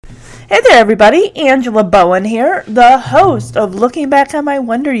Hey there, everybody. Angela Bowen here, the host of Looking Back on My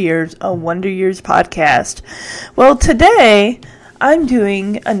Wonder Years, a Wonder Years podcast. Well, today I'm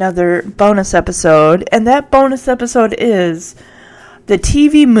doing another bonus episode, and that bonus episode is the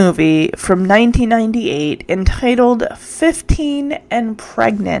TV movie from 1998 entitled 15 and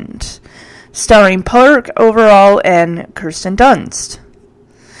Pregnant, starring Park Overall and Kirsten Dunst.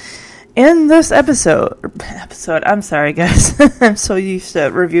 In this episode, I'm sorry guys, I'm so used to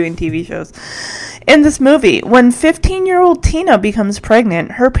reviewing TV shows. In this movie, when 15-year-old Tina becomes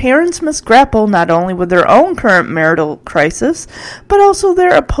pregnant, her parents must grapple not only with their own current marital crisis, but also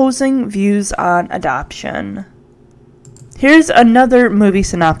their opposing views on adoption. Here's another movie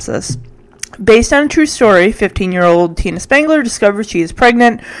synopsis. Based on a true story, 15-year-old Tina Spangler discovers she is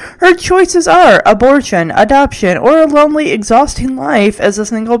pregnant. Her choices are abortion, adoption, or a lonely, exhausting life as a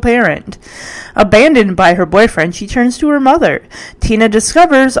single parent. Abandoned by her boyfriend, she turns to her mother. Tina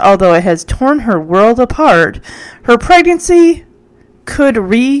discovers, although it has torn her world apart, her pregnancy could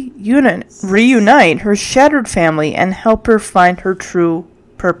reunite her shattered family and help her find her true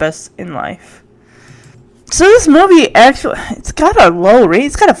purpose in life. So this movie actually, it's got a low rate.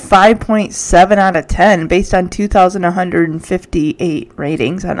 It's got a 5.7 out of 10 based on 2,158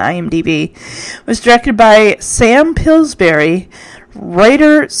 ratings on IMDb. It was directed by Sam Pillsbury,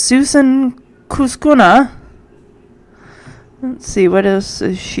 writer Susan Kuskuna. Let's see, what else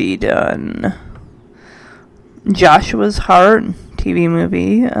has she done? Joshua's Heart, TV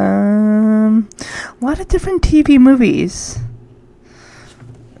movie. A lot of different TV movies.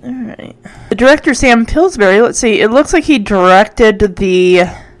 Alright. The director, Sam Pillsbury, let's see, it looks like he directed the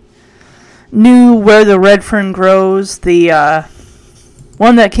new Where the Red Fern Grows, the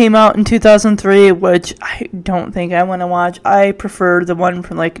one that came out in 2003, which I don't think I want to watch. I prefer the one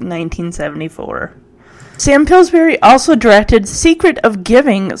from like 1974. Sam Pillsbury also directed Secret of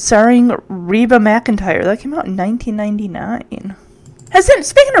Giving, starring Reba McEntire. That came out in 1999.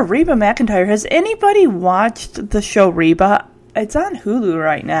 Speaking of Reba McEntire, has anybody watched the show Reba? It's on Hulu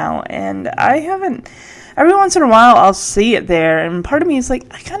right now, and I haven't. Every once in a while, I'll see it there, and part of me is like,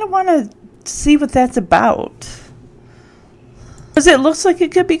 I kind of want to see what that's about. Because it looks like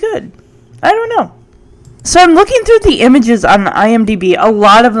it could be good. I don't know. So I'm looking through the images on IMDb. A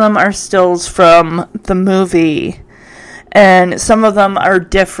lot of them are stills from the movie, and some of them are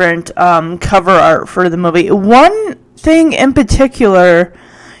different cover art for the movie. One thing in particular,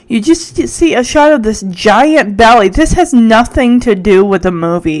 you just see a shot of this giant belly. This has nothing to do with the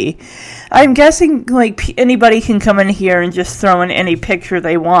movie. I'm guessing like anybody can come in here and just throw in any picture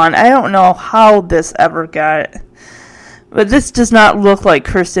they want. I don't know how this ever got. But this does not look like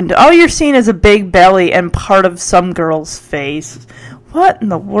Kirsten. All you're seeing is a big belly and part of some girl's face. What in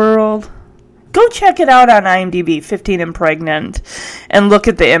the world? Go check it out on IMDb, 15 and Pregnant, and look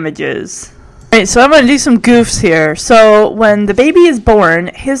at the images. Alright, so I'm going to do some goofs here. So, when the baby is born,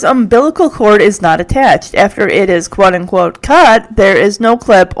 his umbilical cord is not attached. After it is quote-unquote cut, there is no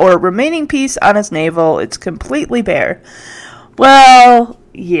clip or remaining piece on his navel. It's completely bare. Well,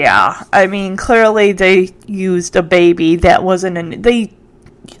 yeah. I mean, clearly they used a baby that wasn't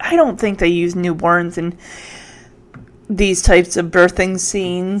I don't think they use newborns in these types of birthing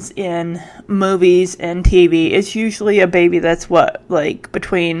scenes in movies and TV. It's usually a baby that's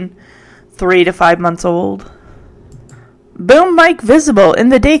between 3 to 5 months old. Boom mic visible in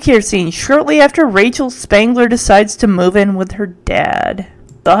the daycare scene shortly after Rachel Spangler decides to move in with her dad.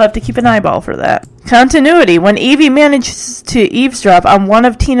 I'll have to keep an eyeball for that. Continuity. When Evie manages to eavesdrop on one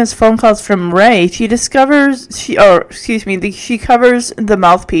of Tina's phone calls from Ray, she covers the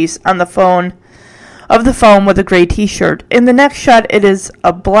mouthpiece on the phone with a gray t-shirt. In the next shot, it is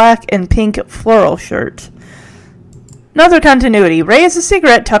a black and pink floral shirt. Another continuity. Ray has a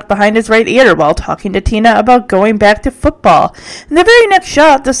cigarette tucked behind his right ear while talking to Tina about going back to football. In the very next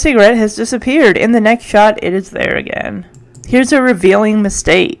shot, the cigarette has disappeared. In the next shot, it is there again. Here's a revealing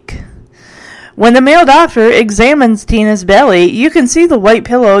mistake. When the male doctor examines Tina's belly, you can see the white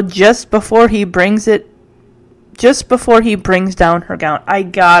pillow just before he brings down her gown. I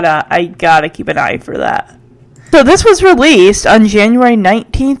gotta keep an eye for that. So this was released on January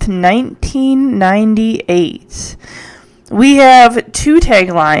 19th, 1998. We have 2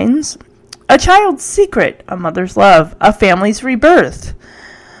 taglines: a child's secret, a mother's love, a family's rebirth.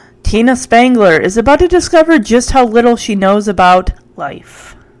 Tina Spangler is about to discover just how little she knows about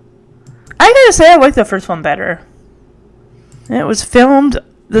life. I gotta say, I like the first one better.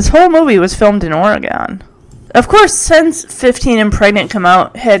 This whole movie was filmed in Oregon. Of course, since 15 and Pregnant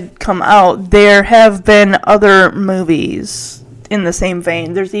had come out, there have been other movies in the same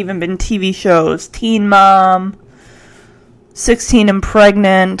vein. There's even been TV shows, Teen Mom, 16 and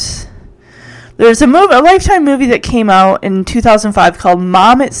Pregnant, There's a Lifetime movie that came out in 2005 called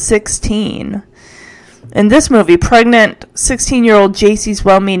Mom at 16. In this movie, pregnant 16-year-old JC's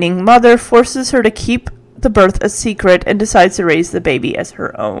well-meaning mother forces her to keep the birth a secret and decides to raise the baby as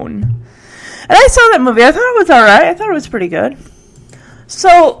her own. And I saw that movie. I thought it was alright. I thought it was pretty good.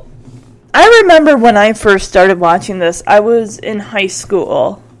 So, I remember when I first started watching this, I was in high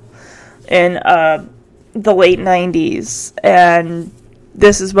school in the late 90s, and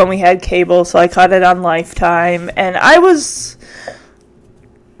this is when we had cable, so I caught it on Lifetime, and I was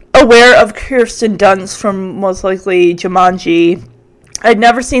aware of Kirsten Dunst from most likely Jumanji. I'd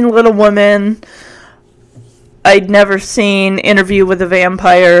never seen Little Women. I'd never seen Interview with a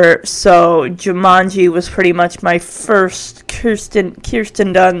Vampire, so Jumanji was pretty much my first Kirsten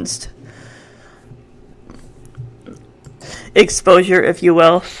Dunst exposure, if you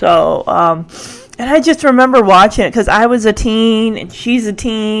will. So, and I just remember watching it because I was a teen and she's a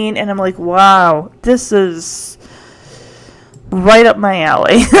teen, and I'm like, wow, this is right up my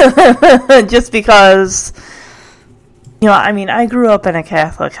alley. Just because, I grew up in a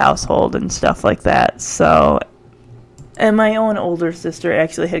Catholic household and stuff like that, so. And my own older sister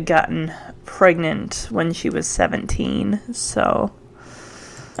actually had gotten pregnant when she was 17, so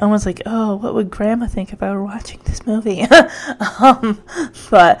I was like, oh, what would Grandma think if I were watching this movie? And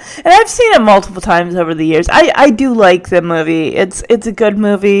I've seen it multiple times over the years. I do like the movie. It's a good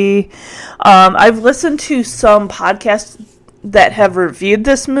movie. I've listened to some podcasts that have reviewed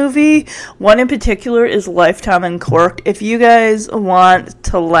this movie. One in particular is Lifetime Uncorked. If you guys want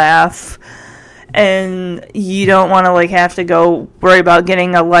to laugh and you don't want to have to go worry about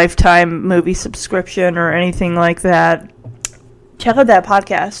getting a Lifetime movie subscription or anything like that, check out that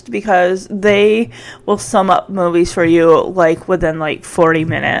podcast because they will sum up movies for you within 40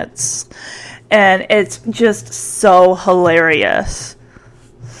 minutes. And it's just so hilarious.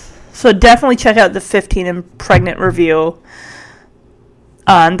 So definitely check out the 15 and Pregnant review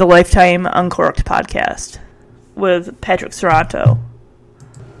on the Lifetime Uncorked podcast with Patrick Sorrento.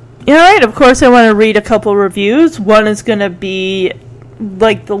 Alright, of course I want to read a couple reviews. One is going to be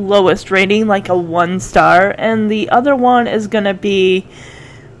the lowest rating, a 1 star, and the other one is going to be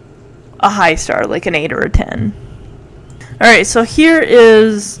a high star, an 8 or a 10. Alright, so here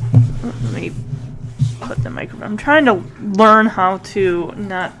is, let me put the microphone, I'm trying to learn how to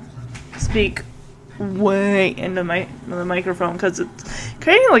not speak way into the microphone because it's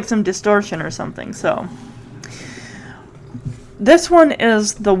creating some distortion or something, so. This one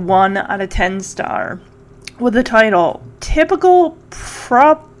is the 1 out of 10 star with the title, Typical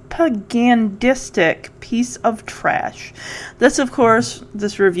Propagandistic Piece of Trash. This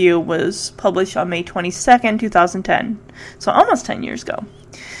review was published on May 22nd, 2010, so almost 10 years ago.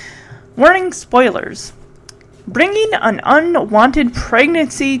 Warning, spoilers. Bringing an unwanted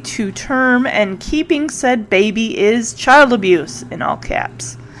pregnancy to term and keeping said baby is child abuse, in all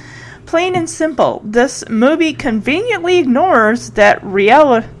caps. Plain and simple, this movie conveniently ignores that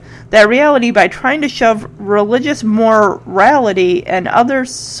reality by trying to shove religious morality and other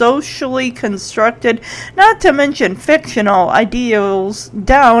socially constructed, not to mention fictional, ideals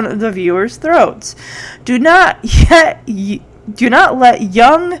down the viewer's throats. Do not let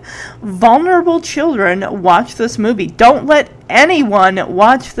young, vulnerable children watch this movie. Don't let anyone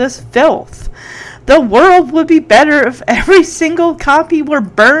watch this filth. The world would be better if every single copy were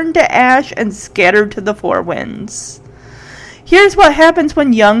burned to ash and scattered to the four winds. Here's what happens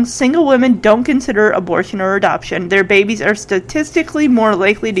when young, single women don't consider abortion or adoption. Their babies are statistically more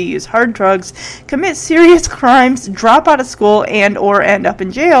likely to use hard drugs, commit serious crimes, drop out of school, and or end up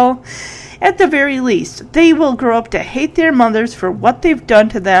in jail. At the very least, they will grow up to hate their mothers for what they've done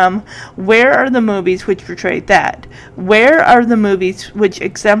to them. Where are the movies which portray that? Where are the movies which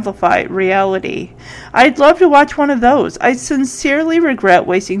exemplify reality? I'd love to watch one of those. I sincerely regret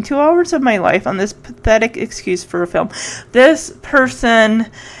wasting 2 hours of my life on this pathetic excuse for a film. This person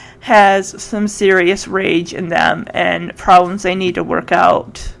has some serious rage in them and problems they need to work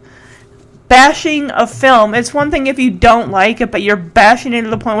out. Bashing a film, it's one thing if you don't like it, but you're bashing it to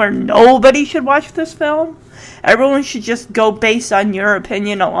the point where nobody should watch this film? Everyone should just go based on your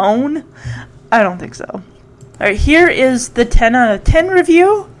opinion alone? I don't think so. Alright, here is the 10 out of 10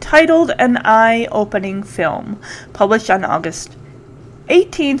 review, titled An Eye-Opening Film, published on August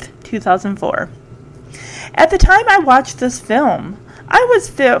 18th, 2004. At the time I watched this film, I was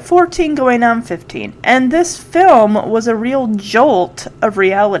 14 going on 15, and this film was a real jolt of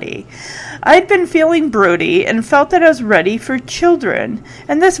reality. I'd been feeling broody and felt that I was ready for children,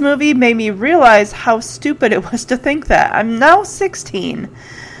 and this movie made me realize how stupid it was to think that. I'm now 16.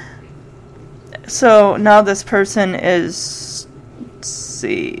 So now this person is, let's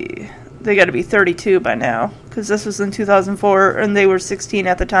see, they got to be 32 by now, because this was in 2004, and they were 16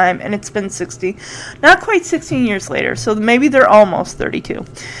 at the time, and it's been not quite 16 years later, so maybe they're almost 32.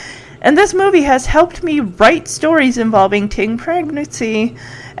 And this movie has helped me write stories involving teen pregnancy,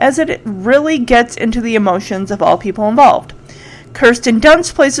 as it really gets into the emotions of all people involved. Kirsten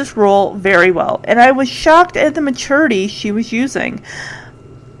Dunst plays this role very well, and I was shocked at the maturity she was using.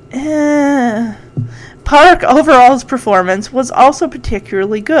 Park overall's performance was also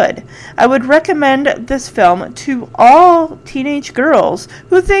particularly good. I would recommend this film to all teenage girls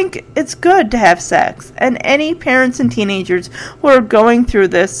who think it's good to have sex, and any parents and teenagers who are going through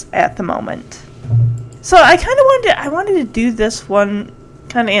this at the moment. So I wanted to do this one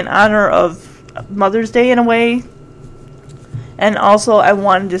kind of in honor of Mother's Day in a way, and also I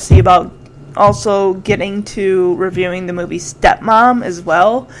wanted to see about also getting to reviewing the movie Stepmom as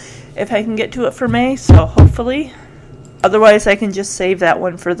well, if I can get to it for May, so hopefully. Otherwise, I can just save that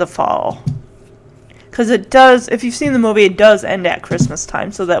one for the fall. Because it does, if you've seen the movie, it does end at Christmas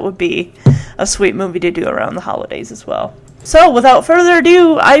time, so that would be a sweet movie to do around the holidays as well. So, without further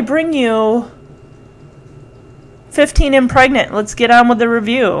ado, I bring you 15 and Pregnant. Let's get on with the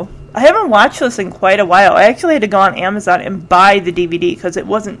review. I haven't watched this in quite a while. I actually had to go on Amazon and buy the DVD because it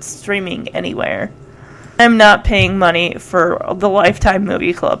wasn't streaming anywhere. I'm not paying money for the Lifetime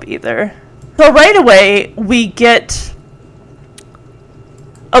Movie Club either. So right away, we get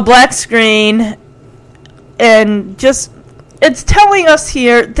a black screen, and just, it's telling us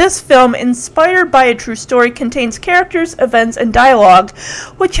here, this film, inspired by a true story, contains characters, events, and dialogue,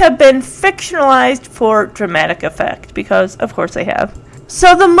 which have been fictionalized for dramatic effect, because, of course, they have.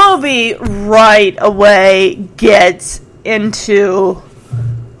 So the movie right away gets into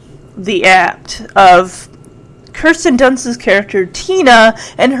the act of Kirsten Dunst's character Tina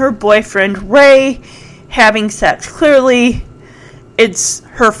and her boyfriend Ray having sex. Clearly, it's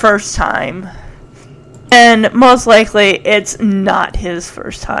her first time. And most likely, it's not his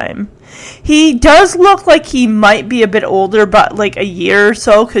first time. He does look like he might be a bit older, but like a year or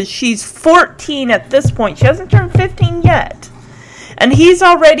so, because she's 14 at this point. She hasn't turned 15 yet. And he's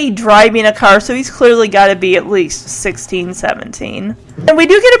already driving a car, so he's clearly got to be at least 16, 17. And we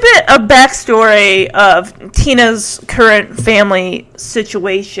do get a bit of backstory of Tina's current family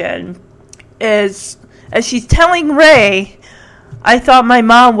situation. As she's telling Ray, I thought my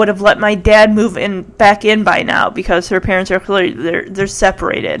mom would have let my dad move back in by now, because her parents are clearly, they're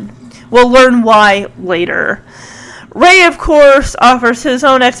separated. We'll learn why later. Ray, of course, offers his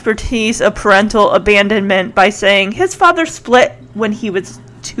own expertise of parental abandonment by saying his father split when he was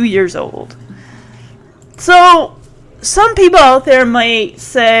 2 years old. So, some people out there might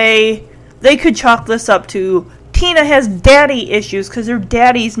say they could chalk this up to Tina has daddy issues because her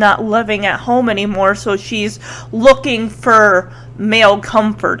daddy's not living at home anymore, so she's looking for male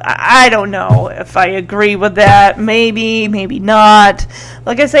comfort. I don't know if I agree with that. Maybe, maybe not.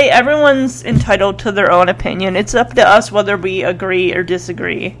 Like I say, everyone's entitled to their own opinion. It's up to us whether we agree or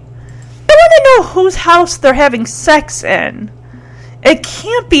disagree. I want to know whose house they're having sex in. It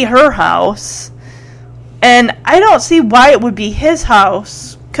can't be her house. And I don't see why it would be his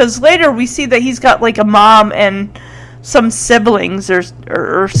house. Because later we see that he's got like a mom and some siblings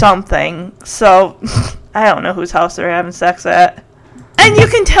or something. So, I don't know whose house they're having sex at. And you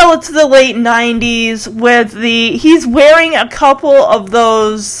can tell it's the late 90s with he's wearing a couple of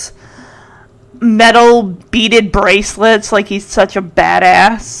those metal beaded bracelets like he's such a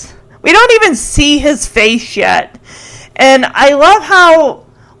badass. We don't even see his face yet. And I love how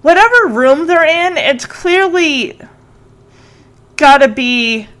whatever room they're in, it's clearly gotta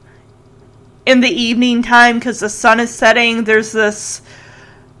be in the evening time because the sun is setting. There's this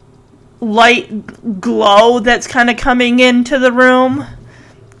light glow that's kind of coming into the room.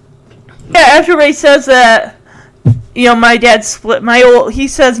 Yeah, after Ray says that, you know, my dad split, he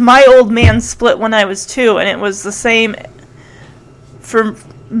says my old man split when I was 2, and it was the same for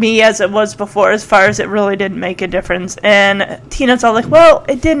me as it was before, as far as it really didn't make a difference. And Tina's all like, well,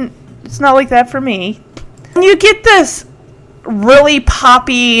 it's not like that for me. And you get this really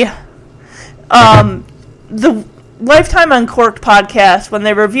poppy, the Lifetime Uncorked podcast, when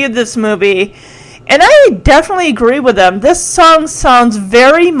they reviewed this movie, and I definitely agree with them. This song sounds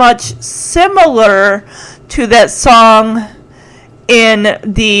very much similar to that song in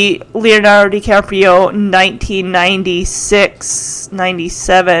the Leonardo DiCaprio 1996,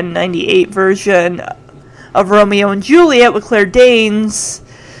 97, 98 version of Romeo and Juliet with Claire Danes,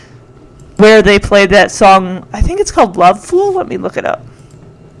 where they played that song. I think it's called Love Fool. Let me look it up.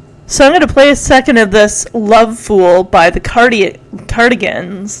 So I'm going to play a second of this Love Fool by the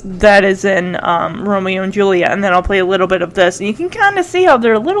Cardigans that is in Romeo and Juliet, and then I'll play a little bit of this, and you can kind of see how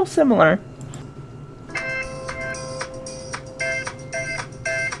they're a little similar.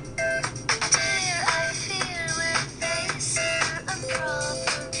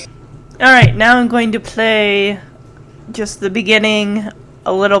 Alright, now I'm going to play just the beginning,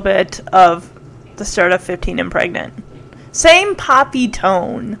 a little bit of the start of 15 and Pregnant. Same poppy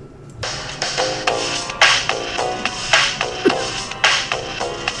tone.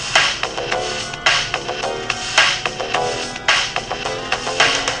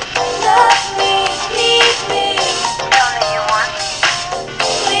 Love me, need me, tell me you want me,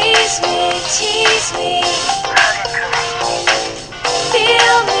 please me, tease me,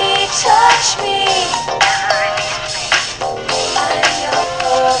 feel me, touch me, never release me, I'm your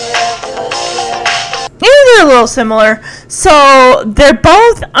forever girl. They're a little similar. So they're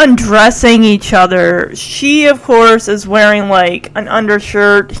both undressing each other. She, of course, is wearing like an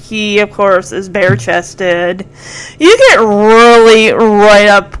undershirt. He, of course, is bare-chested. You get really right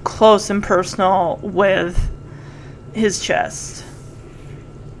up close and personal with his chest.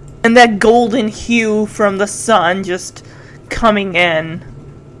 And that golden hue from the sun just coming in,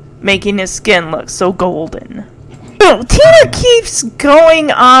 making his skin look so golden. Tina keeps going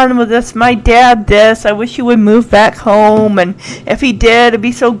on with this, my dad this, I wish he would move back home, and if he did, it'd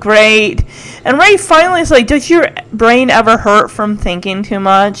be so great. And Ray finally is like, does your brain ever hurt from thinking too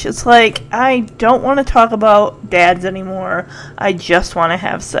much? It's like, I don't want to talk about dads anymore. I just want to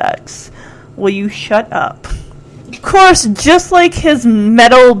have sex. Will you shut up? Of course, just like his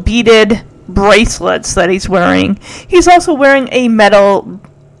metal beaded bracelets that he's wearing, he's also wearing a metal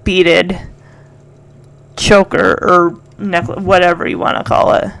beaded choker or necklace, whatever you want to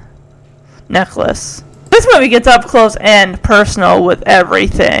call it, necklace. This movie gets up close and personal with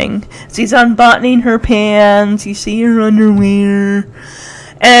everything. So he's unbuttoning her pants, you see her underwear,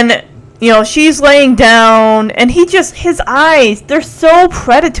 and you know she's laying down, and his eyes, they're so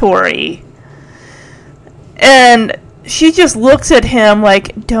predatory, and she just looks at him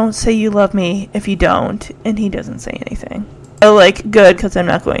like, don't say you love me if you don't, and he doesn't say anything. Like, good, because I'm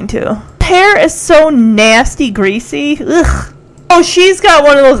not going to. Hair is so nasty, greasy. Ugh. Oh, she's got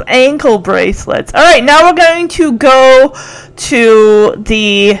one of those ankle bracelets. Alright, now we're going to go to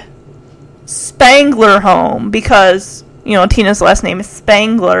the Spangler home, because, you know, Tina's last name is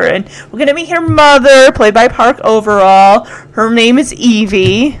Spangler, and we're going to meet her mother, played by Park Overall. Her name is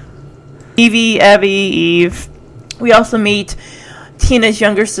Evie. Eve. We also meet Tina's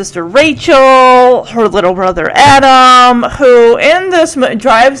younger sister Rachel, her little brother Adam, who in this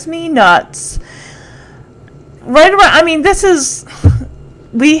drives me nuts. Right around, I mean,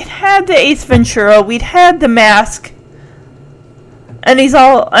 we had the Ace Ventura, we'd had the Mask, and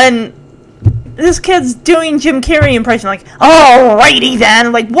this kid's doing Jim Carrey impression, like, alrighty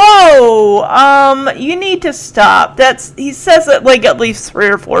then, like, whoa, you need to stop. He says it like at least 3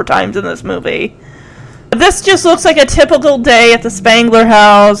 or 4 times in this movie. This just looks like a typical day at the Spangler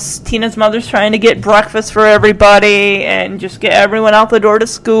house. Tina's mother's trying to get breakfast for everybody and just get everyone out the door to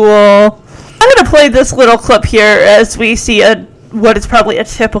school. I'm going to play this little clip here as we see what is probably a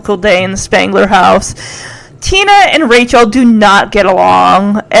typical day in the Spangler house. Tina and Rachel do not get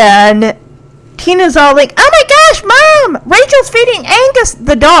along, and Tina's all like, oh my gosh, Mom! Rachel's feeding Angus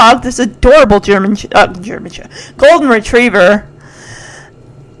the dog, this adorable golden retriever,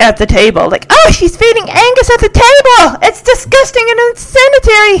 at the table. Like, oh, she's feeding Angus at the table! It's disgusting and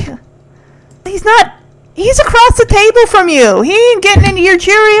unsanitary! He's across the table from you. He ain't getting into your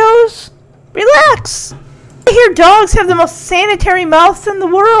Cheerios. Relax. I hear dogs have the most sanitary mouths in the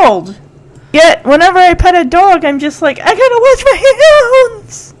world. Yet, whenever I pet a dog, I'm just like, I gotta wash my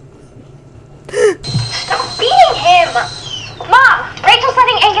hands! Stop beating him! Mom, Rachel's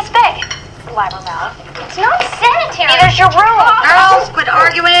letting Angus beg. Blabbermouth. It's not sanitary. Neither's your room. Girls, quit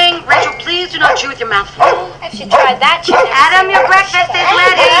arguing. Rachel, please do not chew with your mouth full. If she tried that, she'd Adam, your breakfast is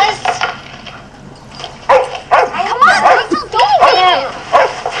ready. Come on, Rachel's beating him.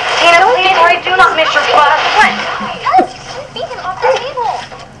 Tina, please, or do not miss your bus. What? Because she's beating him off the table.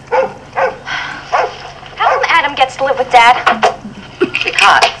 How come Adam gets to live with Dad?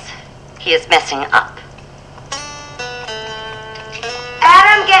 Because he is messing up.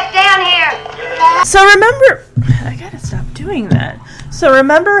 Adam, get down here. So remember, I gotta stop doing that. So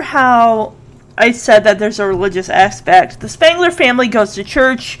remember how I said that there's a religious aspect. The Spangler family goes to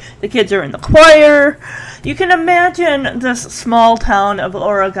church. The kids are in the choir. You can imagine this small town of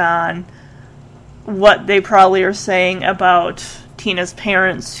Oregon, what they probably are saying about Tina's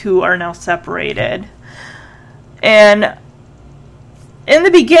parents who are now separated. And in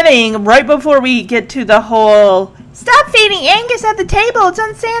the beginning, right before we get to the whole "stop feeding Angus at the table, it's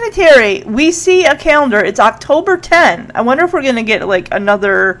unsanitary," we see a calendar. It's October 10. I wonder if we're going to get like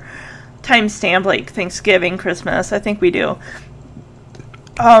another timestamp like Thanksgiving, Christmas. I think we do.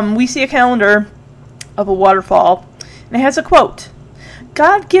 We see a calendar of a waterfall, and it has a quote.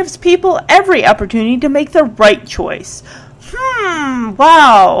 God gives people every opportunity to make the right choice.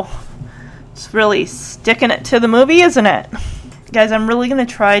 Wow. It's really sticking it to the movie, isn't it? Guys, I'm really going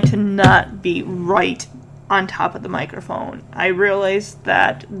to try to not be right on top of the microphone. I realize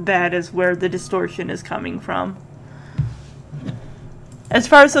that that is where the distortion is coming from. As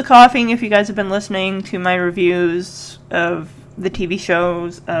far as the coughing, if you guys have been listening to my reviews of the TV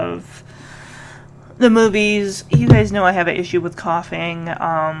shows, of the movies, you guys know I have an issue with coughing.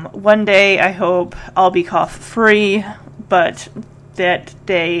 One day I hope I'll be cough-free, but that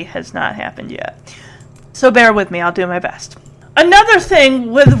day has not happened yet. So bear with me, I'll do my best. Another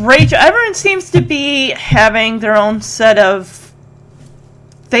thing with Rachel, everyone seems to be having their own set of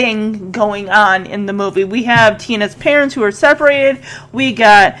thing going on in the movie. We have Tina's parents who are separated. We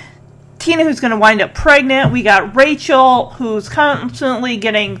got Tina who's going to wind up pregnant. We got Rachel who's constantly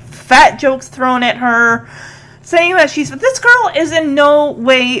getting fat jokes thrown at her, saying that this girl is in no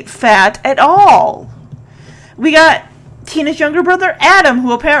way fat at all. We got Tina's younger brother Adam,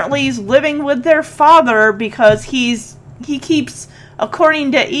 who apparently is living with their father because he keeps,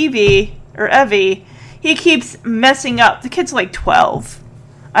 according to Evie, he keeps messing up. The kid's like 12.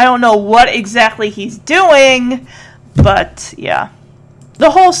 I don't know what exactly he's doing, but yeah. The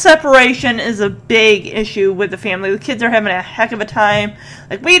whole separation is a big issue with the family. The kids are having a heck of a time.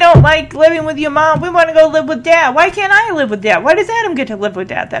 Like, we don't like living with your mom. We want to go live with dad. Why can't I live with dad? Why does Adam get to live with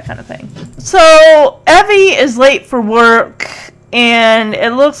dad? That kind of thing. So, Evie is late for work, and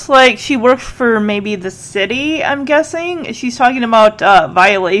it looks like she works for maybe the city, I'm guessing. She's talking about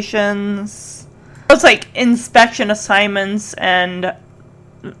violations. It's like inspection assignments and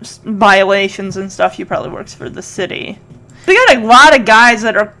violations and stuff. She probably works for the city. We got a lot of guys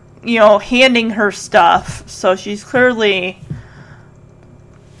that are, handing her stuff. So she's clearly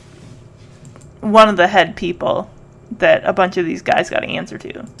one of the head people that a bunch of these guys got to answer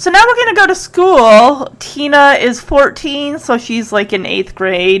to. So now we're going to go to school. Tina is 14, so she's like in 8th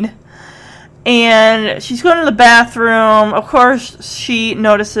grade. And she's going to the bathroom. Of course, she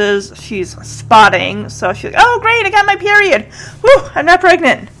notices she's spotting. So she's like, oh, great, I got my period. Whew, I'm not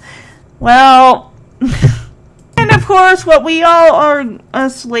pregnant. Well... And of course, what we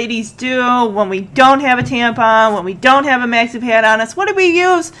us ladies do when we don't have a tampon, when we don't have a maxi pad on us, what do we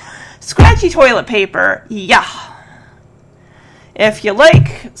use? Scratchy toilet paper. Yeah. If you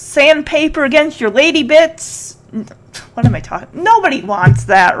like sandpaper against your lady bits, what am I talking? Nobody wants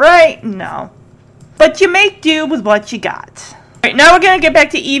that, right? No. But you make do with what you got. Alright, now we're going to get back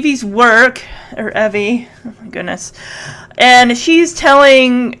to Evie's work, or Evie, oh my goodness. And she's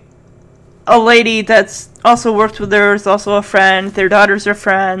telling a lady that's also worked with her, is also a friend. Their daughters are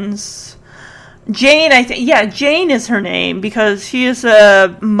friends. Jane, I think, yeah, Jane is her name because she is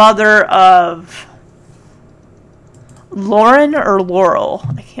a mother of Lauren or Laurel.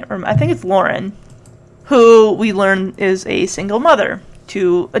 I can't remember. I think it's Lauren, who we learn is a single mother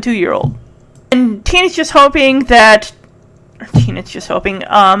to a 2-year-old. And Evie's just hoping that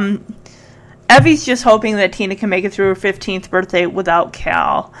Tina can make it through her 15th birthday without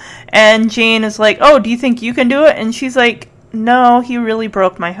Cal. And Jane is like, oh, do you think you can do it? And she's like, no, he really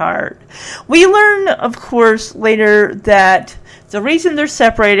broke my heart. We learn, of course, later that the reason they're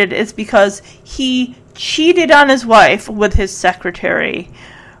separated is because he cheated on his wife with his secretary.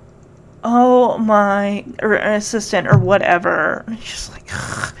 Oh my, or an assistant or whatever. And she's like,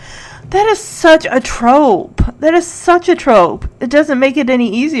 ugh. That is such a trope. It doesn't make it any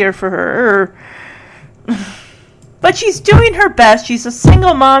easier for her. But she's doing her best. She's a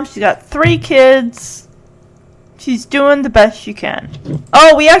single mom. She's got 3 kids. She's doing the best she can.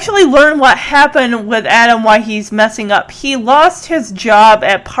 Oh, we actually learn what happened with Adam, why he's messing up. He lost his job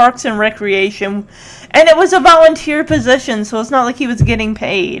at Parks and Recreation, and it was a volunteer position, so it's not like he was getting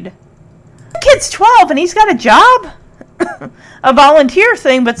paid. The kid's 12, and he's got a job? A volunteer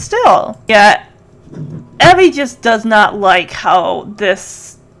thing, but still. Yeah, Evie just does not like how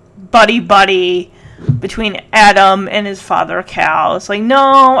this buddy between Adam and his father Cal. It's like,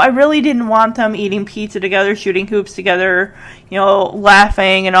 no, I really didn't want them eating pizza together, shooting hoops together,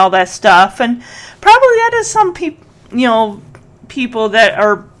 laughing and all that stuff. And probably that is some people that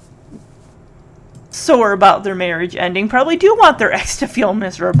are sore about their marriage ending probably do want their ex to feel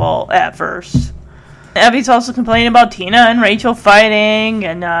miserable at first. Evie's also complaining about Tina and Rachel fighting,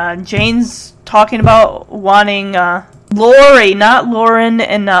 and Jane's talking about wanting Lori, not Lauren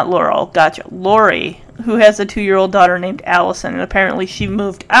and not Laurel. Gotcha. Lori, who has a 2-year-old daughter named Allison, and apparently she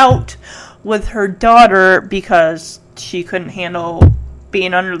moved out with her daughter because she couldn't handle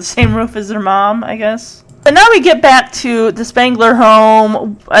being under the same roof as her mom, I guess. And now we get back to the Spangler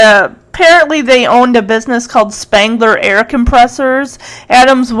home. Apparently they owned a business called Spangler Air Compressors.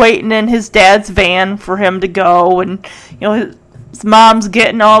 Adam's waiting in his dad's van for him to go, and his mom's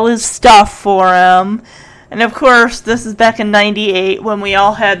getting all his stuff for him. And of course, this is back in 98 when we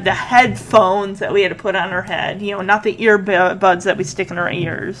all had the headphones that we had to put on our head. Not the earbuds that we stick in our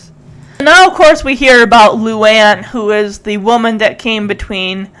ears. And now, of course, we hear about Luann, who is the woman that came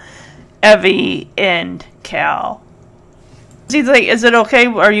between Evie and Cal. He's like, is it okay?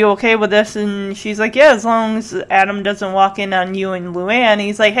 Are you okay with this? And she's like, yeah, as long as Adam doesn't walk in on you and Luann.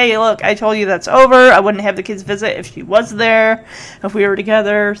 He's like, hey, look, I told you that's over. I wouldn't have the kids visit if she was there, if we were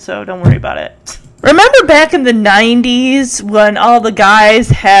together, so don't worry about it. Remember back in the 90s when all the guys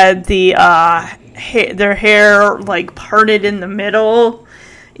had the their hair like parted in the middle?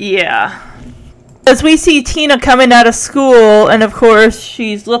 Yeah. As we see Tina coming out of school, and of course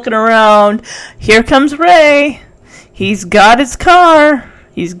she's looking around. Here comes Ray. He's got his car.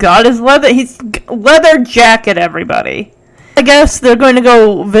 He's got his leather jacket, everybody. I guess they're going to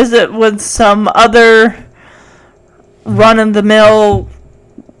go visit with some other run-of-the-mill,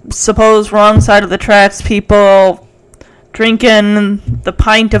 suppose wrong side of the tracks people, drinking the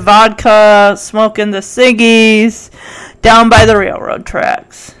pint of vodka, smoking the ciggies, down by the railroad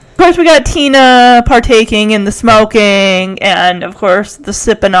tracks. Of course, we got Tina partaking in the smoking, and of course, the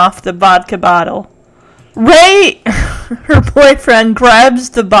sipping off the vodka bottle. Ray, her boyfriend, grabs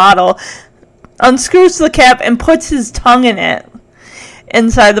the bottle, unscrews the cap, and puts his tongue in it.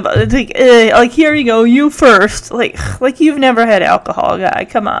 Inside the bottle. It's like, here you go, you first. Like you've never had alcohol, guy.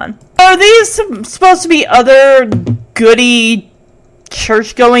 Come on. Are these supposed to be other goody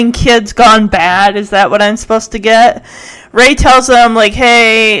church-going kids gone bad? Is that what I'm supposed to get? Ray tells them, like,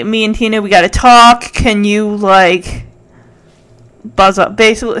 hey, me and Tina, we gotta talk. Can you, buzz up?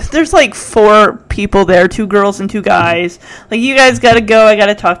 Basically, there's, 4 people there, 2 girls and 2 guys. You guys gotta go. I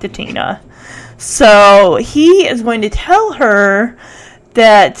gotta talk to Tina. So, he is going to tell her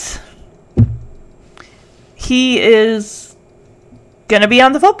that he is going to be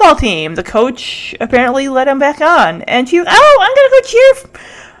on the football team. The coach apparently let him back on. And she's, I'm going to go cheer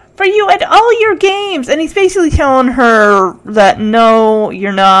for you at all your games. And he's basically telling her that, no,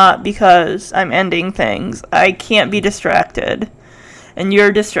 you're not, because I'm ending things. I can't be distracted. And you're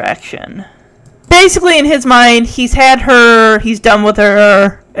a distraction. Basically, in his mind, he's had her, he's done with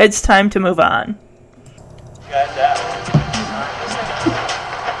her, it's time to move on.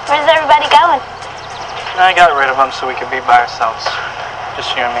 Where's everybody going? I got rid of them so we could be by ourselves.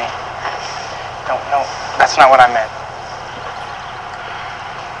 Just you and me. No, that's not what I meant.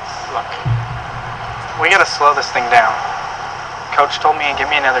 Look, we gotta slow this thing down. Coach told me to give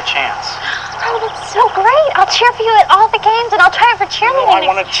me another chance. Oh, that's so great. I'll cheer for you at all the games, and I'll try it for cheerleading. No,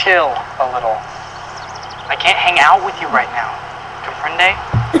 I want to chill a little. I can't hang out with you right now. Comprende?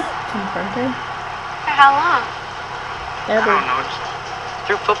 Comprende? For how long? I don't know, just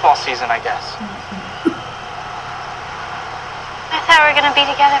through football season, I guess. I thought we were going to be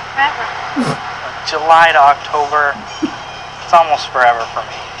together forever. July to October, it's almost forever for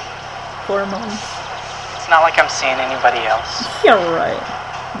me. 4 months. It's not like I'm seeing anybody else. Yeah, right.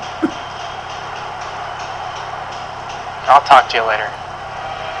 I'll talk to you later.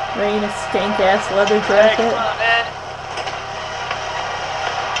 Wearing a stank-ass leather jacket. Hey, come on, Ed.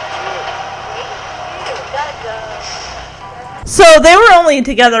 So they were only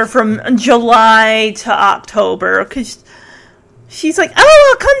together from July to October, because she's like,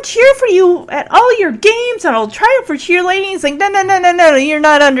 I'll come cheer for you at all your games, and I'll try it for cheerleading. He's like, no, you're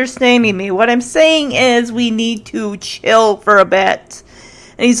not understanding me. What I'm saying is we need to chill for a bit.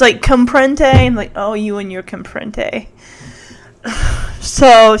 And he's like, comprende? I'm like, oh, you and your comprende.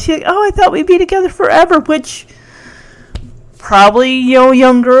 So she's like, oh, I thought we'd be together forever, which probably,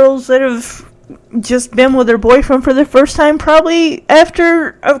 young girls that have just been with their boyfriend for the first time, probably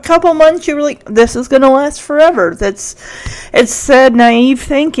after a couple months, you were like, this is going to last forever. It's sad, naive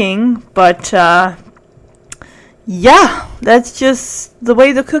thinking, but, yeah, that's just the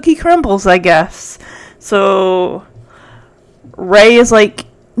way the cookie crumbles, I guess. So, Ray is like,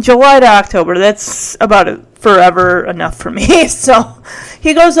 July to October, that's about forever enough for me. So,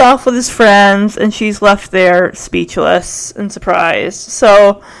 he goes off with his friends, and she's left there speechless and surprised.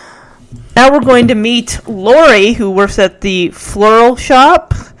 So, now we're going to meet Lori, who works at the floral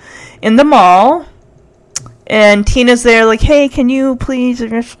shop in the mall. And Tina's there like, hey, can you please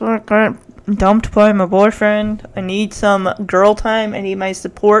dumped by my boyfriend. I need some girl time. I need my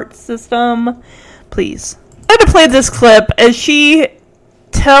support system. Please. I had to play this clip as she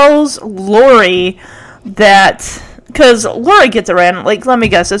tells Lori that, because Lori gets around, like, let me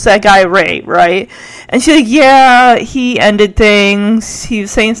guess, it's that guy Ray, right? And she's like, yeah, he ended things. He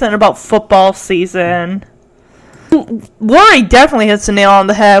was saying something about football season. Lori definitely hits the nail on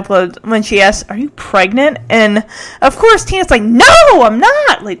the head when she asks, are you pregnant? And, of course, Tina's like, no, I'm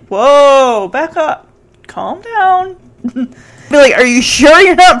not. Like, whoa, back up. Calm down. Be like, are you sure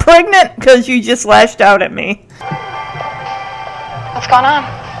you're not pregnant? Because you just lashed out at me. What's going on?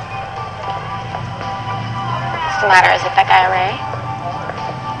 What's the matter? Is it that guy Ray?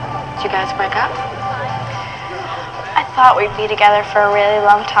 Did you guys break up? I thought we'd be together for a really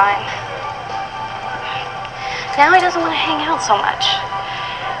long time. Now he doesn't want to hang out so much.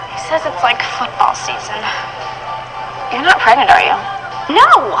 He says it's like football season. You're not pregnant, are you?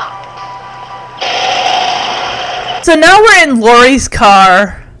 No! So now we're in Lori's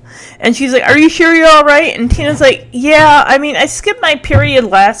car, and she's like, are you sure you're alright? And Tina's like, yeah, I mean, I skipped my period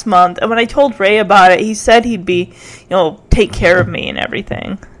last month, and when I told Ray about it, he said he'd be, take care of me and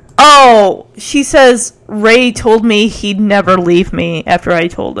everything. Oh, she says, Ray told me he'd never leave me after I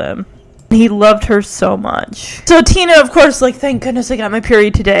told him. He loved her so much. So Tina, of course, like, thank goodness I got my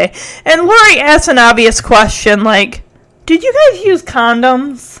period today. And Lori asks an obvious question, like, did you guys use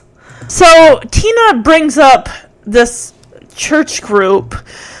condoms? So Tina brings up this church group,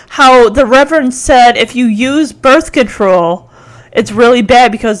 how the Reverend said if you use birth control, it's really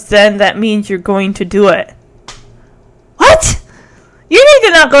bad because then that means you're going to do it. What? You need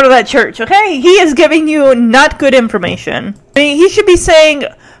to not go to that church, okay? He is giving you not good information. I mean, he should be saying,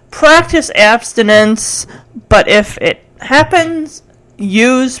 practice abstinence, but if it happens,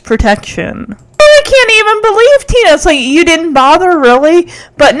 use protection. I can't even believe Tina. It's like, you didn't bother, really?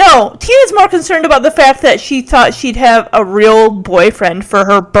 But no, Tina's more concerned about the fact that she thought she'd have a real boyfriend for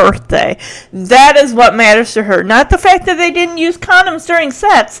her birthday. That is what matters to her. Not the fact that they didn't use condoms during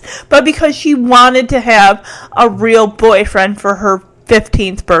sex, but because she wanted to have a real boyfriend for her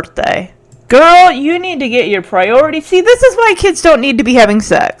 15th birthday. Girl, you need to get your priorities. See, this is why kids don't need to be having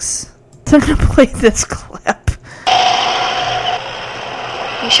sex. So I'm going to play this clip.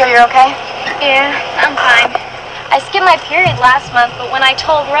 You sure you're okay? Yeah, I'm fine. I skipped my period last month, but when I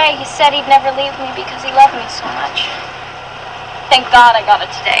told Ray, he said he'd never leave me because he loved me so much. Thank God I got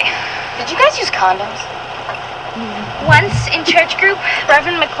it today. Did you guys use condoms? Once in church group,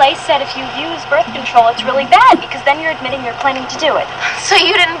 Reverend McClay said if you use birth control, it's really bad because then you're admitting you're planning to do it. So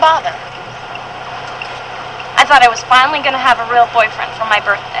you didn't bother? I thought I was finally going to have a real boyfriend for my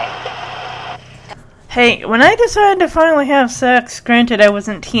birthday. Hey, when I decided to finally have sex, granted I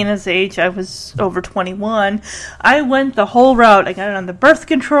wasn't Tina's age, I was over 21, I went the whole route. I got it on the birth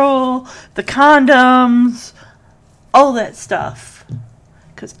control, the condoms, all that stuff.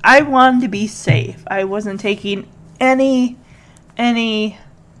 Because I wanted to be safe. I wasn't taking I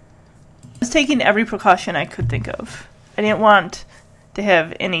was taking every precaution I could think of. I didn't want to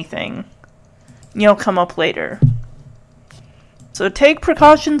have anything, come up later. So take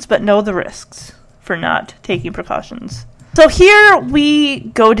precautions, but know the risks for not taking precautions. So here we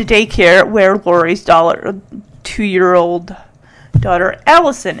go to daycare where Lori's 2-year-old daughter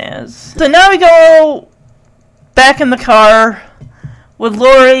Allison is. So now we go back in the car with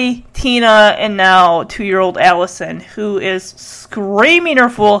Lori, Tina, and now 2-year-old Allison, who is screaming her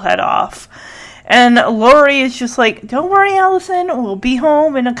full head off. And Lori is just like, don't worry, Allison, we'll be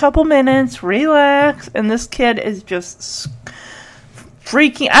home in a couple minutes, relax. And this kid is just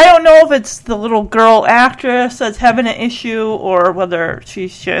freaking. I don't know if it's the little girl actress that's having an issue or whether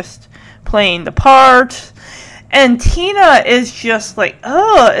she's just playing the part. And Tina is just like,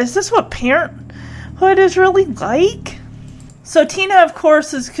 oh, is this what parenthood is really like? So Tina, of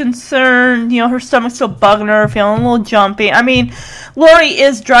course, is concerned. Her stomach's still bugging her, feeling a little jumpy. I mean, Lori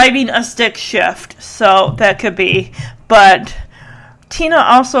is driving a stick shift, so that could be. But Tina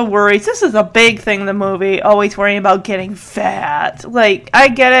also worries. This is a big thing in the movie, always worrying about getting fat. Like, I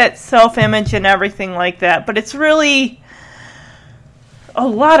get it, self-image and everything like that, but it's really a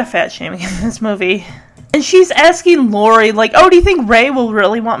lot of fat shaming in this movie. And she's asking Lori, like, oh, do you think Ray will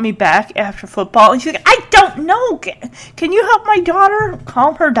really want me back after football? And she's like, I don't know. Can you help my daughter?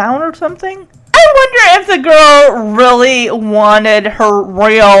 Calm her down or something? I wonder if the girl really wanted her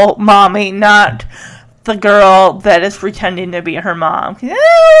real mommy, not the girl that is pretending to be her mom.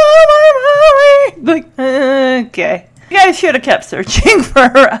 Like, okay. You guys should have kept searching for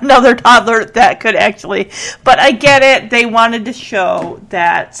another toddler that could actually. But I get it. They wanted to show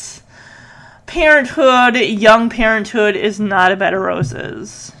that parenthood, young parenthood, is not a bed of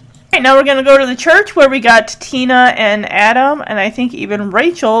roses. Right, now we're going to go to the church where we got Tina and Adam, and I think even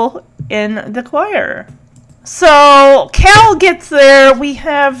Rachel in the choir. So, Cal gets there. We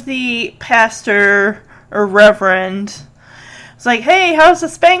have the pastor, or reverend. It's like, hey, how's the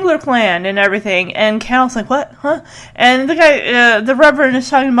Spangler clan and everything? And Cal's like, what? Huh? And the guy, the reverend is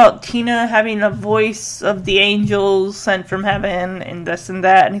talking about Tina having a voice of the angels sent from heaven and this and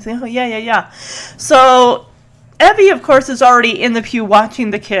that. And he's like, oh, yeah. So, Evie, of course, is already in the pew watching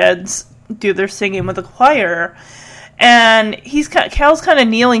the kids do their singing with the choir. And Cal's kind of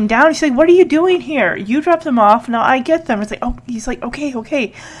kneeling down. He's like, what are you doing here? You dropped them off. Now I get them. It's like, oh, he's like,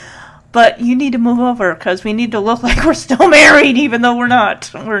 okay. But you need to move over because we need to look like we're still married, even though we're not.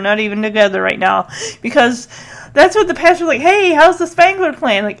 We're not even together right now. Because that's what the pastor's like, hey, how's the Spangler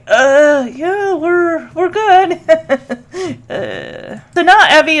clan? Like, yeah, we're good. So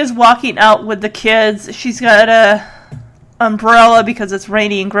now Evie is walking out with the kids. She's got a umbrella because it's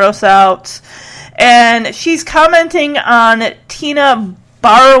rainy and gross out. And she's commenting on Tina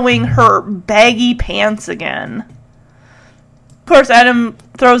borrowing her baggy pants again. Of course, Adam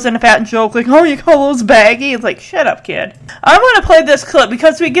throws in a fat joke like, oh, you call those baggy? It's like, shut up, kid. I want to play this clip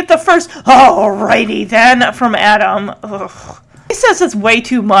because we get the first, alrighty then, from Adam. Ugh. He says this way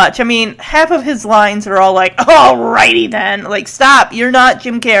too much. I mean, half of his lines are all like, alrighty then. Like, stop, you're not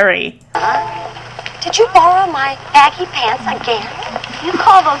Jim Carrey. Did you borrow my baggy pants again? You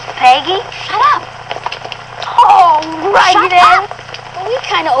call those baggy? Shut up. Alrighty then. Well, we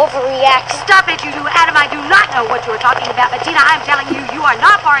kind of overreact. Stop it, you two. Adam, I do not know what you're talking about, but Tina, I'm telling you, you are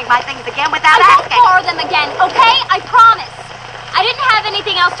not borrowing my things again without asking. I won't borrow them again, okay? I promise. I didn't have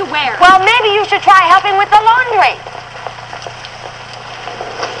anything else to wear. Well, maybe you should try helping with the laundry.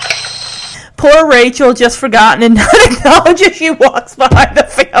 Poor Rachel, just forgotten and not acknowledged as she walks behind the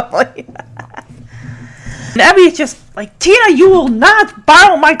family. And Abby's just like, Tina, you will not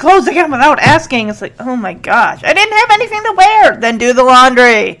borrow my clothes again without asking. It's like, oh my gosh, I didn't have anything to wear. Then do the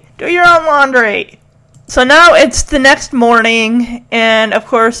laundry. Do your own laundry. So now it's the next morning, and of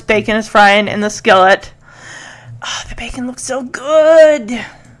course, bacon is frying in the skillet. Oh, the bacon looks so good.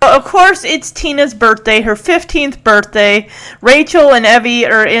 Of course, it's Tina's birthday, her 15th birthday. Rachel and Evie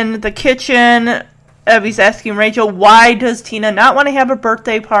are in the kitchen. Evie's asking Rachel, why does Tina not want to have a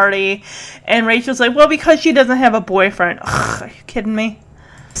birthday party? And Rachel's like, well, because she doesn't have a boyfriend. Ugh, are you kidding me?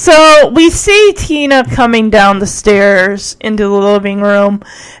 So we see Tina coming down the stairs into the living room.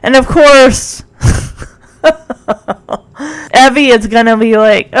 And of course, Evie is going to be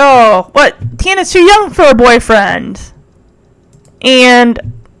like, oh, what? Tina's too young for a boyfriend. And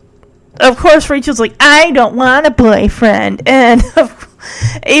of course, Rachel's like, I don't want a boyfriend. And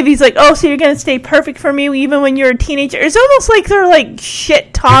Evie's like, oh, so you're going to stay perfect for me even when you're a teenager? It's almost like they're, like,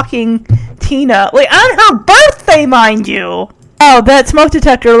 shit-talking Tina. Like, on her birthday, mind you. Oh, that smoke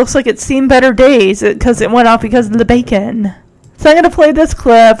detector looks like it's seen better days because it went off because of the bacon. So I'm going to play this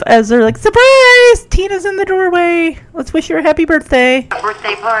clip as they're like, surprise! Tina's in the doorway. Let's wish her a happy birthday. A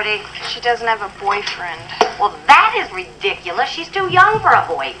birthday party. She doesn't have a boyfriend. Well, that is ridiculous. She's too young for a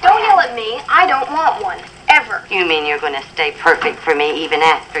boyfriend. Don't yell at me. I don't want one. Ever. You mean you're going to stay perfect for me even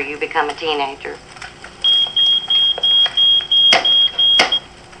after you become a teenager?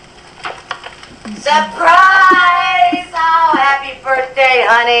 Surprise! Oh, happy birthday,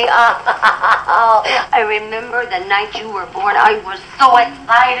 honey. Oh, I remember the night you were born. I was so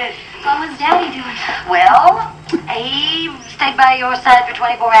excited. What was Daddy doing? Well, he stayed by your side for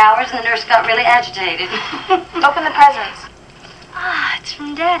 24 hours and the nurse got really agitated. Open the presents. Ah, it's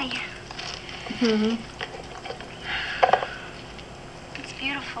from Daddy. Mm-hmm. It's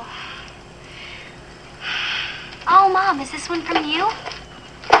beautiful. Oh, Mom, is this one from you?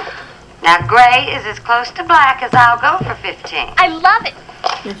 Now, gray is as close to black as I'll go for 15. I love it.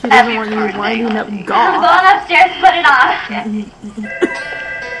 Yeah, she doesn't want you winding up I'm golf. going upstairs to put it on.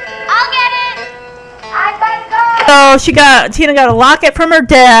 I'll get it. I gotta go. So Tina got a locket from her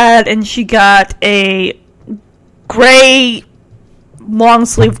dad, and she got a gray long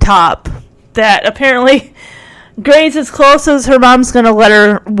sleeve top that apparently gray's as close as her mom's gonna let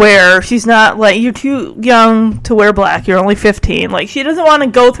her wear. She's not like, you're too young to wear black, you're only 15. Like, she doesn't want to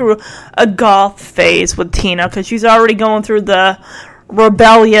go through a goth phase with Tina because she's already going through the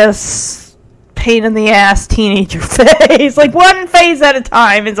rebellious pain in the ass teenager phase. Like, one phase at a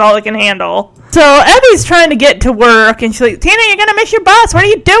time is all it can handle. So Evie's trying to get to work, and she's like, Tina, you're gonna miss your bus, what are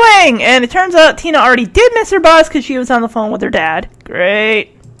you doing? And it turns out Tina already did miss her bus because she was on the phone with her dad.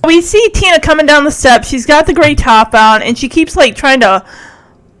 Great. We see Tina coming down the steps. She's got the gray top on, and she keeps, like, trying to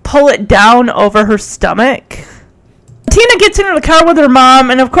pull it down over her stomach. Tina gets into the car with her mom,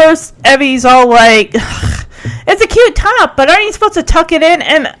 and of course, Evie's all like, It's a cute top, but aren't you supposed to tuck it in?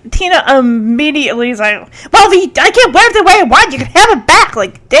 And Tina immediately is like, well, I can't wear it the way I want. You can have it back.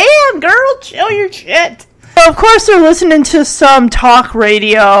 Like, damn, girl, chill your shit. So, of course, they're listening to some talk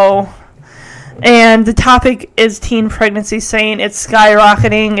radio, and the topic is teen pregnancy, saying it's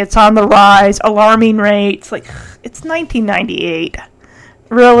skyrocketing, it's on the rise, alarming rates. Like, it's 1998.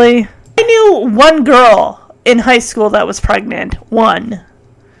 Really? I knew one girl in high school that was pregnant. One.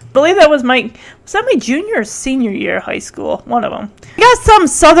 I believe that was my junior or senior year of high school? One of them. I got some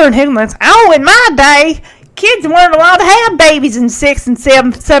southern higglings. Oh, in my day, kids weren't allowed to have babies in 6th and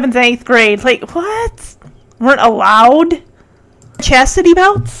 7th, 8th grade. Like, what? Weren't allowed? Chastity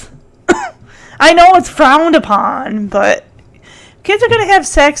belts? I know it's frowned upon, but kids are going to have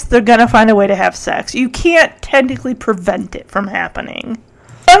sex. They're going to find a way to have sex. You can't technically prevent it from happening.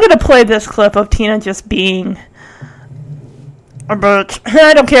 I'm going to play this clip of Tina just being a bitch.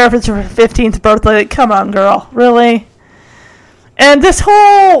 I don't care if it's her 15th birthday. Come on, girl. Really? And this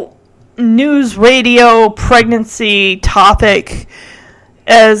whole news radio pregnancy topic,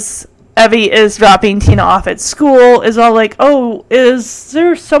 as Evie is dropping Tina off at school, is all like, oh, is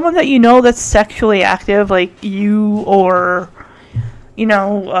there someone that you know that's sexually active, like you or, you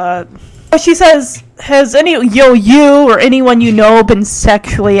know, she says, has you or anyone you know been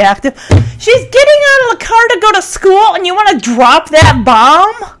sexually active? She's getting out of the car to go to school, and you want to drop that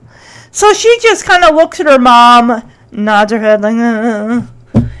bomb? So she just kind of looks at her mom, nods her head like,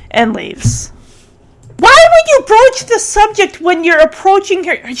 and leaves. Why would you broach the subject when you're approaching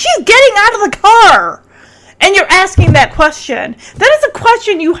her? She's getting out of the car, and you're asking that question. That is a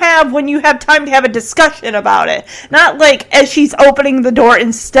question you have when you have time to have a discussion about it, not like as she's opening the door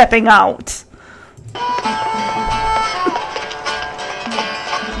and stepping out.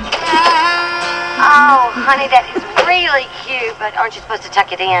 Oh, honey, that is really cute, but aren't you supposed to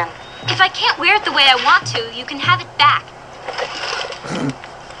tuck it in? If I can't wear it the way I want to, you can have it back.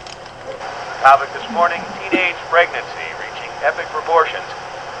 Topic this morning, teenage pregnancy reaching epic proportions.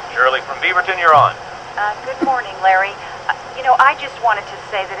 Shirley from Beaverton, you're on. Good morning, Larry. I just wanted to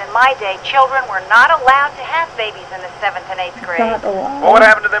say that in my day, children were not allowed to have babies in the 7th and 8th grade. Well, what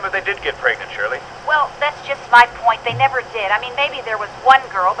happened to them if they did get pregnant, Shirley? Well, that's just my point. They never did. I mean, maybe there was one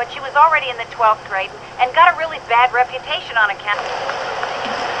girl, but she was already in the 12th grade and got a really bad reputation on account.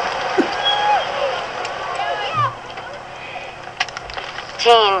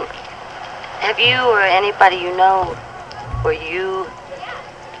 Teen, have you or anybody you know, or you,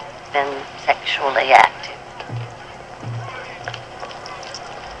 been sexually active?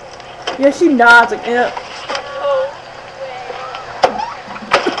 Yeah, she nods like, yeah.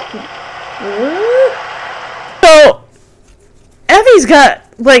 So, Evie's got,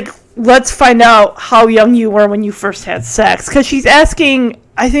 like, let's find out how young you were when you first had sex. Because she's asking,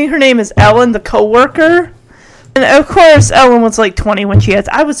 I think her name is Ellen, the coworker. And, of course, Ellen was, like, 20 when she had...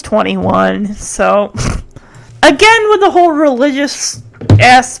 I was 21, so... Again, with the whole religious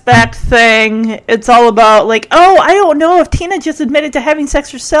aspect thing, it's all about, like, oh, I don't know if Tina just admitted to having sex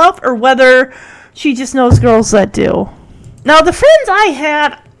herself or whether she just knows girls that do. Now, the friends I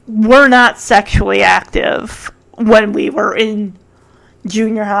had were not sexually active when we were in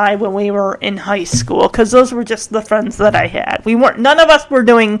junior high, when we were in high school, because those were just the friends that I had. None of us were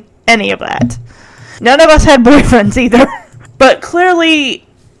doing any of that. None of us had boyfriends either. But clearly,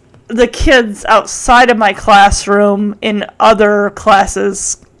 the kids outside of my classroom in other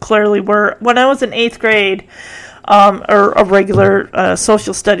classes clearly were. When I was in 8th grade, or a regular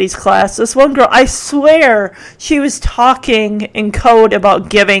social studies class, this one girl, I swear, she was talking in code about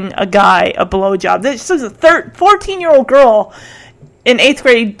giving a guy a blowjob. This was a 14-year-old girl in 8th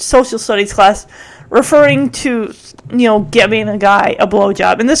grade social studies class referring to, giving a guy a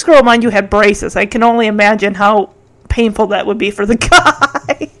blowjob. And this girl, mind you, had braces. I can only imagine how painful that would be for the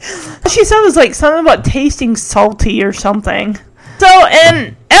guy. She said it was like something about tasting salty or something. So,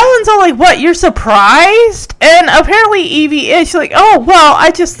 and Ellen's all like, what, you're surprised? And apparently Evie is. She's like, oh, well,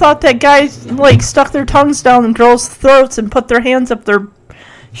 I just thought that guys, like, stuck their tongues down girls' throats and put their hands up their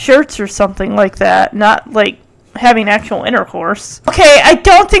shirts or something like that. Not, like, having actual intercourse. Okay, I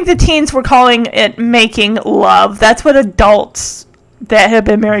don't think the teens were calling it making love. That's what adults that have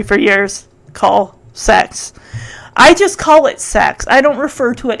been married for years call sex. I just call it sex. I don't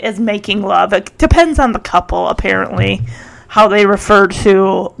refer to it as making love. It depends on the couple, apparently, how they refer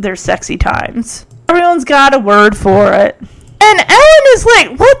to their sexy times. Everyone's got a word for it. And Ellen is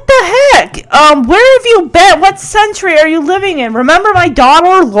like, what the heck? Where have you been? What century are you living in? Remember my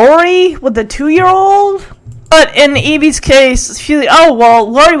daughter, Lori, with the 2-year-old? But in Evie's case, she's like, oh, well,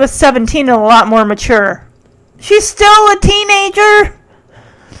 Lori was 17 and a lot more mature. She's still a teenager?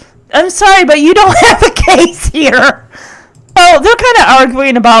 I'm sorry, but you don't have a case here. Oh, they're kind of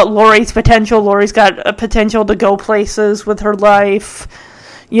arguing about Lori's potential. Lori's got a potential to go places with her life,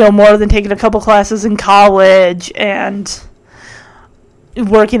 more than taking a couple classes in college and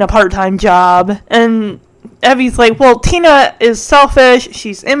working a part-time job. And Evie's like, well, Tina is selfish,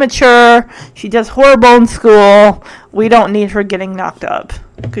 she's immature, she does horrible in school, we don't need her getting knocked up,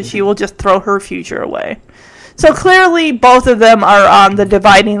 because she will just throw her future away. So clearly, both of them are on the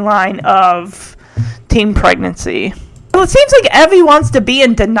dividing line of teen pregnancy. Well, it seems like Evie wants to be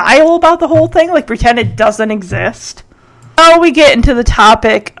in denial about the whole thing, like pretend it doesn't exist. Now we get into the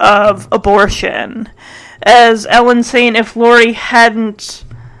topic of abortion. As Ellen's saying, if Lori hadn't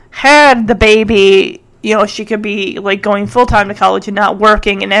had the baby, she could be, like, going full-time to college and not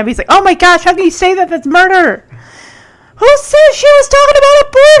working. And Evie's like, oh my gosh, how can you say that? That's murder. Who says she was talking about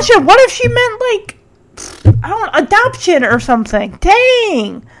abortion? What if she meant, like, adoption or something?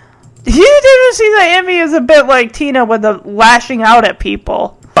 Dang. You didn't see that Evie is a bit like Tina with the lashing out at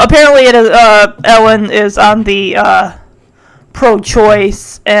people. Apparently it is, Ellen is on the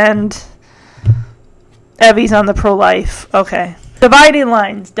pro-choice, and Evie's on the pro-life. Okay. Dividing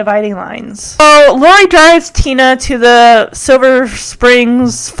lines. So, Lori drives Tina to the Silver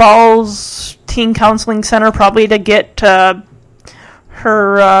Springs Falls Teen Counseling Center, probably to get her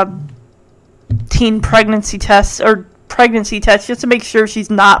teen pregnancy test, just to make sure she's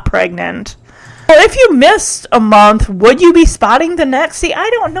not pregnant. Well, if you missed a month, would you be spotting the next? See, I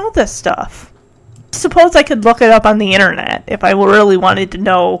don't know this stuff. Suppose I could look it up on the internet if I really wanted to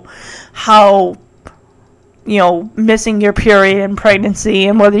know how, missing your period and pregnancy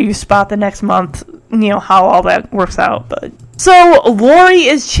and whether you spot the next month, how all that works out. But so Lori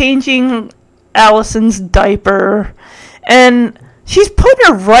is changing Allison's diaper, and she's putting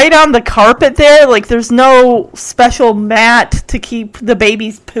her right on the carpet there. Like, there's no special mat to keep the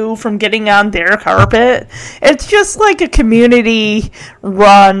baby's poo from getting on their carpet. It's just like a community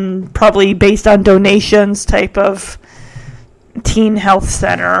run, probably based on donations type of teen health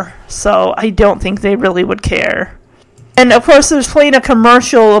center. So I don't think they really would care. And of course there's playing a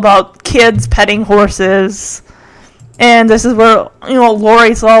commercial about kids petting horses. And this is where,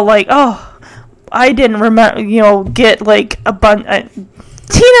 Lori's all like, oh, I didn't remember, get like a bunch.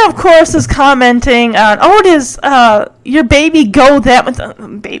 Tina, of course, is commenting on, oh, does your baby go that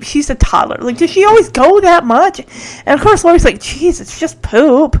much? Baby, she's a toddler. Like, does she always go that much? And of course, Lori's like, geez, it's just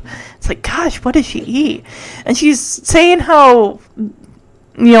poop. It's like, gosh, what does she eat? And she's saying how,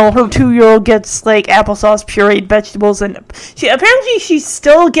 her 2-year-old gets like applesauce, pureed vegetables, and she's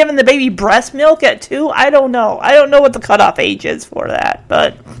still giving the baby breast milk at 2. I don't know what the cutoff age is for that,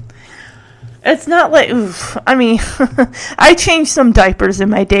 but it's not like, oof. I mean, I changed some diapers in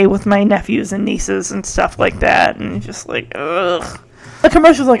my day with my nephews and nieces and stuff like that, and just like, ugh. The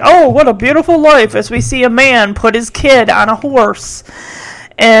commercial's like, oh, what a beautiful life, as we see a man put his kid on a horse.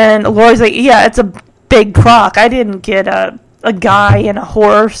 And Lori's like, yeah, it's a big crock. I didn't get a guy and a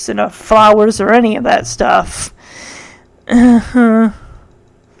horse and a flowers or any of that stuff.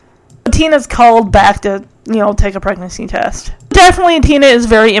 Tina's called back to, take a pregnancy test. Definitely, Tina is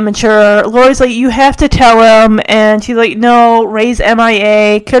very immature. Lori's like, you have to tell him. And she's like, no, Ray's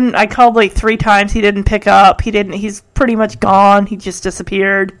MIA. I called like 3 times. He didn't pick up. He's pretty much gone. He just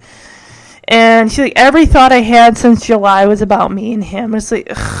disappeared. And she's like, every thought I had since July was about me and him. It's like,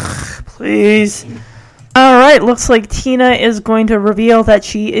 ugh, please. Alright, looks like Tina is going to reveal that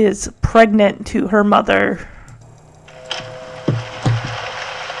she is pregnant to her mother.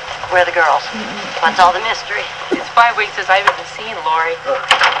 Where are the girls? What's all the mystery? It's 5 weeks since I've even seen Lori.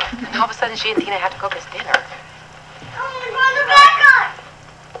 And all of a sudden she and Tina had to cook us dinner.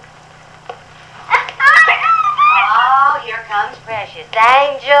 Oh, here comes Precious.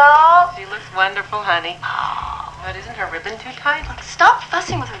 Angel! She looks wonderful, honey. But isn't her ribbon too tight? Look, stop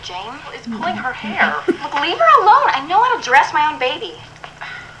fussing with her, Jane. It's pulling her hair. Look, leave her alone. I know how to dress my own baby.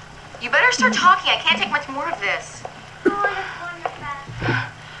 You better start talking. I can't take much more of this.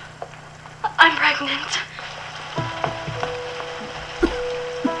 I'm pregnant.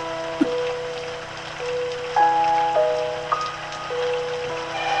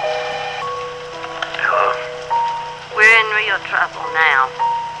 We're in real trouble now.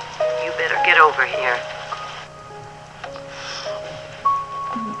 You better get over here.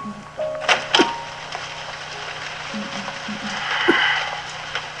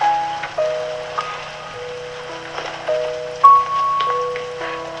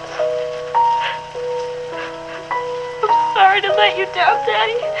 Sorry to let you down,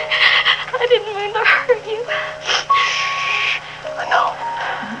 Daddy. I didn't mean to hurt you. I know.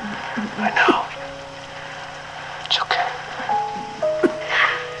 It's okay.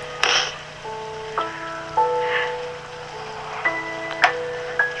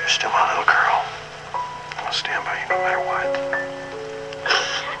 still my little girl. I'll stand by you no matter what.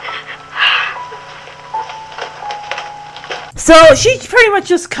 So she pretty much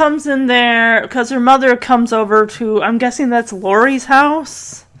just comes in there because her mother comes over to, I'm guessing that's Lori's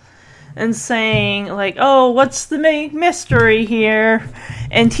house, and saying, like, oh, what's the mystery here?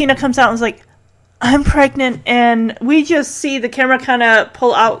 And Tina comes out and is like, I'm pregnant, and we just see the camera kind of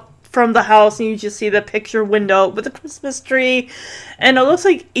pull out from the house, and you just see the picture window with the Christmas tree, and it looks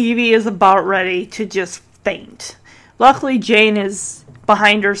like Evie is about ready to just faint. Luckily, Jane is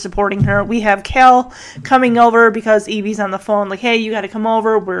behind her, supporting her. We have Cal coming over because Evie's on the phone, like, hey, you gotta come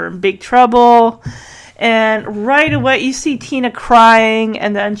over, we're in big trouble. And right away, you see Tina crying,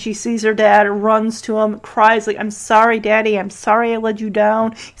 and then she sees her dad, runs to him, cries, like, I'm sorry, Daddy, I'm sorry I let you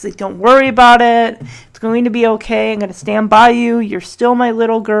down. He's like, don't worry about it, it's going to be okay, I'm gonna stand by you, you're still my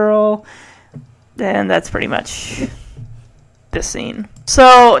little girl. And that's pretty much this scene.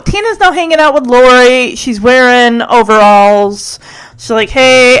 So, Tina's now hanging out with Lori, she's wearing overalls. She's like,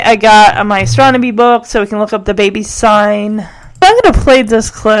 hey, I got my astronomy book so we can look up the baby's sign. I'm going to play this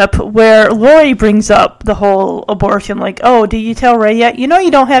clip where Lori brings up the whole abortion, like, oh, did you tell Ray yet? You know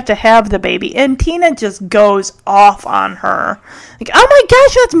you don't have to have the baby. And Tina just goes off on her. Like, oh my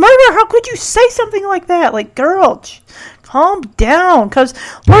gosh, that's murder. How could you say something like that? Like, girl, calm down. Because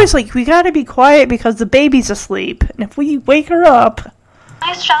Lori's like, we got to be quiet because the baby's asleep. And if we wake her up...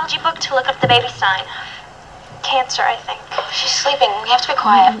 My astrology book to look up the baby sign. Cancer, I think. She's sleeping. We have to be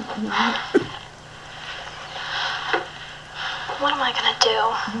quiet. What am I gonna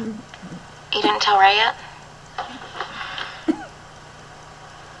do? You didn't tell Ray yet?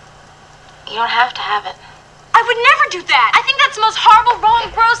 You don't have to have it. I would never do that! I think that's the most horrible, wrong,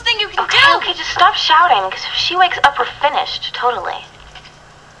 gross thing you can do! Okay, just stop shouting, because if she wakes up, we're finished. Totally.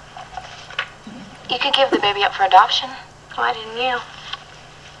 You could give the baby up for adoption. Why didn't you?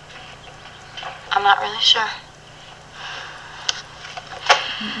 I'm not really sure.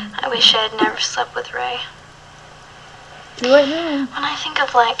 I wish I had never slept with Ray. Do I know? When I think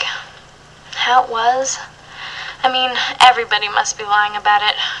of, like, how it was, I mean, everybody must be lying about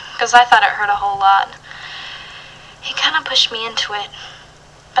it, because I thought it hurt a whole lot. He kind of pushed me into it,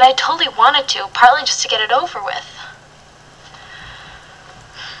 but I totally wanted to, partly just to get it over with.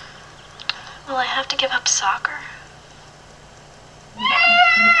 Will I have to give up soccer?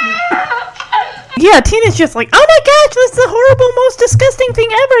 Yeah, Tina's just like, oh my gosh, that's the horrible, most disgusting thing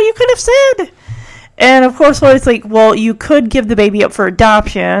ever you could have said. And of course, Lori's like, well, you could give the baby up for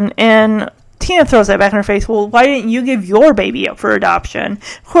adoption. And Tina throws that back in her face. Well, why didn't you give your baby up for adoption?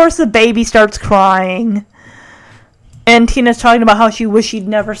 Of course, the baby starts crying. And Tina's talking about how she wished she'd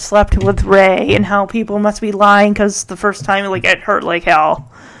never slept with Ray. And how people must be lying because the first time, like, it hurt like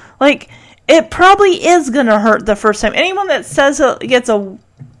hell. Like, it probably is going to hurt the first time. Anyone that says it gets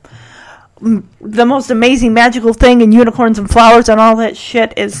the most amazing magical thing and unicorns and flowers and all that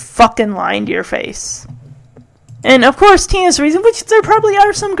shit is fucking lying to your face. And of course, Tina's reason, which there probably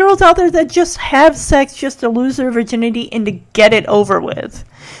are some girls out there that just have sex just to lose their virginity and to get it over with.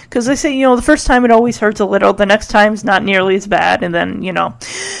 Because they say, the first time it always hurts a little, the next time's not nearly as bad, and then,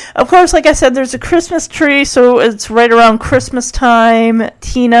 Of course, like I said, there's a Christmas tree, so it's right around Christmas time.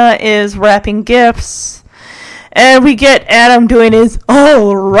 Tina is wrapping gifts. And we get Adam doing his,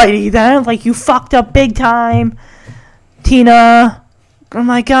 alrighty then, like, you fucked up big time. Tina, oh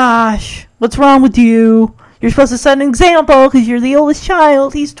my gosh, what's wrong with you? You're supposed to set an example because you're the oldest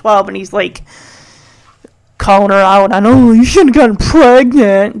child. He's 12 and he's like, calling her out on, you shouldn't have gotten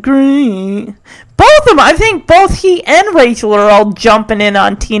pregnant. Great. Both of them, I think both he and Rachel are all jumping in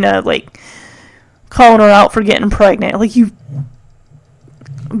on Tina, like, calling her out for getting pregnant. Like,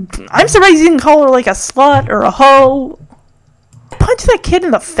 I'm surprised you didn't call her like a slut or a hoe. Punch that kid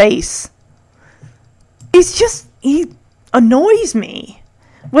in the face. He annoys me.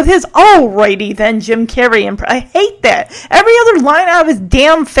 With his alrighty then Jim Carrey I hate that. Every other line out of his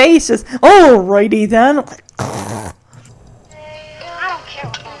damn face is alrighty then. I don't care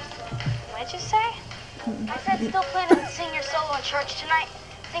what Mom said. What'd you say? I said still planning to sing your solo in church tonight.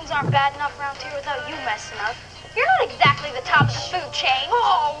 Things aren't bad enough around here without you messing up. You're not exactly the top of the food chain.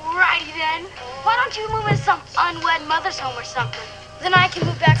 Alrighty then. Why don't you move into some unwed mother's home or something? Then I can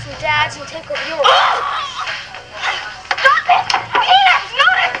move back from Dad's and take over yours. Stop it! Tina, it's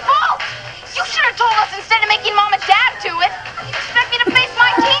not his fault! You should have told us instead of making Mom and Dad do it. You expect me to face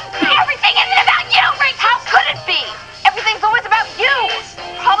my team? Everything isn't about you, Rachel! How could it be? Everything's always about you!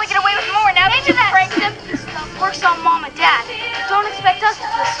 Probably get away with more now that you break them. Stuff works on Mom and Dad. Don't expect us to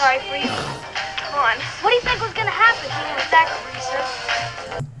feel sorry for you. Come on. What do you think was gonna happen to you with that greaser?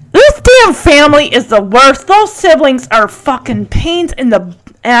 This damn family is the worst. Those siblings are fucking pains in the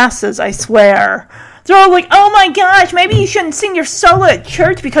asses, I swear. They're all like, oh my gosh, maybe you shouldn't sing your solo at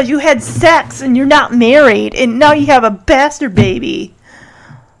church because you had sex and you're not married and now you have a bastard baby.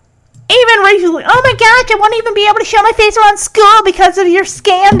 Even Rachel's like, oh my gosh, I won't even be able to show my face around school because of your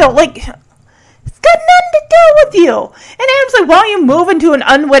scandal. Like, it's got nothing to do with you. And Adam's like, why don't you move into an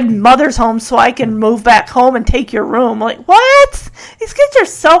unwed mother's home so I can move back home and take your room? Like, what? These kids are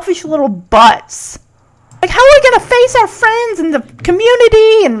selfish little butts. Like, how are we going to face our friends and the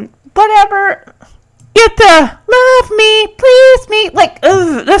community and whatever? Get the love me, please me. Like,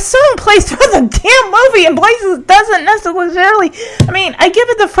 ugh, the song plays through the damn movie in places it doesn't necessarily. I mean, I give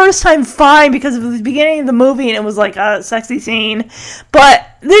it the first time fine because of the beginning of the movie and it was like a sexy scene. But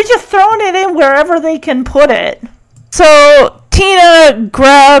they're just throwing it in wherever they can put it. So Tina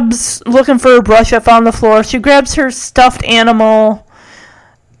grabs, looking for a brush up on the floor. She grabs her stuffed animal,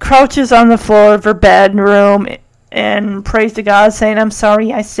 crouches on the floor of her bedroom, and prays to God, saying, I'm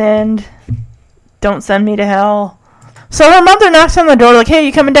sorry I sinned. Don't send me to hell. So her mother knocks on the door like, hey,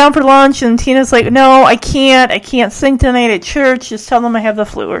 you coming down for lunch? And Tina's like, no, I can't sing tonight at church. Just tell them I have the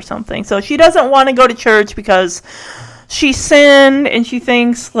flu or something. So she doesn't want to go to church because she sinned and she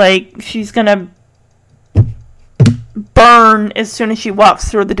thinks like she's going to burn as soon as she walks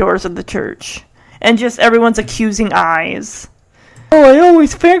through the doors of the church. And just everyone's accusing eyes. Oh, I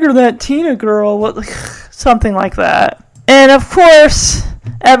always figure that Tina girl, something like that. And of course,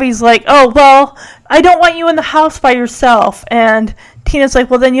 Evie's like, oh, well, I don't want you in the house by yourself. And Tina's like,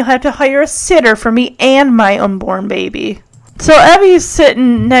 well, then you'll have to hire a sitter for me and my unborn baby. So Evie's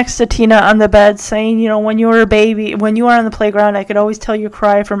sitting next to Tina on the bed saying, you know, when you were a baby, when you were on the playground, I could always tell your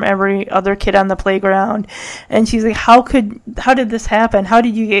cry from every other kid on the playground. And she's like, how did this happen? How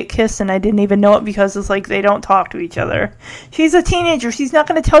did you get kissed? And I didn't even know it because it's like they don't talk to each other. She's a teenager. She's not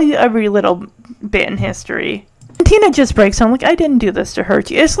going to tell you every little bit in history. And Tina just breaks down like, I didn't do this to hurt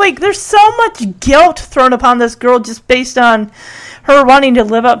you. It's like there's so much guilt thrown upon this girl just based on her wanting to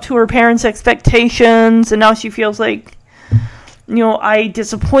live up to her parents' expectations. And now she feels like, you know, I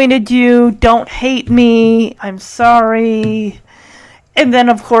disappointed you. Don't hate me. I'm sorry. And then,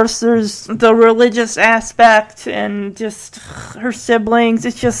 of course, there's the religious aspect and just her siblings.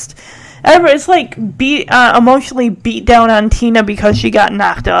 It's just, it's like emotionally beat down on Tina because she got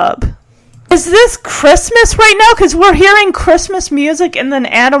knocked up. Is this Christmas right now? Because we're hearing Christmas music and then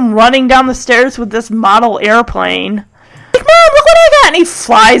Adam running down the stairs with this model airplane. Like, Mom, look what I got! And he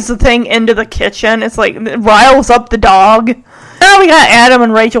flies the thing into the kitchen. It's like, it riles up the dog. Now we got Adam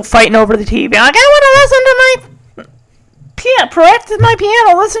and Rachel fighting over the TV. Like, I want to listen to practice my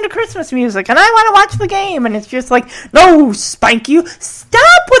piano, listen to Christmas music, and I want to watch the game. And it's just like, no, Spank you.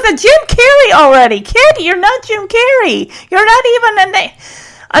 Stop with the Jim Carrey already. Kid, you're not Jim Carrey. You're not even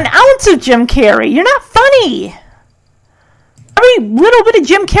an ounce of Jim Carrey. You're not funny. Every little bit of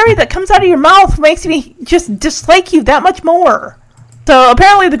Jim Carrey that comes out of your mouth makes me just dislike you that much more. So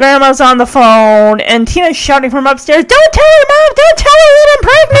apparently the grandma's on the phone, and Tina's shouting from upstairs, don't tell her, Mom! Don't tell her that I'm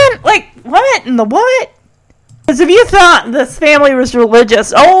pregnant! Like, what in the what? Because if you thought this family was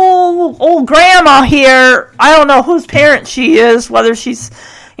religious, old grandma here, I don't know whose parent she is, whether she's,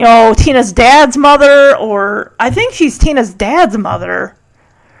 you know, Tina's dad's mother, or I think she's Tina's dad's mother.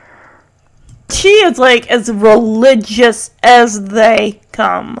 She is like as religious as they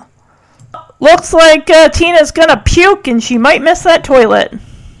come. Looks like Tina's gonna puke and she might miss that toilet.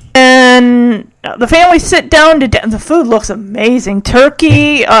 And the family sit down to the food looks amazing.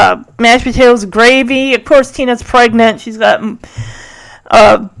 Turkey, mashed potatoes, gravy. Of course, Tina's pregnant. She's got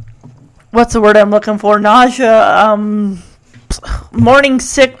what's the word I'm looking for? Nausea. Morning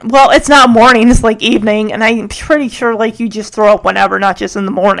sick. Well, it's not morning. It's like evening, and I'm pretty sure like you just throw up whenever, not just in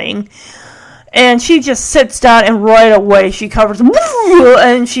the morning. And she just sits down, and right away she covers,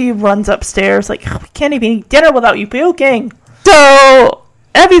 and she runs upstairs like, we can't even eat dinner without you puking. So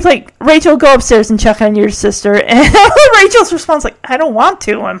Evie's like, Rachel, go upstairs and check on your sister. And Rachel's response like, I don't want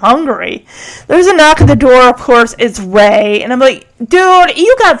to. I'm hungry. There's a knock at the door. Of course, it's Ray. And I'm like, dude,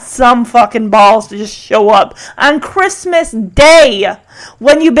 you got some fucking balls to just show up on Christmas Day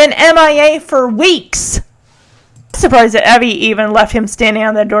when you've been MIA for weeks. Surprised that Evie even left him standing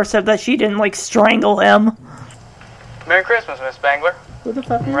on the doorstep, that she didn't like strangle him. Merry Christmas, Miss Spangler. Who the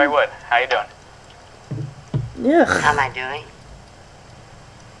fuck? Ray Wood, how you doing? Yeah. How am I doing?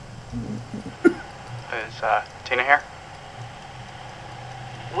 Is Tina here?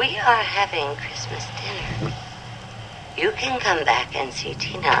 We are having Christmas dinner. You can come back and see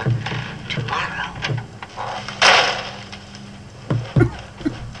Tina tomorrow.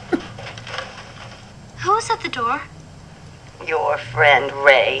 Who is at the door? Your friend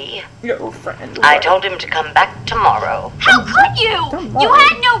Ray. Your friend Ray. I told him to come back tomorrow. How could you? You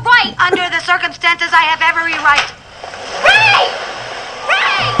had no right. Under the circumstances, I have every right. Ray!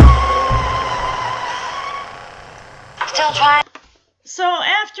 Still trying? So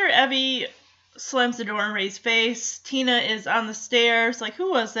after Evie slams the door in Ray's face, Tina is on the stairs, like,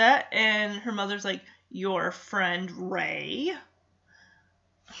 who was that? And her mother's like, your friend Ray.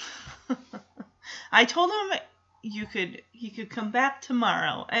 I told him he could come back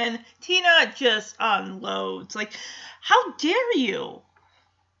tomorrow. And Tina just unloads, like, how dare you?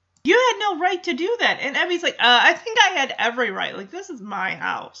 You had no right to do that. And Evie's like, I think I had every right. Like, this is my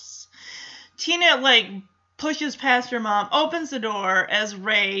house. Tina, like, pushes past her mom, opens the door as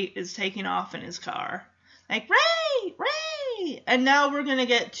Ray is taking off in his car. Like, Ray! And now we're going to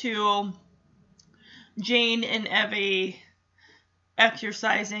get to Jane and Evie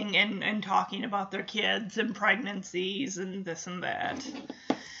exercising and talking about their kids and pregnancies and this and that.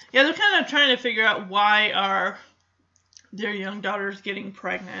 Yeah, they're kind of trying to figure out why are their young daughters getting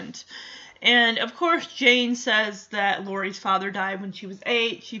pregnant. And, of course, Jane says that Lori's father died when she was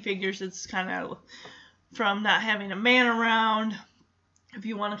 8. She figures it's kind of from not having a man around, if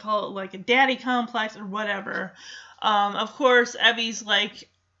you want to call it like a daddy complex or whatever. Of course, Evie's like,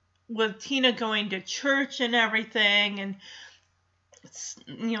 with Tina going to church and everything, and,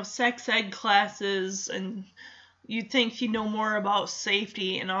 you know, sex ed classes, and you'd think she'd know more about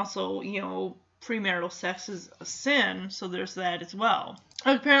safety, and also, you know, premarital sex is a sin, so there's that as well.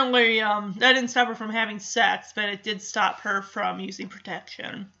 Apparently, that didn't stop her from having sex, but it did stop her from using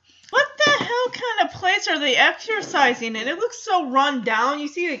protection. What the hell kind of place are they exercising in? It looks so run down. You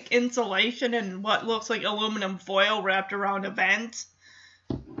see like insulation and what looks like aluminum foil wrapped around a vent.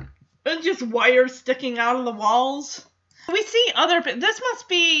 And just wires sticking out of the walls. We see this must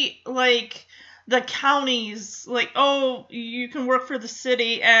be like the counties, like, oh, you can work for the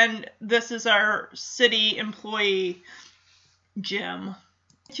city and this is our city employee gym.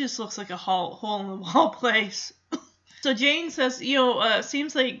 It just looks like a hole-in-the-wall place. So Jane says, you know,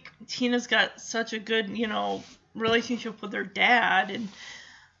 seems like Tina's got such a good, you know, relationship with her dad. And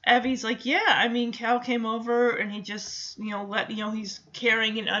Evie's like, yeah, I mean, Cal came over and he just, you know, he's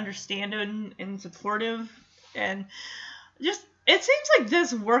caring and understanding and supportive. And just, it seems like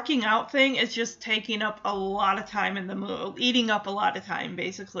this working out thing is just taking up a lot of time in the movie, eating up a lot of time,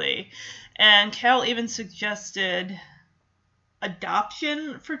 basically. And Cal even suggested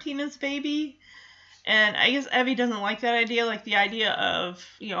adoption for Tina's baby. And I guess Evie doesn't like that idea, like the idea of,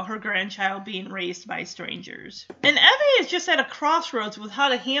 you know, her grandchild being raised by strangers. And Evie is just at a crossroads with how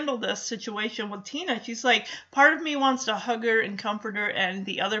to handle this situation with Tina. She's like, part of me wants to hug her and comfort her, and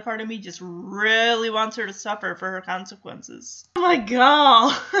the other part of me just really wants her to suffer for her consequences. Oh my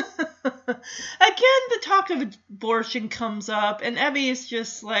god. Again, the talk of abortion comes up, and Evie is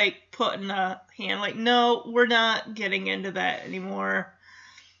just like putting a hand, like, no, we're not getting into that anymore.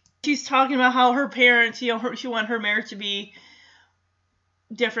 She's talking about how her parents, you know, she wanted her marriage to be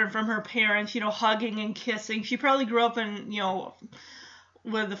different from her parents, you know, hugging and kissing. She probably grew up in, you know,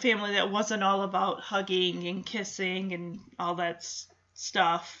 with a family that wasn't all about hugging and kissing and all that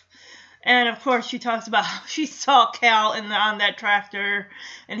stuff. And, of course, she talks about how she saw Cal on that tractor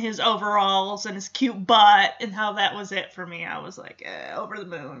in his overalls and his cute butt, and how that was it for me. I was like, over the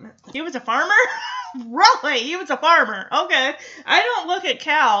moon. He was a farmer? Really? He was a farmer. Okay. I don't look at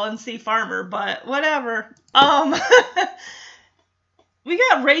Cal and see farmer, but whatever. We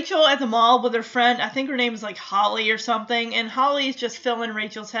got Rachel at the mall with her friend. I think her name is like Holly or something. And Holly's just filling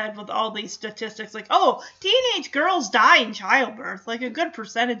Rachel's head with all these statistics. Like, oh, teenage girls die in childbirth. Like a good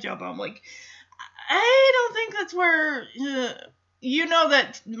percentage of them. Like, I don't think that's where... you know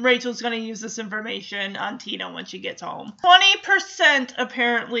that Rachel's going to use this information on Tina when she gets home. 20%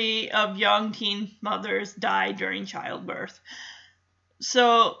 apparently of young teen mothers die during childbirth.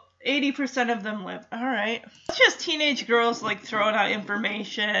 So 80% of them live. All right. It's just teenage girls like throwing out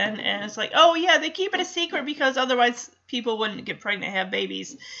information, and it's like, oh yeah, they keep it a secret because otherwise people wouldn't get pregnant and have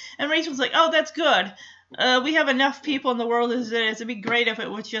babies. And Rachel's like, oh, that's good. We have enough people in the world as it is. It'd be great if it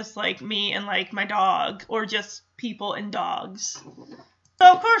was just like me and like my dog, or just people and dogs.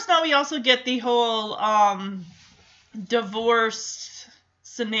 So of course now we also get the whole divorce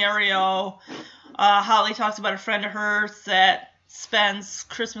scenario. Holly talks about a friend of hers that spends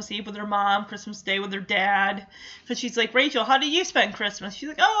Christmas Eve with her mom, Christmas Day with her dad. Because she's like, Rachel, how do you spend Christmas? She's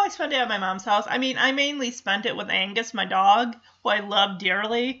like, oh, I spent it at my mom's house. I mean, I mainly spent it with Angus, my dog, who I love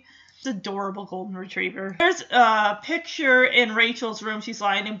dearly. It's an adorable golden retriever. There's a picture in Rachel's room. She's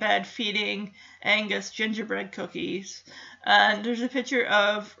lying in bed feeding Angus gingerbread cookies. And there's a picture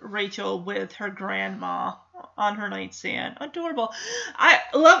of Rachel with her grandma on her nightstand. Adorable. I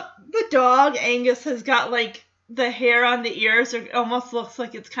love the dog. Angus has got like the hair on the ears. It almost looks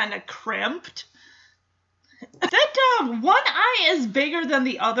like it's kind of crimped. That dog, one eye is bigger than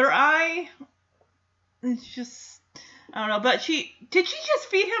the other eye. It's just, I don't know. But did she just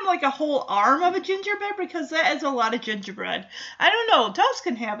feed him like a whole arm of a gingerbread? Because that is a lot of gingerbread. I don't know. Dogs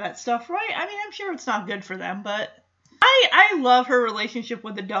can have that stuff, right? I mean, I'm sure it's not good for them, but I love her relationship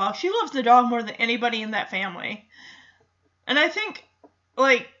with the dog. She loves the dog more than anybody in that family. And I think,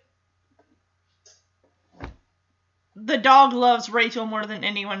 like, the dog loves Rachel more than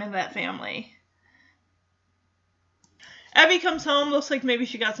anyone in that family. Abby comes home, looks like maybe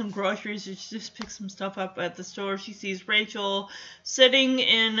she got some groceries, or she just picked some stuff up at the store. She sees Rachel sitting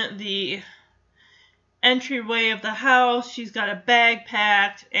in the entryway of the house. She's got a bag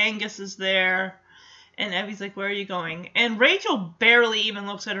packed. Angus is there. And Abby's like, where are you going? And Rachel barely even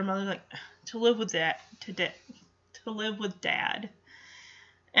looks at her mother, like, to live with Dad.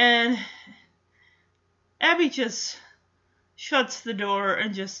 And Abby just shuts the door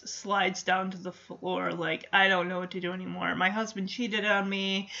and just slides down to the floor like, I don't know what to do anymore. My husband cheated on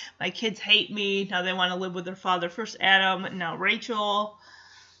me. My kids hate me. Now they want to live with their father. First Adam, and now Rachel.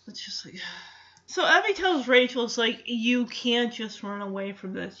 It's just like... So Abby tells Rachel, it's like, you can't just run away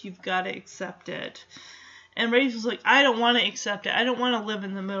from this. You've got to accept it. And Rachel's like, I don't want to accept it. I don't want to live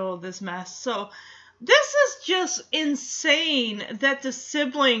in the middle of this mess. So this is just insane that the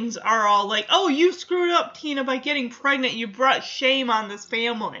siblings are all like, oh, you screwed up, Tina, by getting pregnant. You brought shame on this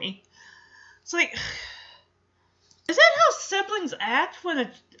family. It's like, is that how siblings act when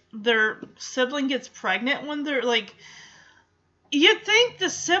their sibling gets pregnant? When they're like, you'd think the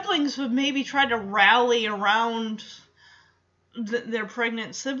siblings would maybe try to rally around their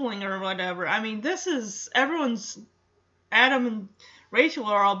pregnant sibling or whatever. I mean, Adam and Rachel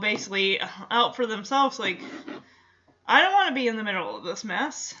are all basically out for themselves, like, I don't want to be in the middle of this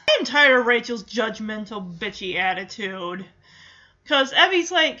mess. I'm tired of Rachel's judgmental, bitchy attitude. Because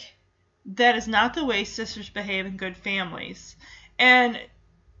Abby's like, that is not the way sisters behave in good families. And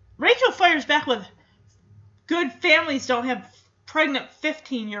Rachel fires back with, good families don't have pregnant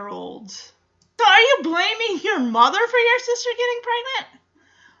 15-year-olds. So are you blaming your mother for your sister getting pregnant?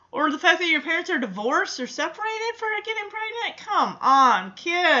 Or the fact that your parents are divorced or separated for getting pregnant? Come on,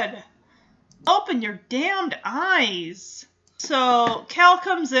 kid. Open your damned eyes. So Cal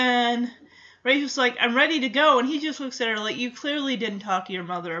comes in. Rachel's like, I'm ready to go. And he just looks at her like, you clearly didn't talk to your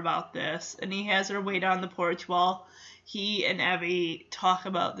mother about this. And he has her wait on the porch while he and Abby talk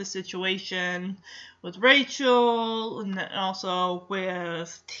about the situation with Rachel and also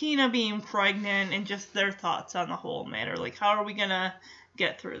with Tina being pregnant and just their thoughts on the whole matter. Like, how are we going to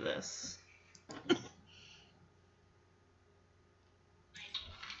get through this?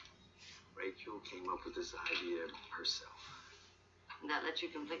 Rachel came up with this idea herself. That let you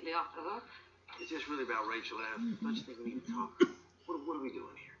completely off the hook? It's just really about Rachel, Adam. Don't you think we need to talk? What are we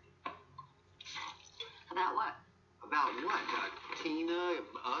doing here? About what? About what? Tina,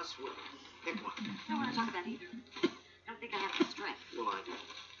 us? Pick one. I don't want to talk about either. I don't think I have the strength. Well, I do.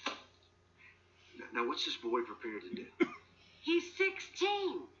 Now, what's this boy prepared to do? He's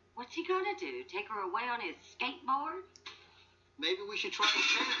 16. What's he gonna do? Take her away on his skateboard? Maybe we should try his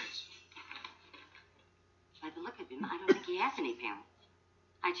parents. By the look of him, I don't think he has any parents.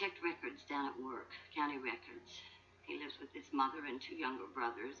 I checked records down at work, county records. He lives with his mother and two younger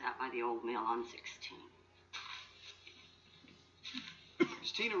brothers out by the old mill on 16.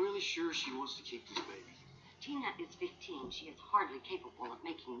 Is Tina really sure she wants to keep this baby? Tina is 15. She is hardly capable of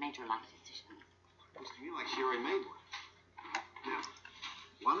making major life decisions. Looks to me like she already made one. Now,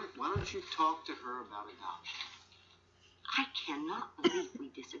 why don't you talk to her about adoption? I cannot believe we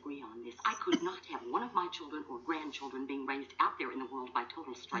disagree on this. I could not have one of my children or grandchildren being raised out there in the world by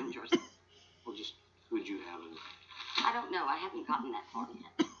total strangers. Well, just would you have it? I don't know. I haven't gotten that far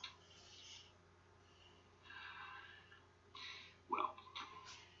yet. Well,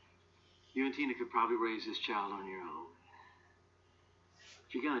 you and Tina could probably raise this child on your own.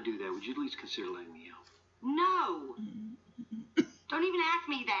 If you're going to do that, would you at least consider letting me help? No! Don't even ask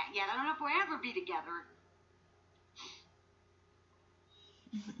me that yet. I don't know if we'll ever be together.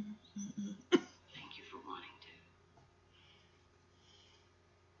 Thank you for wanting to.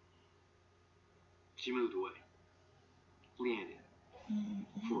 She moved away. Leanne did.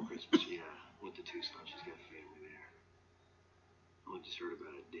 Before Christmas, yeah. Went to Tucson. She's got family there. I just heard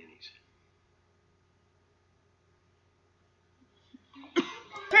about it at Denny's.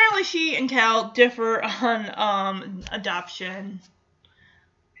 Apparently she and Cal differ on adoption.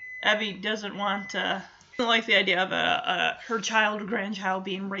 Abby doesn't want to like the idea of her child or grandchild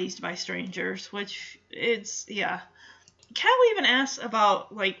being raised by strangers, which it's, yeah. Cal even asks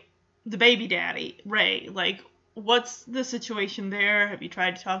about, like, the baby daddy, Ray, like, what's the situation there? Have you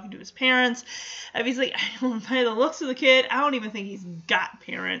tried talking to his parents? And he's like, I don't, by the looks of the kid, I don't even think he's got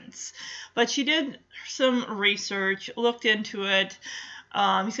parents. But she did some research, looked into it.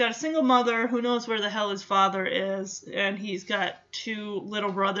 He's got a single mother, who knows where the hell his father is, and he's got 2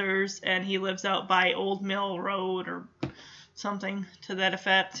 little brothers, and he lives out by Old Mill Road or something to that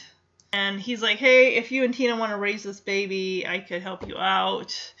effect. And he's like, hey, if you and Tina want to raise this baby, I could help you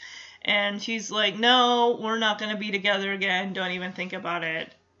out. And she's like, no, we're not going to be together again. Don't even think about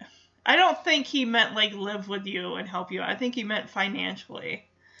it. I don't think he meant, like, live with you and help you. I think he meant financially.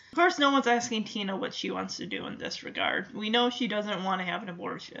 Of course, no one's asking Tina what she wants to do in this regard. We know she doesn't want to have an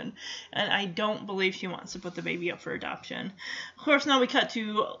abortion, and I don't believe she wants to put the baby up for adoption. Of course, now we cut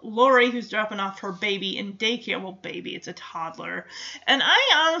to Lori, who's dropping off her baby in daycare. Well, baby, it's a toddler. And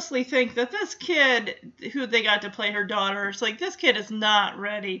I honestly think that this kid, who they got to play her daughter, it's like, this kid is not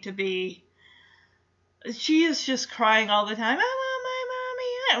ready to be... She is just crying all the time.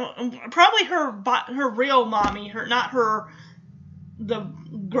 I want my mommy. Probably her real mommy, not the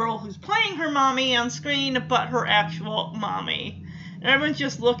girl who's playing her mommy on screen, but her actual mommy. And everyone's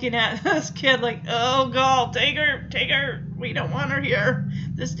just looking at this kid like, oh god, take her, we don't want her here,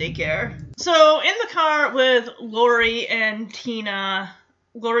 this daycare. So in the car with Lori and Tina,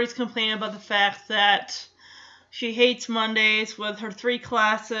 Lori's complaining about the fact that she hates Mondays with her 3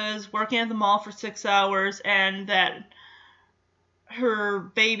 classes, working at the mall for 6 hours, and that her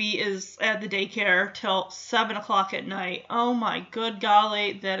baby is at the daycare till 7 o'clock at night. Oh my good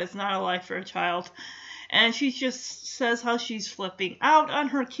golly, that is not a life for a child. And she just says how she's flipping out on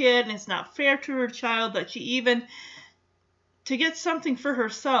her kid, and it's not fair to her child that she even, to get something for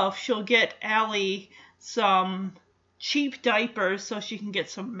herself, she'll get Allie some cheap diapers so she can get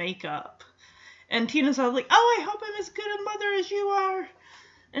some makeup. And Tina's all like, oh, I hope I'm as good a mother as you are.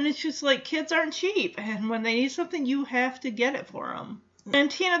 And it's just like, kids aren't cheap, and when they need something, you have to get it for them.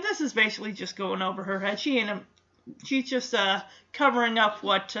 And Tina, this is basically just going over her head. She's just covering up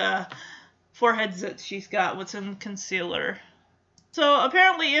what forehead zits she's got with some concealer. So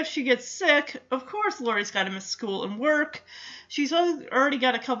apparently, if she gets sick, of course Lori's got to miss school and work. She's already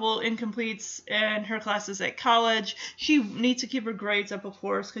got a couple incompletes in her classes at college. She needs to keep her grades up, of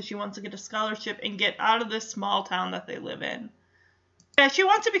course, because she wants to get a scholarship and get out of this small town that they live in. Yeah, she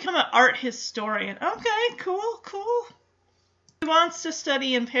wants to become an art historian. Okay, cool. She wants to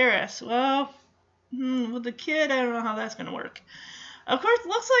study in Paris. Well, with the kid, I don't know how that's going to work. Of course, it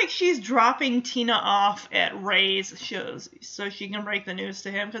looks like she's dropping Tina off at Ray's shows so she can break the news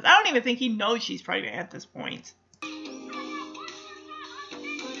to him, because I don't even think he knows she's pregnant at this point.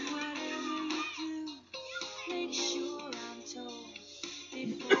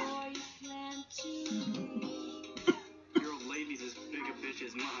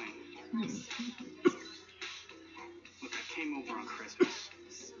 Is mine. Look, I came over on Christmas.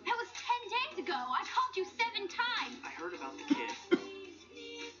 That was 10 days ago. I called you 7 times. I heard about the kid.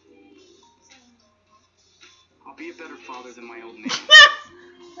 I'll be a better father than my old man.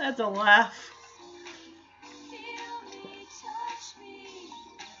 That's a laugh.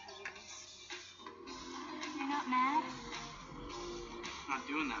 You're not mad? Not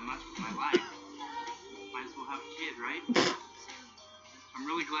doing that much with my life. Might as well have a kid, right? I'm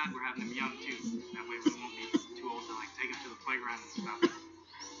really glad we're having them young, too. That way we won't be too old to, like, take them to the playground and stuff.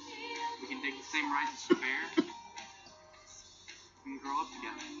 We can take the same rides as the bear. We can grow up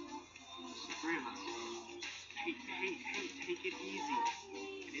together. Just the 3 of us. Hey, take it easy.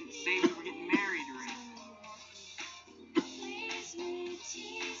 I didn't say we were getting married or anything.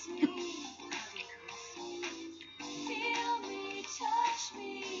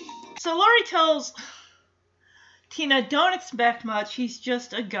 So Lori tells Tina, don't expect much. He's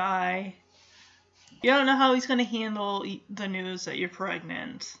just a guy. You don't know how he's going to handle the news that you're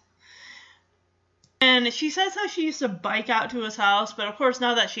pregnant. And she says how she used to bike out to his house, but of course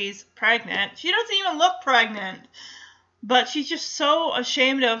now that she's pregnant, she doesn't even look pregnant. But she's just so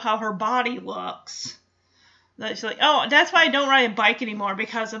ashamed of how her body looks that she's like, oh, that's why I don't ride a bike anymore,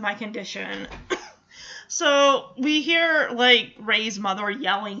 because of my condition. So we hear, like, Ray's mother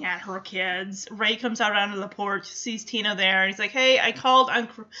yelling at her kids. Ray comes out onto the porch, sees Tina there, and he's like, hey,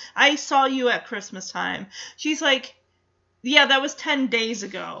 I saw you at Christmas time. She's like, yeah, that was 10 days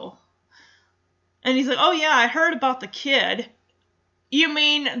ago. And he's like, oh, yeah, I heard about the kid. You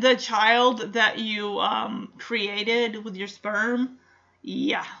mean the child that you created with your sperm?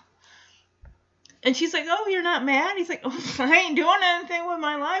 Yeah. And she's like, oh, you're not mad? He's like, oh, I ain't doing anything with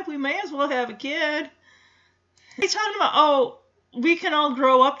my life. We may as well have a kid. He's talking about, oh, we can all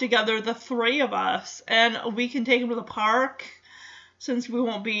grow up together, the three of us, and we can take him to the park since we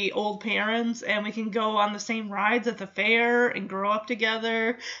won't be old parents, and we can go on the same rides at the fair and grow up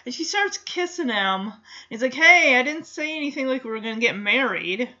together. And she starts kissing him. He's like, hey, I didn't say anything like we were going to get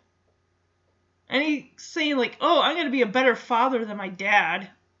married. And he's saying, like, oh, I'm going to be a better father than my dad.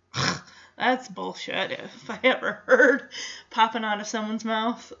 That's bullshit, if I ever heard popping out of someone's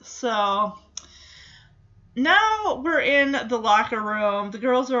mouth. So now we're in the locker room. The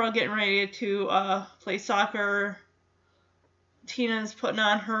girls are all getting ready to play soccer. Tina's putting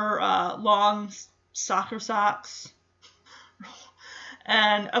on her long soccer socks.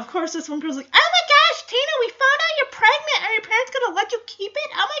 And, of course, this one girl's like, oh my gosh, Tina, we found out you're pregnant. Are your parents going to let you keep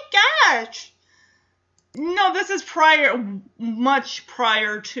it? Oh my gosh. No, this is much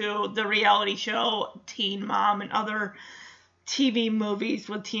prior to the reality show Teen Mom and other TV movies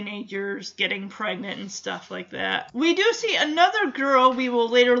with teenagers getting pregnant and stuff like that. We do see another girl we will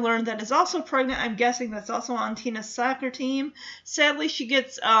later learn that is also pregnant. I'm guessing that's also on Tina's soccer team. Sadly, she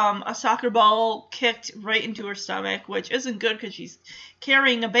gets a soccer ball kicked right into her stomach, which isn't good because she's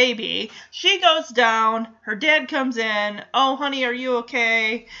carrying a baby. She goes down. Her dad comes in. Oh, honey, are you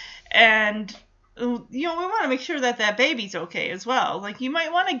okay? And we want to make sure that baby's okay as well. Like, you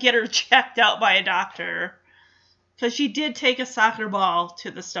might want to get her checked out by a doctor, because she did take a soccer ball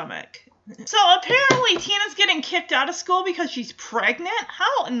to the stomach. So apparently Tina's getting kicked out of school because she's pregnant?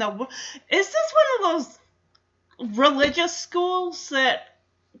 How in the world? Is this one of those religious schools that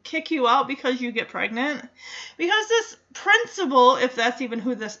kick you out because you get pregnant? Because this principal, if that's even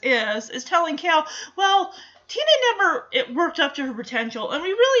who this is telling Cal, well, Tina never worked up to her potential, and we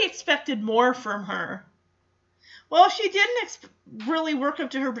really expected more from her. Well, if she didn't really work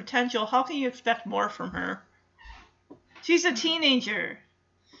up to her potential, how can you expect more from her? She's a teenager.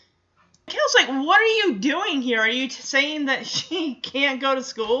 Cal's like, what are you doing here? Are you saying that she can't go to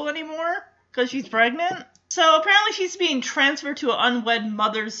school anymore because she's pregnant? So apparently she's being transferred to an unwed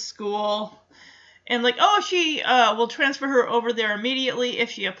mother's school. And like, oh, she will transfer her over there immediately if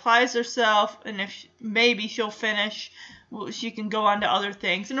she applies herself, and if maybe she'll finish, she can go on to other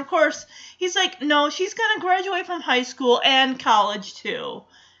things. And of course, he's like, no, she's going to graduate from high school and college too.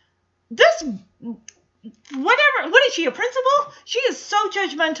 What is she, a principal? She is so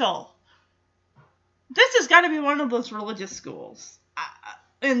judgmental. This has got to be one of those religious schools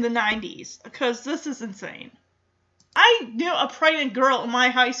in the 90s, because this is insane. I knew a pregnant girl in my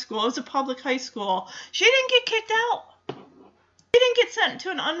high school. It was a public high school. She didn't get kicked out. She didn't get sent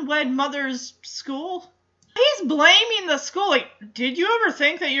to an unwed mother's school. He's blaming the school. Like, did you ever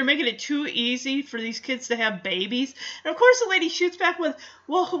think that you're making it too easy for these kids to have babies? And of course the lady shoots back with,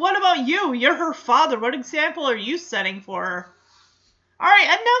 well, what about you? You're her father. What example are you setting for her? Alright,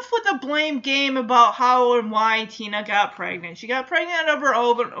 enough with the blame game about how and why Tina got pregnant. She got pregnant of her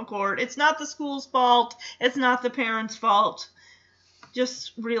own accord. It's not the school's fault. It's not the parents' fault.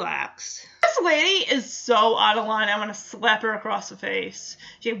 Just relax. This lady is so out of line. I want to slap her across the face.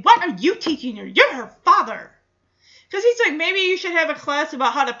 She's like, what are you teaching her? You're her father. Because he's like, maybe you should have a class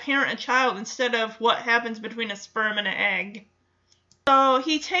about how to parent a child instead of what happens between a sperm and an egg. So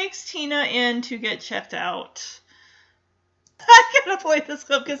he takes Tina in to get checked out. I gotta play this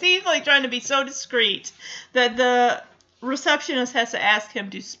clip because he's like trying to be so discreet that the receptionist has to ask him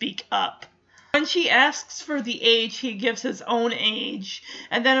to speak up. When she asks for the age, he gives his own age.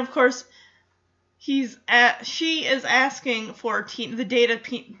 And then, of course, she is asking for the date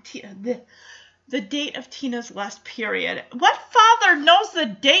of Tina's last period. What father knows the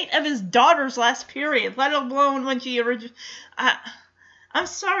date of his daughter's last period, let alone when she originally... I'm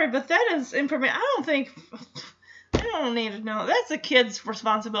sorry, but that is information. I don't need to know. That's the kid's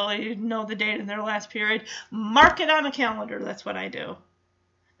responsibility to know the date of their last period. Mark it on a calendar. That's what I do.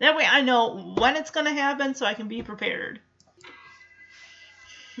 That way I know when it's going to happen so I can be prepared.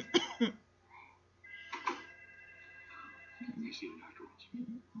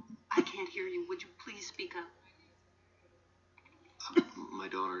 I can't hear you. Would you please speak up? My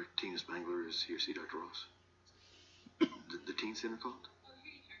daughter, Tina Spangler, is here to see Dr. Ross. The teen center called?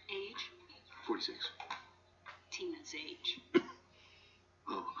 Age? 46. Tina's age.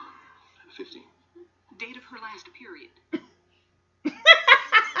 Oh, 15. Date of her last period.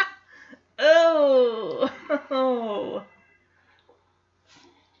 Oh.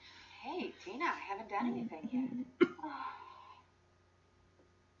 Hey, Tina, I haven't done anything yet. Oh,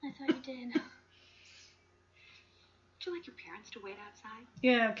 I thought you did. Would you like your parents to wait outside?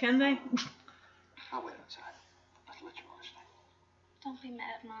 Yeah, can they? I'll wait outside. I'll let you understand. Don't be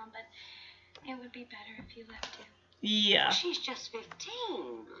mad, Mom, but it would be better if you left too. Yeah. She's just 15.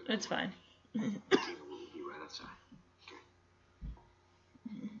 It's fine. Tina will be right outside. outside.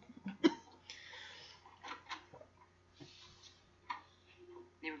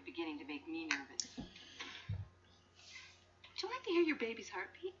 They were beginning to make me nervous. Would you like to hear your baby's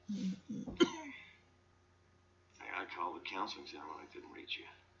heartbeat? I called the counseling center when I couldn't reach you.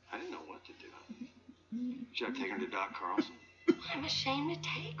 I didn't know what to do. Should I take her to Doc Carlson? I'm ashamed to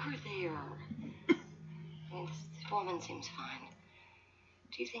take her there. I mean, this woman seems fine.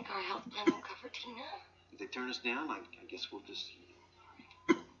 Do you think our health plan will cover Tina? If they turn us down, I guess we'll just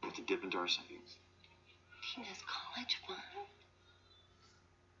have to dip into our savings. Tina's college fund?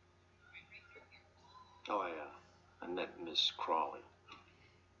 Oh, I met Miss Crawley.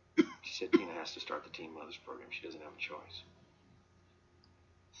 She said Tina has to start the Teen Mothers program. She doesn't have a choice.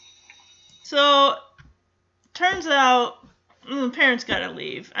 So, turns out the parents gotta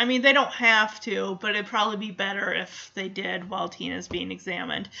leave. I mean, they don't have to, but it'd probably be better if they did while Tina's being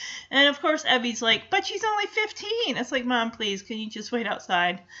examined. And of course, Evie's like, but she's only 15. It's like, Mom, please, can you just wait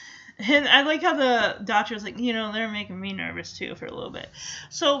outside? And I like how the doctor's like, they're making me nervous too for a little bit.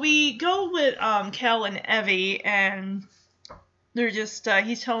 So we go with Kel and Evie, and they're just,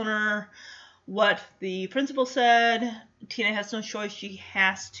 he's telling her what the principal said. Tina has no choice. She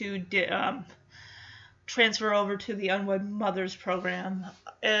has to transfer over to the Unwed Mothers program.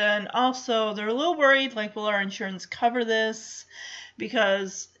 And also, they're a little worried, like, will our insurance cover this?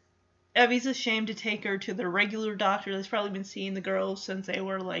 Because Evie's ashamed to take her to the regular doctor that's probably been seeing the girls since they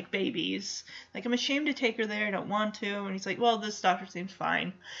were, like, babies. Like, I'm ashamed to take her there. I don't want to. And he's like, well, this doctor seems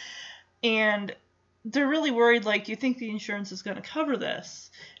fine. And they're really worried, like, do you think the insurance is going to cover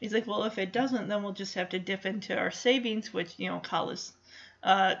this? He's like, well, if it doesn't, then we'll just have to dip into our savings, which, college,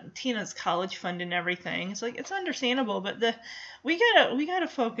 Tina's college fund and everything. It's like, it's understandable, but we gotta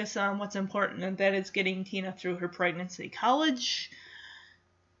focus on what's important, and that is getting Tina through her pregnancy. College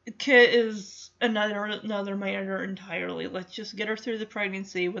is another matter entirely. Let's just get her through the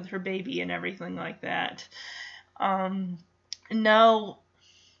pregnancy with her baby and everything like that. Now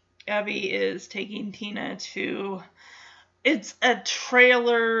Abby is taking Tina to, it's a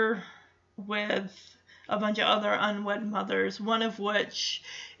trailer with a bunch of other unwed mothers, one of which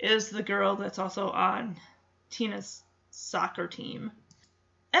is the girl that's also on Tina's soccer team.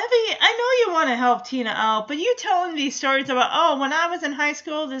 Evie, I know you want to help Tina out, but you telling these stories about, when I was in high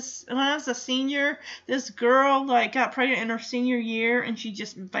school, when I was a senior, this girl, got pregnant in her senior year, and she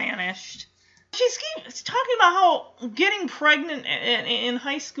just vanished. She's talking about how getting pregnant in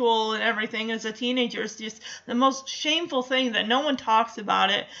high school and everything as a teenager is just the most shameful thing, that no one talks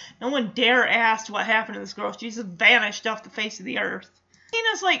about it. No one dare ask what happened to this girl. She just vanished off the face of the earth.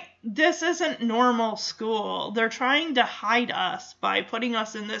 Tina's like, this isn't normal school. They're trying to hide us by putting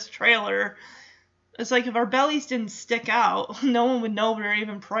us in this trailer. It's like if our bellies didn't stick out, no one would know we were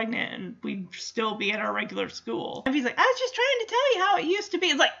even pregnant, and we'd still be at our regular school. And he's like, I was just trying to tell you how it used to be.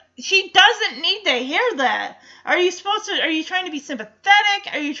 It's like, she doesn't need to hear that. Are you trying to be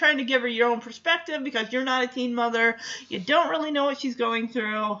sympathetic? Are you trying to give her your own perspective because you're not a teen mother? You don't really know what she's going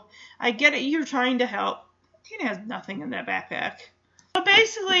through. I get it, you're trying to help. Tina has nothing in that backpack. So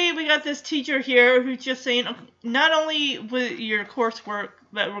basically, we got this teacher here who's just saying, not only with your coursework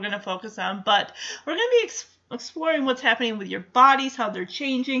that we're going to focus on, but we're going to be exploring what's happening with your bodies, how they're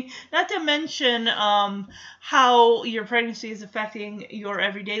changing, not to mention how your pregnancy is affecting your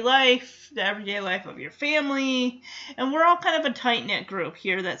everyday life, the everyday life of your family, and we're all kind of a tight-knit group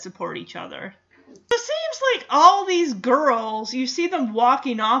here that support each other. It seems like all these girls, you see them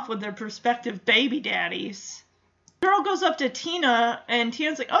walking off with their prospective baby daddies. Girl goes up to Tina, and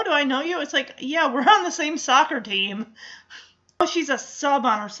Tina's like, oh, do I know you? It's like, yeah, we're on the same soccer team. Oh, she's a sub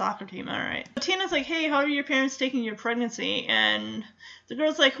on our soccer team, all right. So Tina's like, hey, how are your parents taking your pregnancy? And the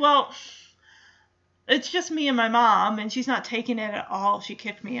girl's like, well, it's just me and my mom, and she's not taking it at all. She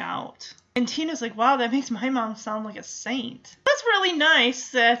kicked me out. And Tina's like, wow, that makes my mom sound like a saint. That's really nice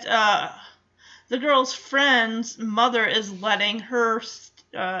that the girl's friend's mother is letting her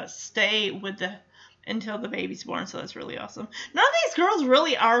stay with until the baby's born, so that's really awesome. None of these girls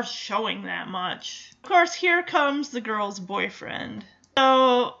really are showing that much. Of course, here comes the girl's boyfriend.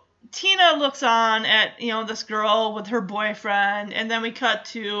 So Tina looks on at, this girl with her boyfriend, and then we cut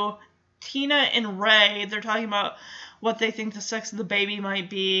to Tina and Ray. They're talking about what they think the sex of the baby might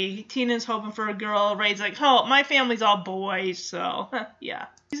be. Tina's hoping for a girl. Ray's like, oh, my family's all boys, so yeah.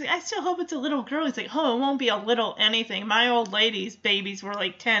 He's like, I still hope it's a little girl. He's like, oh, it won't be a little anything. My old lady's babies were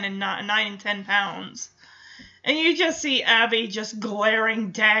like 9 and 10 pounds. And you just see Abby just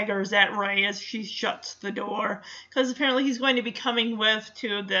glaring daggers at Ray as she shuts the door. Because apparently he's going to be coming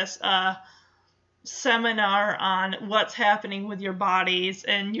to this seminar on what's happening with your bodies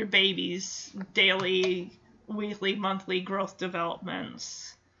and your baby's daily weekly, monthly growth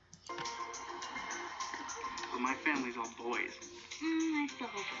developments. But my family's all boys. I still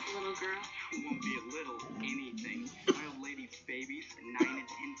hope it's a little girl. It won't be a little anything. My old lady's babies are 9 and 10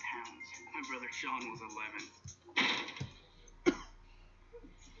 pounds. My brother Sean was 11.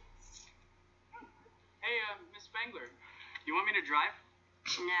 Hey, Miss Spangler, you want me to drive?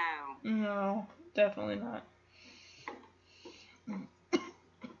 No. No, definitely not.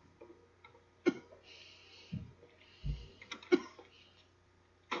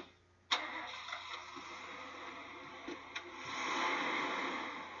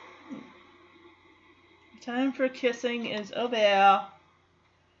 Time for kissing is over. If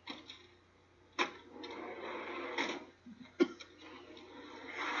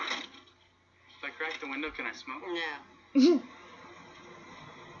I crack the window, can I smoke? No.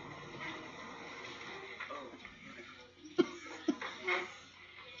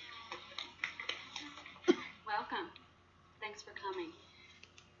 Welcome. Thanks for coming.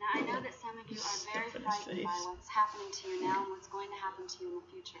 Now, I know that some of you are very frightened by what's happening to you now and what's going to happen to you in the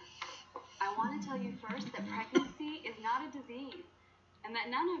future. I want to tell you first that pregnancy is not a disease, and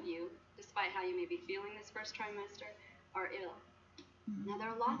that none of you, despite how you may be feeling this first trimester, are ill. Now, there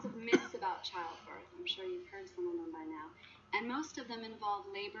are lots of myths about childbirth. I'm sure you've heard some of them by now, and most of them involve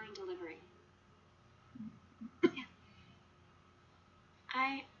labor and delivery. Yeah.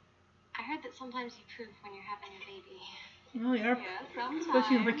 I heard that sometimes you poop when you're having a baby. Oh, yeah. Yeah, sometimes.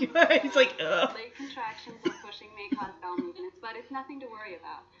 He's like, ugh. Late contractions or pushing may cause bowel movements, but it's nothing to worry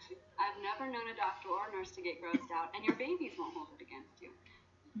about. I've never known a doctor or nurse to get grossed out, and your babies won't hold it against you.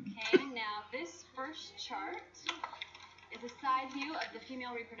 Okay, now this first chart is a side view of the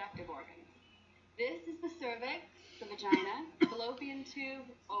female reproductive organs. This is the cervix, the vagina, fallopian tube,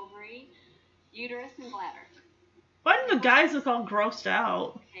 ovary, uterus, and bladder. Why do the guys look all grossed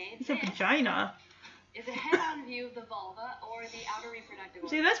out? Okay, It's a vagina. Is a head-on view of the vulva or the outer reproductive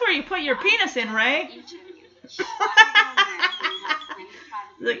organs. See, that's where you put your penis in, Ray. Each of you.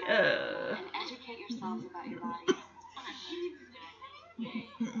 Like, and educate yourselves about your bodies.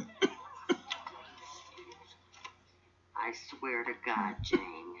 I swear to God,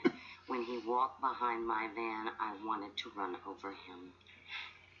 Jane, when he walked behind my van, I wanted to run over him.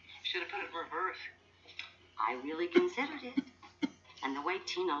 Should have put it in reverse. I really considered it. And the way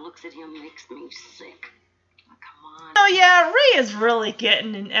Tina looks at him makes me sick. Oh, come on. Oh yeah, Ray is really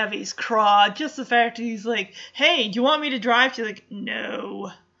getting in Evie's craw. Just the fact that he's like, hey, do you want me to drive? She's like,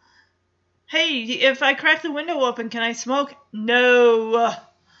 no. Hey, if I crack the window open, can I smoke? No.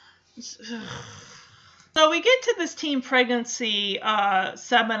 So we get to this teen pregnancy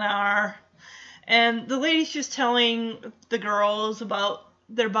seminar, and the lady's just telling the girls about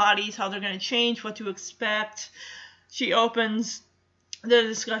their bodies, how they're going to change, what to expect. She opens the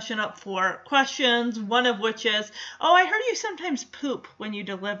discussion up for questions, one of which is, oh, I heard you sometimes poop when you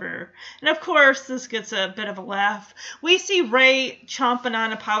deliver. And of course, this gets a bit of a laugh. We see Ray chomping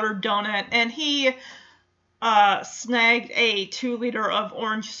on a powdered donut, and he snagged a 2-liter of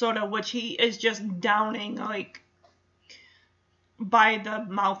orange soda, which he is just downing, like, by the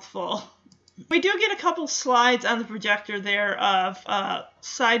mouthful. We do get a couple slides on the projector there of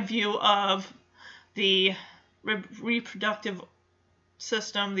side view of the reproductive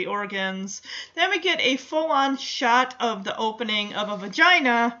system, the organs. Then we get a full-on shot of the opening of a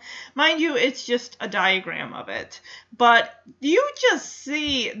vagina. Mind you, it's just a diagram of it. But you just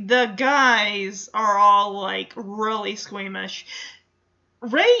see the guys are all, like, really squeamish.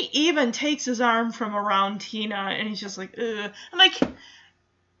 Ray even takes his arm from around Tina, and he's just like, ugh. I'm like,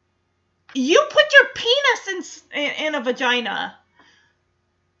 you put your penis in a vagina.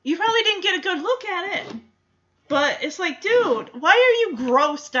 You probably didn't get a good look at it. But it's like, dude, why are you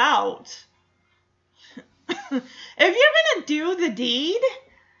grossed out? If you're gonna do the deed,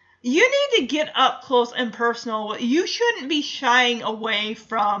 you need to get up close and personal. You shouldn't be shying away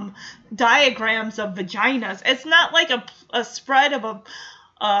from diagrams of vaginas. It's not like a spread of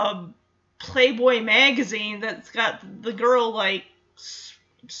a Playboy magazine that's got the girl, like,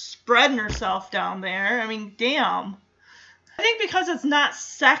 spreading herself down there. I mean, damn. I think because it's not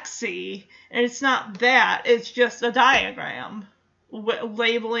sexy, and it's not that, it's just a diagram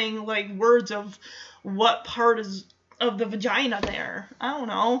labeling, like, words of what part is of the vagina there. I don't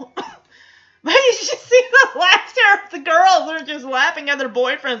know. But you should see the laughter of the girls. They're just laughing at their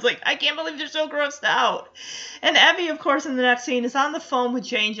boyfriends, like, I can't believe they're so grossed out. And Evie, of course, in the next scene, is on the phone with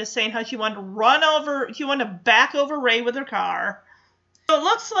Jane, just saying how she wanted to back over Ray with her car. So it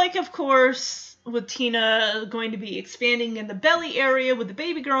looks like, of course, with Tina going to be expanding in the belly area with the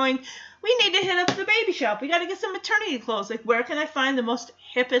baby growing, we need to hit up the baby shop. We got to get some maternity clothes. Like, where can I find the most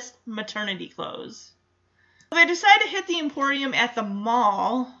hippest maternity clothes? They decide to hit the Emporium at the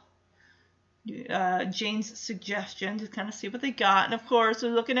mall. Jane's suggestion to kind of see what they got. And of course, they're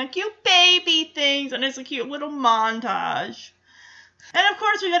looking at cute baby things, and it's a cute little montage. And of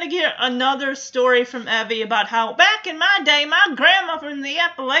course, we're going to get another story from Evie about how back in my day, my grandma from the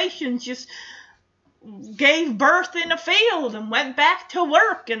Appalachians just gave birth in a field and went back to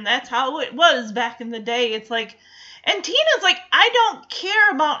work, and that's how it was back in the day. It's like, and Tina's like, I don't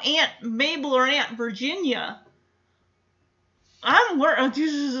care about Aunt Mabel or Aunt Virginia. I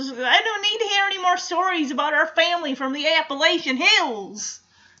don't need to hear any more stories about our family from the Appalachian Hills.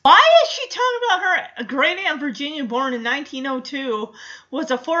 Why is she talking about her great Aunt Virginia, born in 1902, was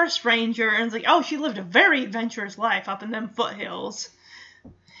a forest ranger, and it's like, oh, she lived a very adventurous life up in them foothills.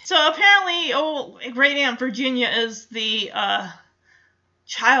 So apparently, great Aunt Virginia is the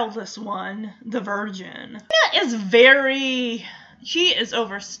childless one, the virgin. She is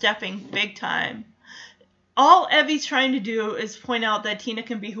overstepping big time. All Evie's trying to do is point out that Tina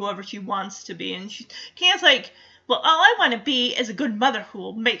can be whoever she wants to be. And Tina's like, well, all I want to be is a good mother who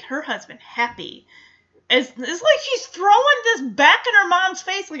will make her husband happy. It's like she's throwing this back in her mom's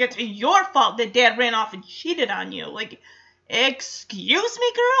face like it's your fault that Dad ran off and cheated on you. Like, excuse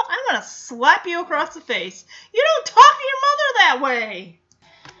me, girl? I'm going to slap you across the face. You don't talk to your mother that way.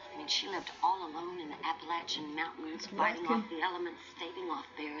 I mean, she lived all alone in the Appalachian Mountains, fighting off the elements, staving off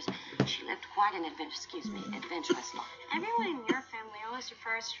bears. She lived quite an adventurous life. Everyone in your family always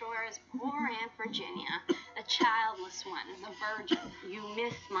refers to her as poor Aunt Virginia, the childless one, the virgin. You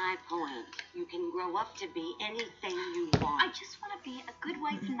miss my point. You can grow up to be anything you want. I just want to be a good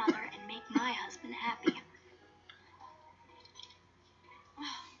wife and mother and make my husband happy.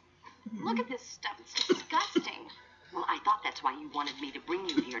 Look at this stuff. It's disgusting. Well, I thought that's why you wanted me to bring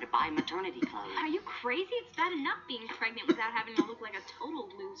you here to buy maternity clothes. Are you crazy? It's bad enough being pregnant without having to look like a total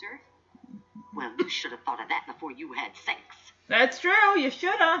loser. Well, you should have thought of that before you had sex. That's true. You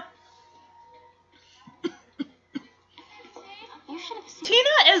should have. You should have seen.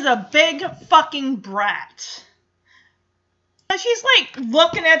 Tina is a big fucking brat. She's like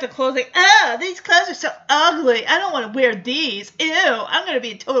looking at the clothes like, these clothes are so ugly. I don't want to wear these. Ew, I'm going to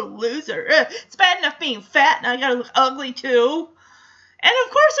be a total loser. It's bad enough being fat and I got to look ugly too. And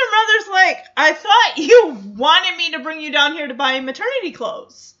of course her mother's like, I thought you wanted me to bring you down here to buy maternity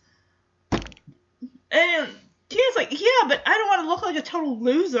clothes. And Tina's like, yeah, but I don't want to look like a total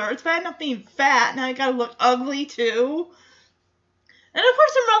loser. It's bad enough being fat and I got to look ugly too. And of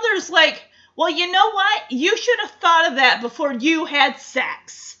course her mother's like, well, you know what? You should have thought of that before you had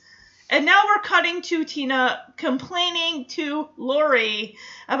sex. And now we're cutting to Tina complaining to Lori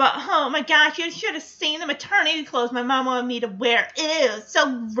about, oh my gosh, you should have seen the maternity clothes my mom wanted me to wear. Ew,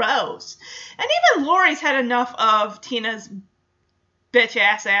 so gross. And even Lori's had enough of Tina's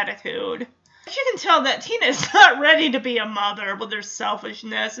bitch-ass attitude. You can tell that Tina is not ready to be a mother with her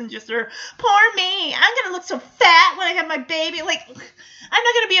selfishness and just her, poor me, I'm going to look so fat when I have my baby. Like, I'm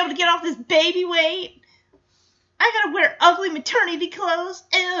not going to be able to get off this baby weight. I got to wear ugly maternity clothes.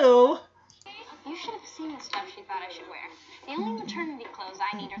 Ew. You should have seen the stuff she thought I should wear. The only maternity clothes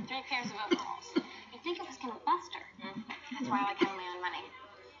I need are 3 pairs of overalls. You'd think it was going to bust her. That's why I like having my own money.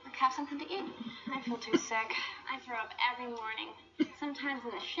 Like, have something to eat. I feel too sick. I throw up every morning. Sometimes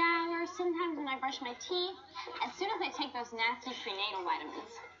in the shower, sometimes when I brush my teeth. As soon as I take those nasty prenatal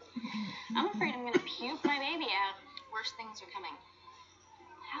vitamins. I'm afraid I'm going to puke my baby out. Worse things are coming.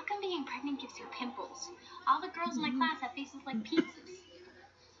 How come being pregnant gives you pimples? All the girls in my class have faces like pizzas.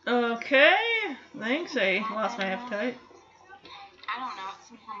 Okay, thanks. I lost my appetite. I don't know, it's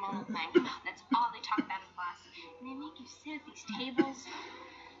some hormonal thing. That's all they talk about in class. And they make you sit at these tables.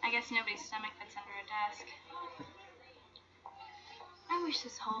 I guess nobody's stomach fits under a desk. I wish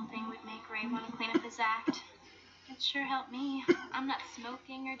this whole thing would make Ray want to clean up his act. It sure helped me. I'm not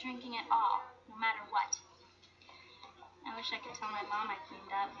smoking or drinking at all, no matter what. I wish I could tell my mom I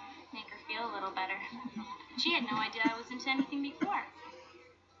cleaned up, make her feel a little better. She had no idea I was into anything before.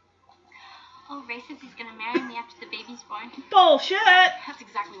 Oh, Ray says he's gonna marry me after the baby's born. Bullshit! That's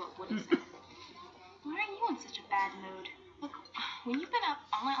exactly what Woody said. Why are you in such a bad mood? Look, when you've been up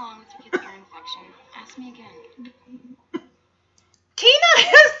all night long with your kid's ear infection, ask me again. Tina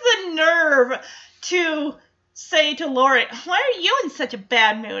has the nerve to say to Lori, why are you in such a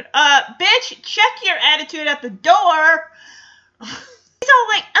bad mood? Bitch, check your attitude at the door. He's all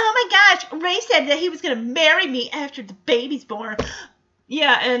like, oh my gosh, Ray said that he was going to marry me after the baby's born.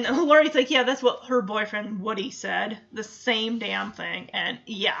 Yeah, and Lori's like, yeah, that's what her boyfriend Woody said. The same damn thing. And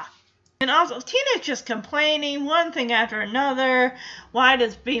yeah. And also, Tina's just complaining one thing after another. Why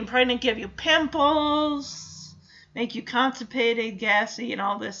does being pregnant give you pimples? Make you constipated, gassy, and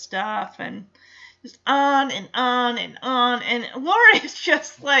all this stuff. And Just on and on and on. And Lori is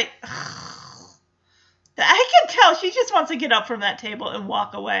just like, I can tell she just wants to get up from that table and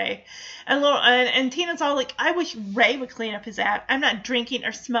walk away. And Tina's all like, I wish Ray would clean up his act. I'm not drinking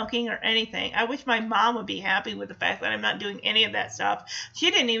or smoking or anything. I wish my mom would be happy with the fact that I'm not doing any of that stuff.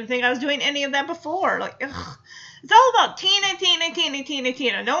 She didn't even think I was doing any of that before. Like, ugh. It's all about Tina.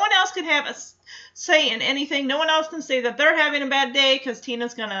 No one else can have a say in anything. No one else can say that they're having a bad day because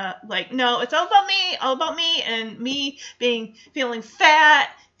Tina's gonna, like, no, it's all about me, and me feeling fat,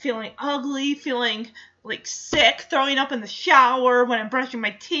 feeling ugly, feeling like sick, throwing up in the shower when I'm brushing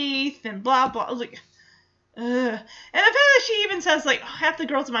my teeth, and blah blah. Like, and the fact that she even says, like, half the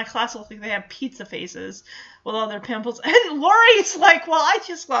girls in my class look like they have pizza faces with all their pimples, and Lori's like, well, I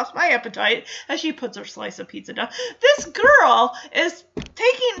just lost my appetite, as she puts her slice of pizza down. This girl is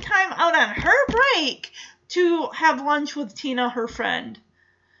taking time out on her break to have lunch with Tina, her friend.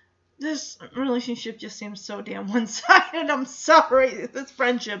 This relationship just seems so damn one-sided. I'm sorry, this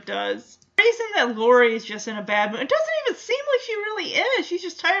friendship does. The reason that Lori is just in a bad mood, it doesn't even seem like she really is. She's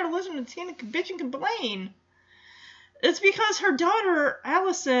just tired of listening to Tina bitch and complain. It's because her daughter,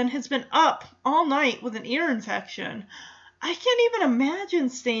 Allison, has been up all night with an ear infection. I can't even imagine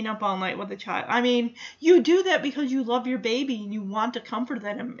staying up all night with a child. I mean, you do that because you love your baby and you want to comfort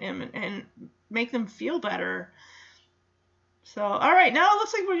them and make them feel better. So, all right, now it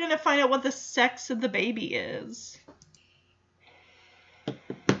looks like we're going to find out what the sex of the baby is.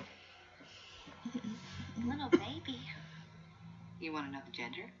 Little baby. You want to know the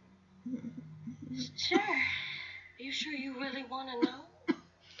gender? Sure. Are you sure you really want to know?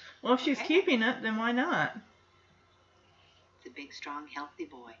 Well, if she's keeping it, then why not? It's a big, strong, healthy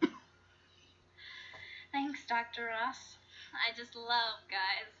boy. Thanks, Dr. Ross. I just love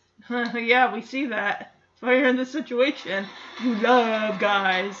guys. Yeah, we see that. That's why you're in this situation. You love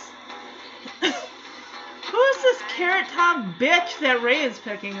guys. Who is this carrot top bitch that Ray is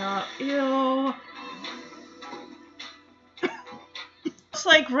picking up? Ew. Looks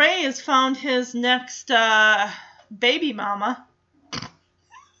like Ray has found his next baby mama.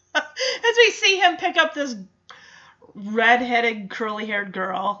 As we see him pick up this red-headed, curly-haired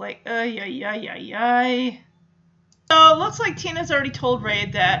girl. Like, ay. So it looks like Tina's already told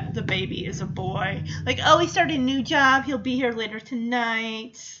Ray that the baby is a boy. Like, oh, he started a new job. He'll be here later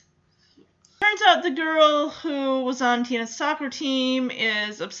tonight. Turns out the girl who was on Tina's soccer team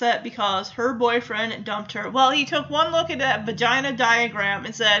is upset because her boyfriend dumped her. Well, he took one look at that vagina diagram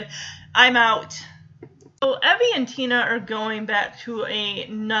and said, I'm out. So Evie and Tina are going back to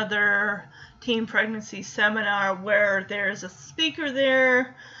another teen pregnancy seminar where there's a speaker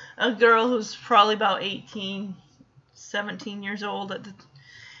there, a girl who's probably about 18, 17 years old,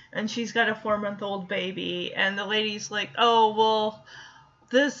 and she's got a 4-month-old baby, and the lady's like, oh, well,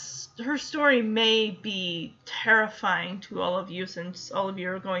 her story may be terrifying to all of you since all of you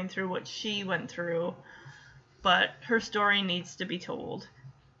are going through what she went through, but her story needs to be told.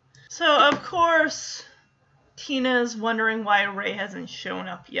 So, of course, Tina's wondering why Ray hasn't shown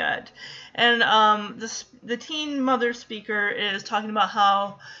up yet. And the teen mother speaker is talking about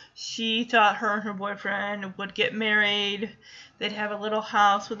how she thought her and her boyfriend would get married. They'd have a little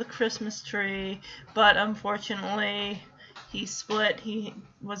house with a Christmas tree. But unfortunately, he split. He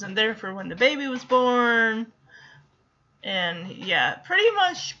wasn't there for when the baby was born. And yeah, pretty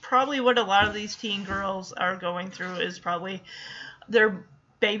much probably what a lot of these teen girls are going through is probably their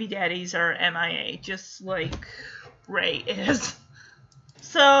baby daddies are MIA, just like Ray is.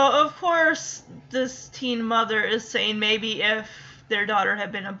 So, of course, this teen mother is saying maybe if their daughter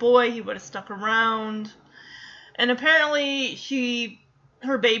had been a boy, he would have stuck around. And apparently,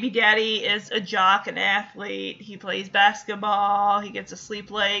 her baby daddy is a jock, an athlete. He plays basketball, he gets to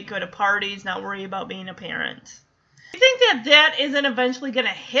sleep late, go to parties, not worry about being a parent. Do you think that isn't eventually going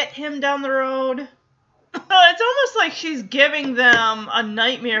to hit him down the road? So it's almost like she's giving them a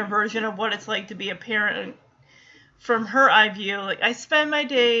nightmare version of what it's like to be a parent from her eye view. Like, I spend my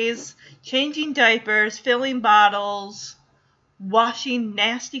days changing diapers, filling bottles, washing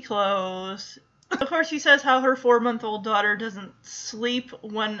nasty clothes. Of course, she says how her 4-month-old daughter doesn't sleep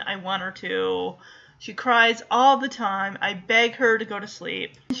when I want her to. She cries all the time. I beg her to go to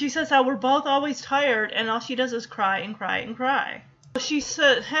sleep. She says how we're both always tired and all she does is cry and cry and cry. She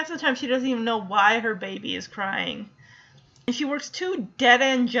said half the time she doesn't even know why her baby is crying. And she works 2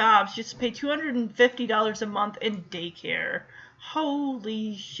 dead-end jobs just to pay $250 a month in daycare.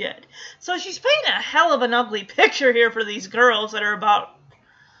 Holy shit. So she's painting a hell of an ugly picture here for these girls that are about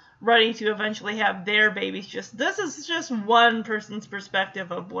ready to eventually have their babies. This is just one person's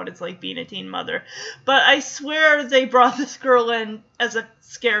perspective of what it's like being a teen mother. But I swear they brought this girl in as a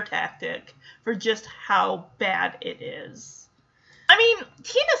scare tactic for just how bad it is. I mean,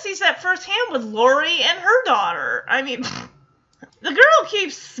 Tina sees that firsthand with Lori and her daughter. I mean, the girl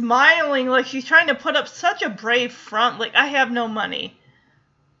keeps smiling like she's trying to put up such a brave front, like, I have no money,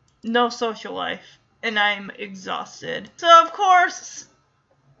 no social life, and I'm exhausted. So, of course,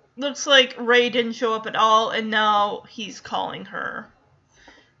 looks like Ray didn't show up at all, and now he's calling her.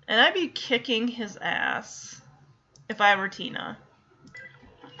 And I'd be kicking his ass if I were Tina.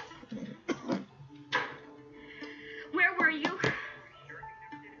 Where were you?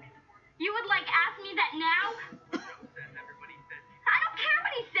 You would, ask me that now? I don't care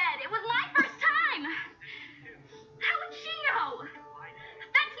what he said. It was my first time. How would she know?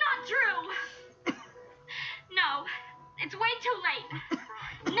 That's not true. No, it's way too late.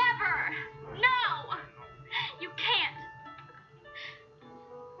 Never. No. You can't.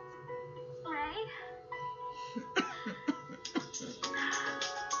 Ray?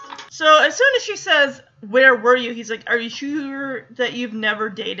 So as soon as she says, where were you? He's like, are you sure that you've never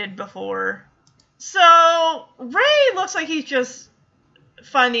dated before? So Ray looks like he's just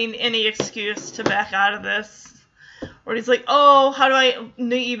finding any excuse to back out of this. Or he's like, oh, how do I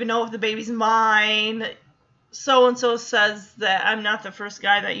even know if the baby's mine? So-and-so says that I'm not the first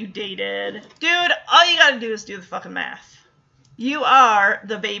guy that you dated. Dude, all you gotta do is do the fucking math. You are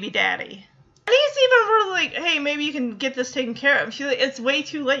the baby daddy. And he's even really like, hey, maybe you can get this taken care of. She's like, it's way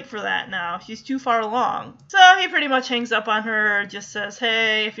too late for that now. She's too far along. So he pretty much hangs up on her, just says,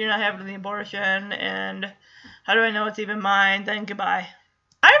 hey, if you're not having the abortion, and how do I know it's even mine, then goodbye.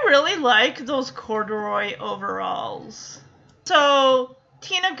 I really like those corduroy overalls. So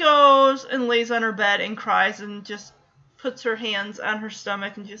Tina goes and lays on her bed and cries and just puts her hands on her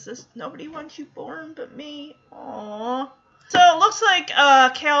stomach and just says, nobody wants you born but me. Aww. So it looks like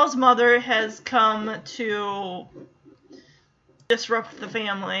Cal's mother has come to disrupt the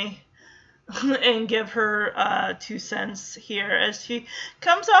family and give her 2 cents here. As she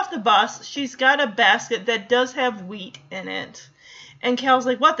comes off the bus, she's got a basket that does have wheat in it. And Cal's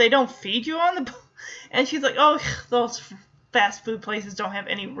like, what, they don't feed you on the bus? And she's like, oh, those fast food places don't have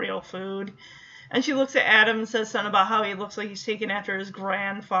any real food. And she looks at Adam and says something about how he looks like he's taken after his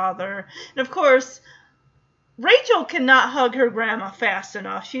grandfather. And of course, Rachel cannot hug her grandma fast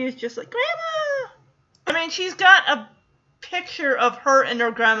enough. She is just like, Grandma! I mean, she's got a picture of her and her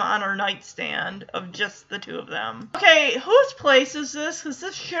grandma on her nightstand of just the two of them. Okay, whose place is this? Because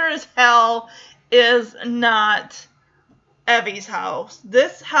this sure as hell is not Evie's house.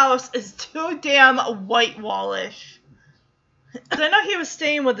 This house is too damn white-wallish. I know he was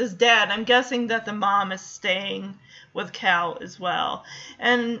staying with his dad. I'm guessing that the mom is staying with Cal as well.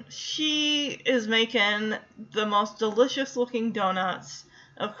 And she is making the most delicious looking donuts,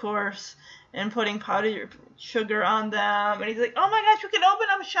 of course, and putting powdered sugar on them. And he's like, oh my gosh, we can open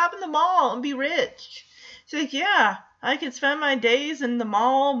up a shop in the mall and be rich. She's like, yeah, I could spend my days in the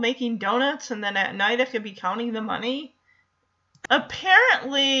mall making donuts, and then at night I could be counting the money.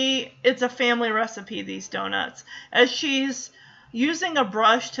 Apparently, it's a family recipe, these donuts, as she's using a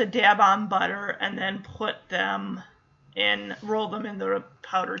brush to dab on butter and then roll them in the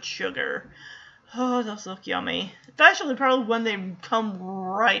powdered sugar. Oh, those look yummy. Especially probably when they come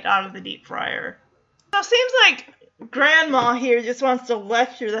right out of the deep fryer. So it seems like Grandma here just wants to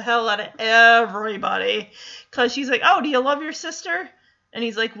lecture the hell out of everybody. Because she's like, oh, do you love your sister? And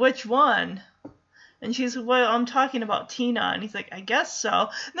he's like, which one? And she's like, well, I'm talking about Tina. And he's like, I guess so.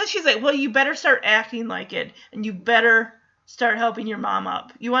 And then she's like, well, you better start acting like it. And you better start helping your mom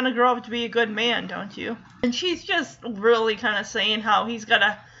up. You want to grow up to be a good man, don't you? And she's just really kind of saying how he's got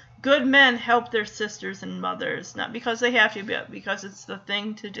to, good men help their sisters and mothers. Not because they have to, but because it's the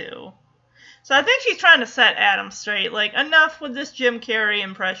thing to do. So I think she's trying to set Adam straight. Like, enough with this Jim Carrey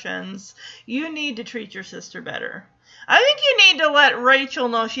impressions. You need to treat your sister better. I think you need to let Rachel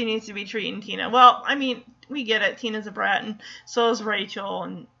know she needs to be treating Tina. Well, I mean, we get it. Tina's a brat, and so is Rachel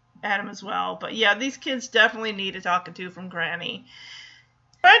and Adam as well. But yeah, these kids definitely need a talking to from Granny.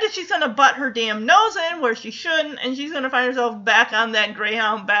 Granted, she's going to butt her damn nose in where she shouldn't, and she's going to find herself back on that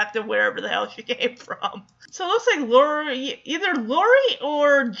Greyhound back to wherever the hell she came from. So it looks like either Lori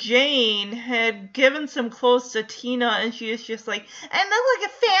or Jane had given some clothes to Tina, and she is just like, I look like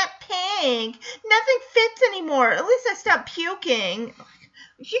a fat pig. Nothing fits anymore. At least I stopped puking.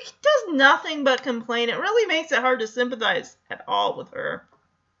 She does nothing but complain. It really makes it hard to sympathize at all with her.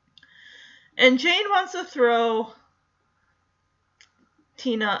 And Jane wants to throw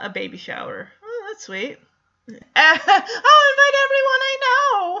Tina a baby shower. Oh, that's sweet. I'll invite everyone I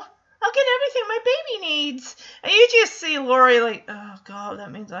know. go. I'll get everything my baby needs. And you just see Lori like, oh, God,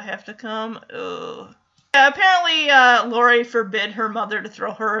 that means I have to come. Ugh. Yeah, apparently, Lori forbid her mother to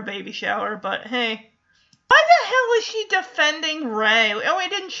throw her a baby shower, but hey. Why the hell is she defending Ray? Oh, he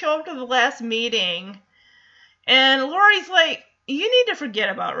didn't show up to the last meeting. And Lori's like, you need to forget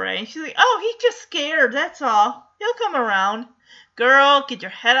about Ray. And she's like, oh, he's just scared, that's all. He'll come around. Girl, get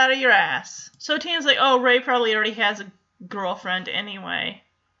your head out of your ass. So Tina's like, oh, Ray probably already has a girlfriend anyway,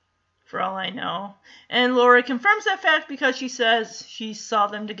 for all I know. And Lori confirms that fact because she says she saw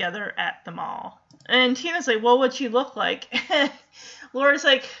them together at the mall. And Tina's like, well, what'd she look like? Lori's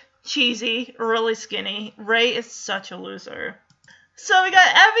like, cheesy, really skinny. Ray is such a loser. So we got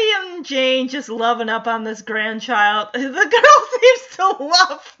Evie and Jane just loving up on this grandchild. The girl seems to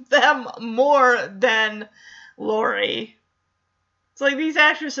love them more than Lori. It's like these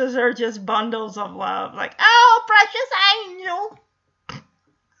actresses are just bundles of love. Like, oh, precious angel.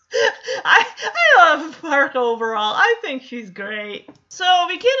 I love Park overall. I think she's great. So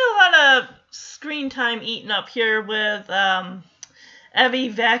we get a lot of screen time eaten up here with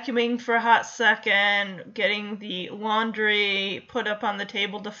Evie vacuuming for a hot second, getting the laundry put up on the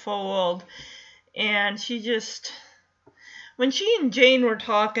table to fold, and she just, when she and Jane were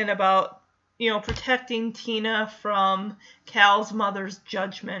talking about, protecting Tina from Cal's mother's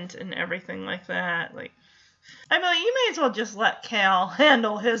judgment and everything like that, like, I mean, you may as well just let Cal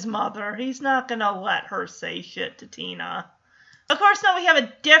handle his mother. He's not gonna let her say shit to Tina. Of course, now we have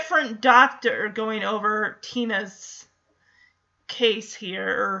a different doctor going over Tina's case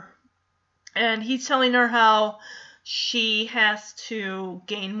here, and he's telling her how she has to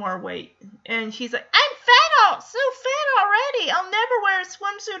gain more weight, and she's like, I'm so fat already, I'll never wear a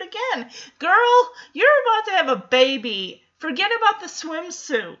swimsuit again. Girl, you're about to have a baby, forget about the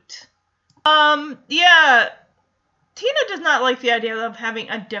swimsuit. Yeah, Tina does not like the idea of having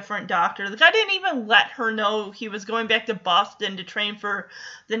a different doctor. The guy didn't even let her know he was going back to Boston to train for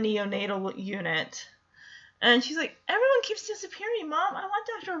the neonatal unit. And she's like, everyone keeps disappearing, Mom. I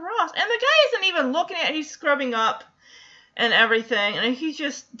want Dr. Ross. And the guy isn't even looking at it. He's scrubbing up and everything. And he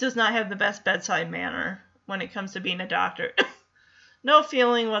just does not have the best bedside manner when it comes to being a doctor. No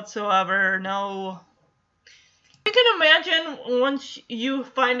feeling whatsoever. No. You can imagine once you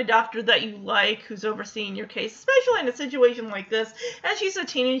find a doctor that you like who's overseeing your case, especially in a situation like this. And she's a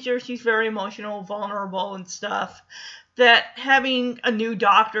teenager. She's very emotional, vulnerable and stuff. That having a new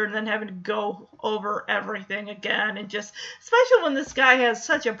doctor and then having to go over everything again, and just, especially when this guy has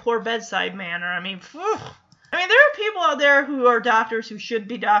such a poor bedside manner. I mean, there are people out there who are doctors who should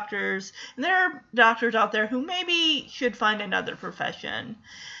be doctors, and there are doctors out there who maybe should find another profession.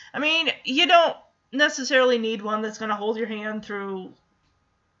 I mean, you don't necessarily need one that's going to hold your hand through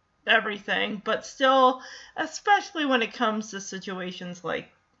everything, but still, especially when it comes to situations like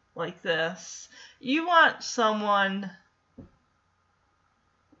this, you want someone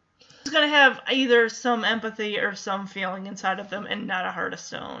who's going to have either some empathy or some feeling inside of them and not a heart of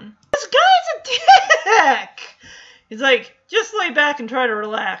stone. This guy's a dick! He's like, just lay back and try to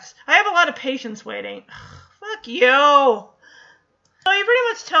relax. I have a lot of patients waiting. Fuck you! So he pretty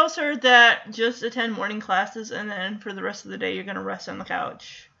much tells her that just attend morning classes and then for the rest of the day you're going to rest on the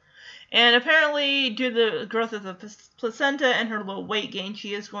couch. And apparently, due to the growth of the placenta and her little weight gain,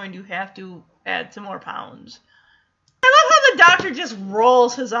 she is going to have to add some more pounds. I love how the doctor just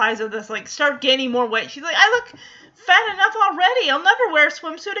rolls his eyes at this, like, start gaining more weight. She's like, I look fat enough already. I'll never wear a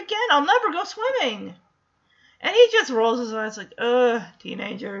swimsuit again. I'll never go swimming. And he just rolls his eyes like, ugh,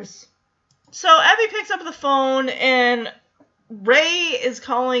 teenagers. So Evie picks up the phone, and Ray is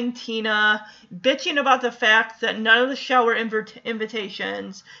calling Tina, bitching about the fact that none of the shower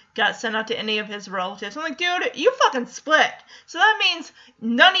invitations got sent out to any of his relatives. I'm like, dude, you fucking split. So that means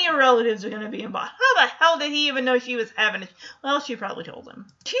none of your relatives are going to be involved. How the hell did he even know she was having it? Well, she probably told him.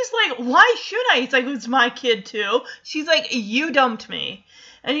 She's like, why should I? He's like, it's my kid too. She's like, you dumped me.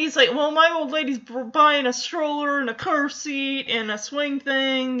 And he's like, well, my old lady's buying a stroller and a car seat and a swing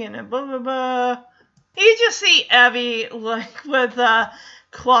thing and a blah, blah, blah. You just see Evie, like, with a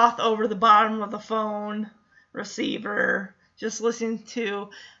cloth over the bottom of the phone receiver, just listening to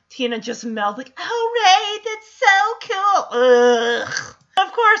Tina just melt, like, oh, Ray, that's so cool. Ugh.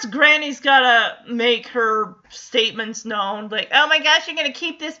 Of course, Granny's gotta make her statements known, like, oh my gosh, you're gonna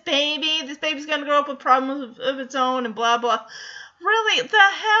keep this baby? This baby's gonna grow up with problems of its own and blah, blah. Really? The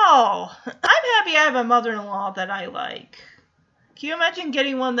hell? I'm happy I have a mother-in-law that I like. Can you imagine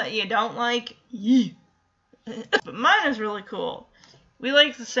getting one that you don't like? Yeah. But mine is really cool. We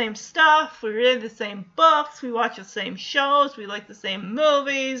like the same stuff, we read the same books, we watch the same shows, we like the same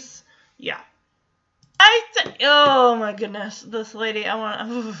movies. Yeah. Oh my goodness, this lady, I want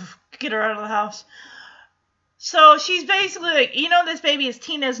to get her out of the house. So she's basically like, you know, this baby is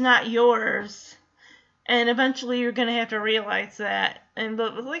Tina's, not yours. And eventually you're going to have to realize that. And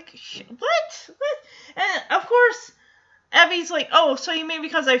like, what? And of course, Evie's like, oh, so you mean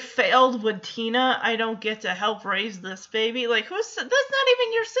because I failed with Tina, I don't get to help raise this baby? Like, that's not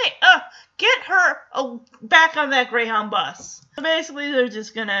even your say. Get her back on that Greyhound bus. So basically, they're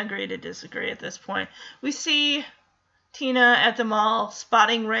just going to agree to disagree at this point. We see Tina at the mall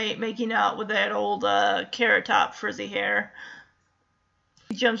spotting Ray making out with that old Carrot Top frizzy hair.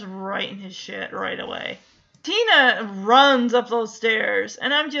 He jumps right in his shit right away. Tina runs up those stairs,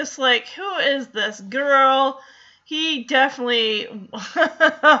 and I'm just like, who is this girl? He definitely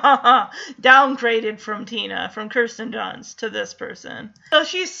downgraded from Tina, from Kirsten Dunst, to this person. So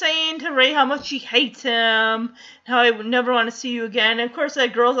she's saying to Ray how much she hates him, how I would never want to see you again. And of course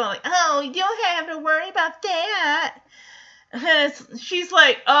that girl's all like, oh, you don't have to worry about that. And she's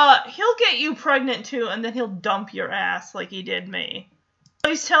like, he'll get you pregnant too, and then he'll dump your ass like he did me. So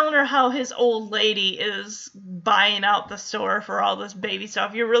he's telling her how his old lady is buying out the store for all this baby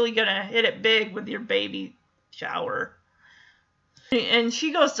stuff. You're really gonna hit it big with your baby shower. And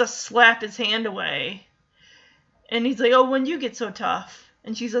she goes to slap his hand away. And he's like, oh, when you get so tough.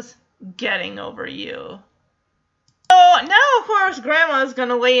 And she says, getting over you. So now, of course, Grandma's going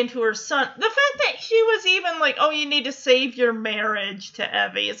to lay into her son. The fact that she was even like, oh, you need to save your marriage to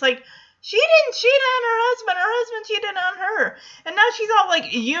Evie. It's like, she didn't cheat on her husband cheated on her. And now she's all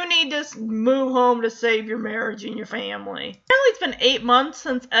like, you need to move home to save your marriage and your family. Apparently it's been 8 months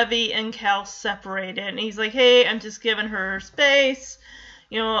since Evie and Cal separated. And he's like, hey, I'm just giving her space.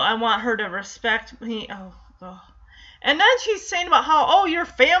 You know, I want her to respect me. Oh. And then she's saying about how, oh, your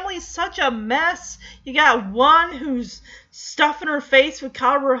family's such a mess. You got one who's stuffing her face with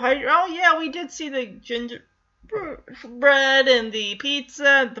carbohydrate. Oh, yeah, we did see the gingerbread and the pizza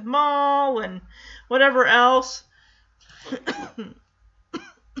at the mall and whatever else.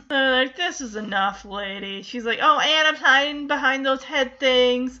 Like, this is enough, lady. She's like, oh, and I'm hiding behind those head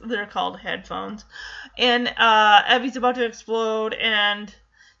things. They're called headphones. And Evie's about to explode, and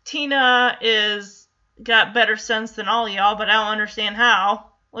Tina got better sense than all y'all, but I don't understand how.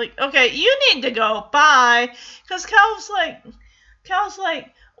 Like, okay, you need to go. Bye. Because Cal's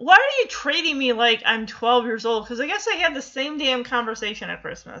like, why are you treating me like I'm 12 years old? Because I guess they had the same damn conversation at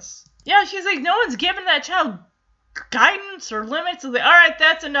Christmas. Yeah, she's like, no one's giving that child guidance or limits. Like, all right,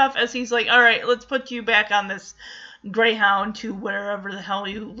 that's enough. As he's like, all right, let's put you back on this Greyhound to wherever the hell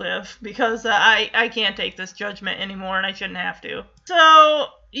you live. Because I can't take this judgment anymore, and I shouldn't have to. So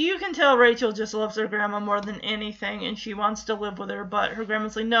you can tell Rachel just loves her grandma more than anything, and she wants to live with her, but her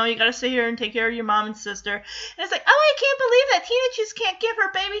grandma's like, no, you gotta stay here and take care of your mom and sister. And it's like, oh, I can't believe that Tina just can't give her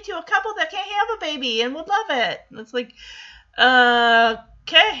baby to a couple that can't have a baby and would love it. And it's like,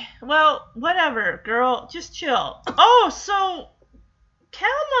 okay, well, whatever, girl, just chill. Oh, so Cal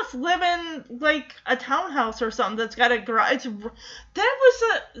must live in, like, a townhouse or something that's got a garage. The room,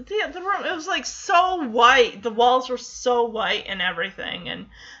 it was, like, so white. The walls were so white and everything, and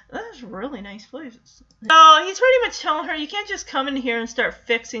that's a really nice place. So he's pretty much telling her, you can't just come in here and start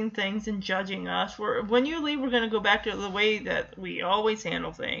fixing things and judging us. When you leave, we're going to go back to the way that we always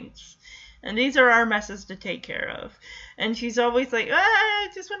handle things. And these are our messes to take care of. And she's always like, I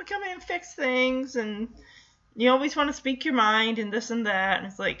just want to come in and fix things, and you always want to speak your mind and this and that. And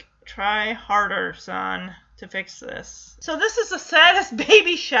it's like, try harder, son, to fix this. So this is the saddest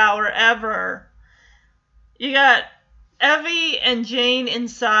baby shower ever. You got Evie and Jane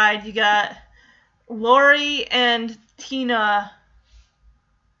inside. You got Lori and Tina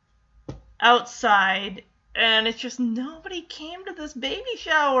outside. And it's just nobody came to this baby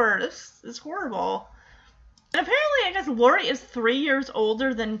shower. This is horrible. And apparently, I guess Lori is 3 years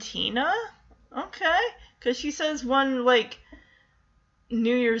older than Tina. Okay. Because she says one, like,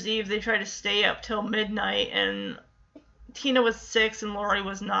 New Year's Eve, they tried to stay up till midnight, and Tina was 6 and Lori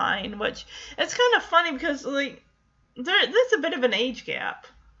was 9, which, it's kind of funny because, like, there's a bit of an age gap.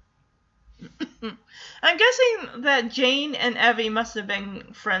 I'm guessing that Jane and Evie must have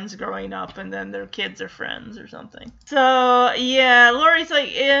been friends growing up, and then their kids are friends or something. So, yeah, Lori's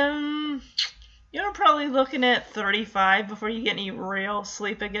like, you're probably looking at 35 before you get any real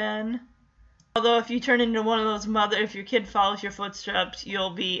sleep again. Although if you turn into one of those if your kid follows your footsteps, you'll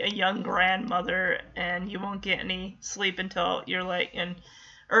be a young grandmother and you won't get any sleep until you're like,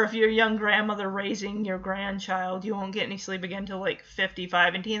 or if you're a young grandmother raising your grandchild, you won't get any sleep again until like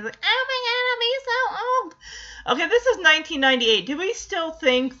 55, and teen's like, oh my god, I'll be so old. Okay, this is 1998. Do we still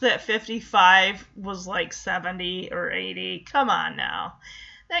think that 55 was like 70 or 80? Come on now.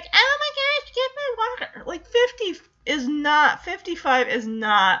 Like, oh my gosh, get my walker. Like, 55 is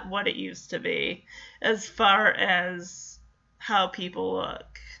not what it used to be as far as how people look.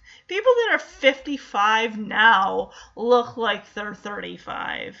 People that are 55 now look like they're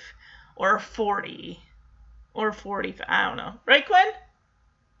 35 or 40 or 45. I don't know. Right, Quinn?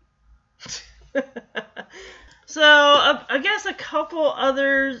 So, I guess a couple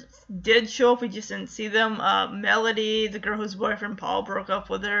others did show up. We just didn't see them. Melody, the girl whose boyfriend Paul broke up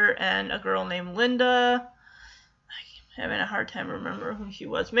with her, and a girl named Linda. I'm having a hard time remembering who she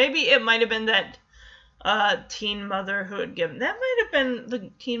was. Maybe it might have been that teen mother who had given. That might have been the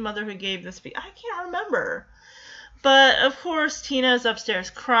teen mother who gave this speech. I can't remember. But, of course, Tina is upstairs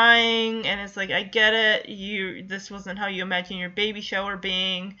crying, and it's like, I get it. This wasn't how you imagine your baby shower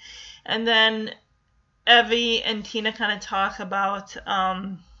being. And then Evie and Tina kind of talk about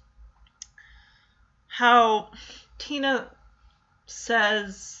how Tina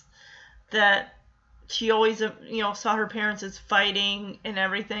says that she always, saw her parents as fighting and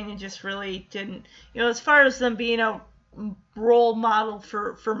everything and just really didn't, as far as them being a role model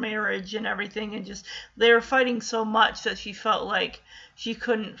for marriage and everything, and just they were fighting so much that she felt like she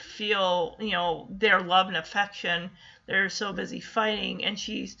couldn't feel, their love and affection. They're so busy fighting, and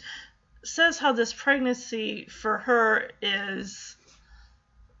she says how this pregnancy for her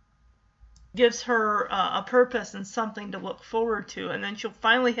gives her a purpose and something to look forward to, and then she'll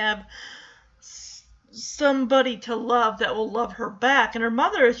finally have somebody to love that will love her back. And her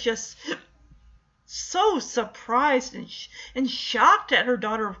mother is just so surprised and shocked at her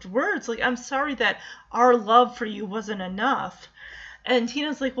daughter's words. Like, I'm sorry that our love for you wasn't enough. And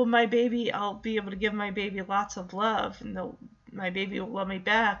Tina's like, well, my baby, I'll be able to give my baby lots of love, and my baby will love me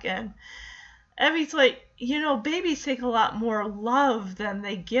back. And Evie's like, babies take a lot more love than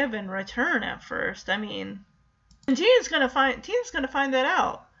they give in return at first. I mean, and Tina's gonna find that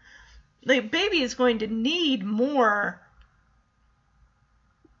out. Like, baby is going to need more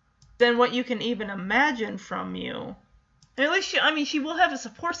than what you can even imagine from you. And at least she will have a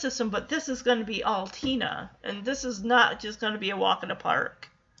support system, but this is going to be all Tina, and this is not just going to be a walk in the park.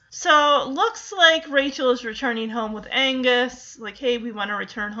 So, looks like Rachel is returning home with Angus. Like, hey, we want to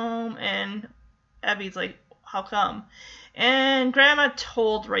return home. And Evie's like, how come? And Grandma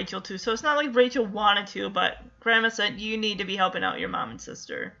told Rachel to. So, it's not like Rachel wanted to, but Grandma said, you need to be helping out your mom and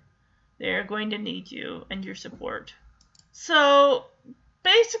sister. They're going to need you and your support. So,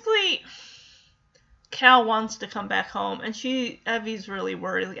 basically, Cal wants to come back home. And Evie's really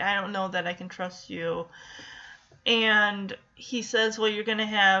worried. Like, I don't know that I can trust you. And he says, well, you're going to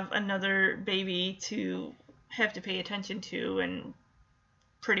have another baby to have to pay attention to and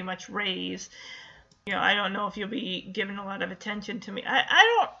pretty much raise. I don't know if you'll be giving a lot of attention to me.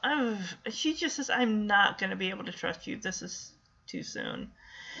 She just says, I'm not going to be able to trust you. This is too soon.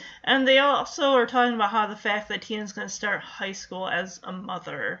 And they also are talking about how the fact that Tina's going to start high school as a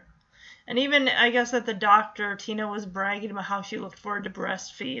mother. And even, I guess, at the doctor, Tina was bragging about how she looked forward to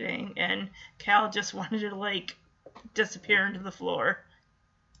breastfeeding. And Cal just wanted to, disappear into the floor.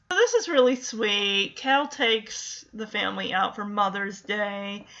 So this is really sweet. Cal takes the family out for Mother's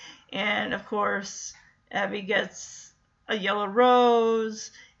Day. And, of course, Evie gets a yellow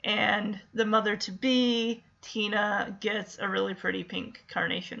rose. And the mother-to-be, Tina, gets a really pretty pink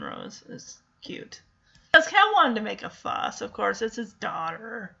carnation rose. It's cute. Because Cal wanted to make a fuss, of course. It's his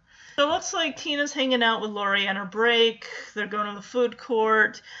daughter. So it looks like Tina's hanging out with Lori on her break. They're going to the food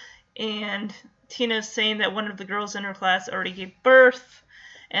court. And Tina's saying that one of the girls in her class already gave birth.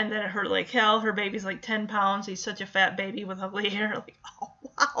 And that her baby's 10 pounds. He's such a fat baby with ugly hair. Oh,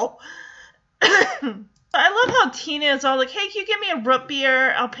 wow. I love how Tina is all like, hey, can you give me a root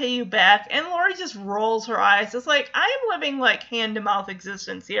beer? I'll pay you back. And Lori just rolls her eyes. It's like, I am living hand-to-mouth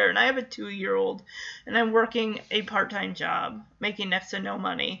existence here. And I have a 2-year-old. And I'm working a part-time job, making next to no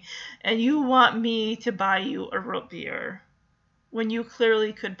money. And you want me to buy you a root beer when you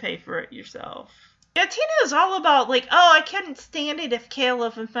clearly could pay for it yourself. Yeah, Tina is all about, I couldn't stand it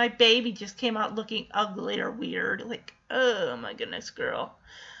if my baby just came out looking ugly or weird. Oh my goodness, girl.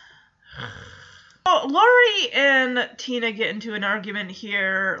 So, Lori and Tina get into an argument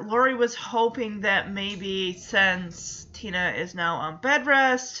here. Lori was hoping that maybe since Tina is now on bed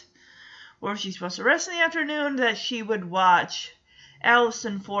rest, or she's supposed to rest in the afternoon, that she would watch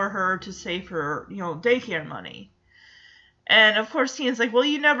Allison for her to save her, daycare money. And, of course, Tina's like, well,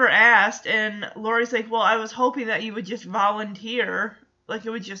 you never asked. And Lori's like, well, I was hoping that you would just volunteer. It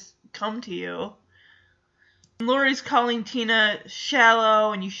would just come to you. And Lori's calling Tina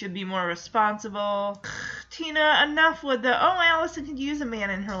shallow and you should be more responsible. Tina, enough with Allison could use a man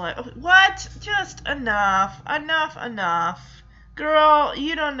in her life. What? Just enough. Enough. Girl,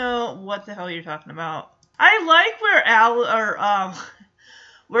 you don't know what the hell you're talking about. I like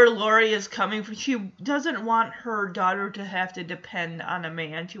where Lori is coming from. She doesn't want her daughter to have to depend on a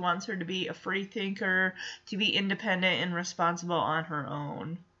man. She wants her to be a free thinker, to be independent and responsible on her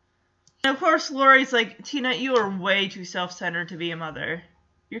own. And of course, Lori's like, Tina, you are way too self-centered to be a mother.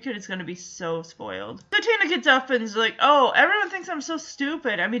 Your kid is going to be so spoiled. So Tina gets up and is like, oh, everyone thinks I'm so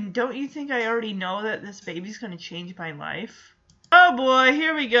stupid. I mean, don't you think I already know that this baby's going to change my life? Oh boy,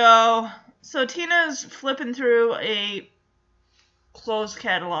 here we go. So Tina's flipping through a clothes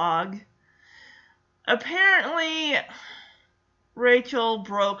catalog. Apparently, Rachel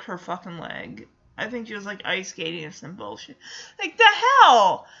broke her fucking leg. I think she was like ice skating or some bullshit. Like, the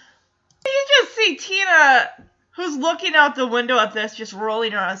hell? You just see Tina, who's looking out the window at this, just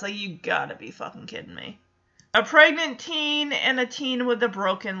rolling her eyes like, you gotta be fucking kidding me. A pregnant teen and a teen with a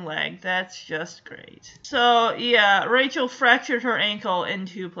broken leg. That's just great. So, yeah, Rachel fractured her ankle in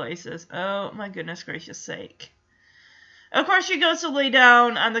 2 places. Oh, my goodness gracious sake. Of course, she goes to lay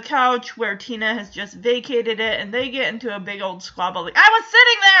down on the couch where Tina has just vacated it, and they get into a big old squabble. Like, I was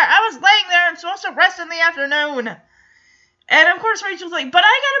sitting there! I was laying there! I'm supposed to rest in the afternoon! And of course, Rachel's like, but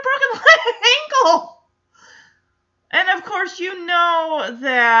I got a broken ankle! And of course, you know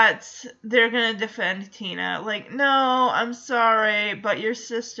that they're going to defend Tina. Like, no, I'm sorry, but your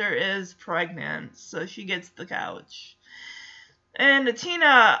sister is pregnant, so she gets the couch. And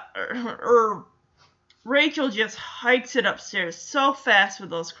Tina, Rachel just hikes it upstairs so fast with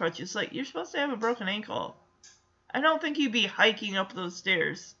those crutches. Like, you're supposed to have a broken ankle. I don't think you'd be hiking up those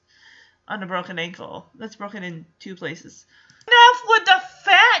stairs on a broken ankle. That's broken in 2 places. Enough with the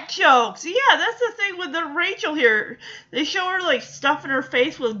fat jokes. Yeah, that's the thing with the Rachel here. They show her like stuffing her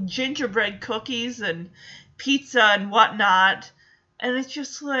face with gingerbread cookies and pizza and whatnot. And it's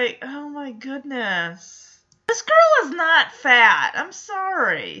just like, oh my goodness. This girl is not fat. I'm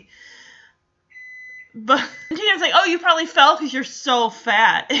sorry. But Tina's like, oh, you probably fell because you're so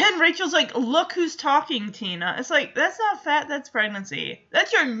fat. And Rachel's like, look who's talking, Tina. It's like, that's not fat, that's pregnancy.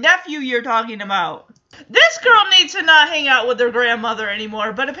 That's your nephew you're talking about. This girl needs to not hang out with her grandmother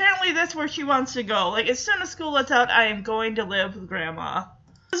anymore, but apparently that's where she wants to go. Like, as soon as school lets out, I am going to live with Grandma.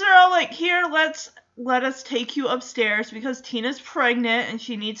 Because they're all like, here, let us take you upstairs because Tina's pregnant and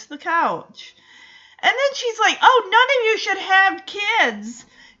she needs the couch. And then she's like, oh, none of you should have kids.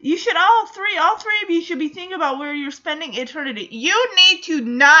 You should all three of you should be thinking about where you're spending eternity. You need to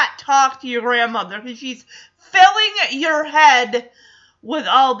not talk to your grandmother because she's filling your head with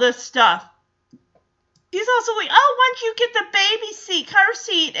all this stuff. She's also like, oh, once you get the baby car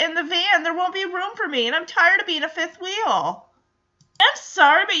seat in the van, there won't be room for me, and I'm tired of being a fifth wheel. I'm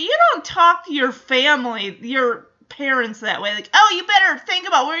sorry, but you don't talk to your family, your parents that way. Like, oh, you better think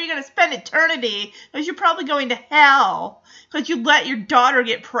about where you're going to spend eternity, because you're probably going to hell, because you let your daughter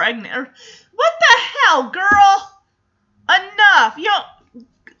get pregnant. Or, what the hell, girl? Enough. You know,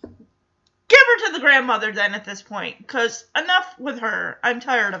 give her to the grandmother then at this point, because enough with her. I'm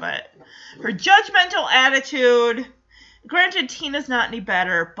tired of it. Her judgmental attitude. Granted, Tina's not any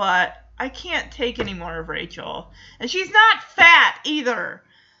better, but I can't take any more of Rachel. And she's not fat either.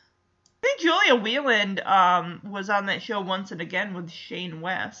 I think Julia Wheeland was on that show Once and Again with Shane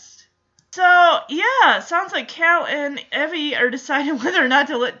West. So, yeah, sounds like Cal and Evie are deciding whether or not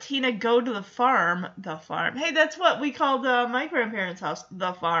to let Tina go to the farm. The farm. Hey, that's what we called my grandparents' house,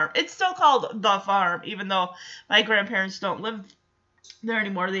 the farm. It's still called the farm, even though my grandparents don't live there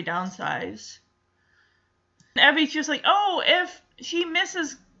anymore. They downsize. And Evie's just like, oh, if she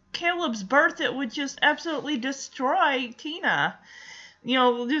misses Caleb's birth, it would just absolutely destroy Tina. You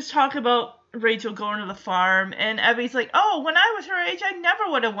know, we'll just talk about Rachel going to the farm, and Evie's like, oh, when I was her age, I never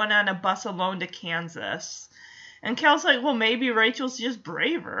would have went on a bus alone to Kansas. And Cal's like, well, maybe Rachel's just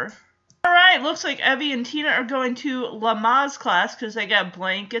braver. Alright, looks like Evie and Tina are going to Lamaze class, because they got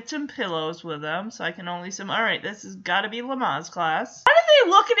blankets and pillows with them, so I can only assume, alright, this has got to be Lamaze class. Why do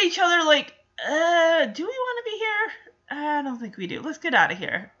they look at each other like, do we want to be here? I don't think we do. Let's get out of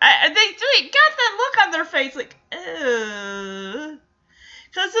here. They got that look on their face, like,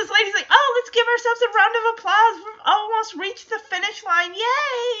 because this lady's like, oh, let's give ourselves a round of applause. We've almost reached the finish line.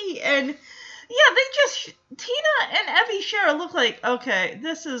 Yay! And, yeah, Tina and Evie share a look like, okay,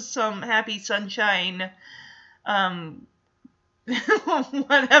 this is some happy sunshine,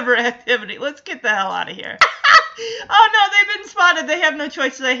 whatever activity. Let's get the hell out of here. Oh, no, they've been spotted. They have no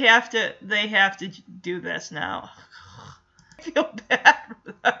choice. They have to do this now. I feel bad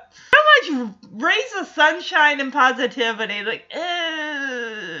for them. So much rays of sunshine and positivity. Like,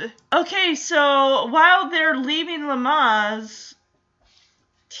 Okay, so while they're leaving Lamaze,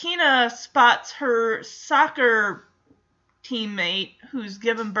 Tina spots her soccer teammate who's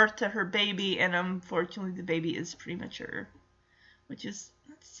given birth to her baby, and unfortunately the baby is premature, which is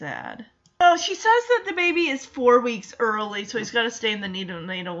sad. So she says that the baby is 4 weeks early, so he's got to stay in the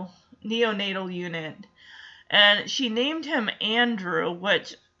neonatal unit. And she named him Andrew,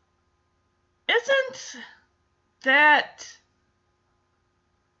 which isn't that...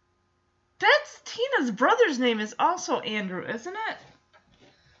 That's Tina's brother's name is also Andrew, isn't it?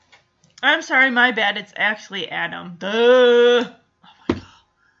 I'm sorry, my bad. It's actually Adam. Duh. Oh my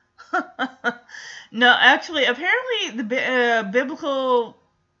god. No, actually, apparently the biblical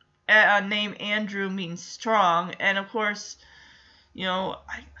name Andrew means strong, and of course, you know,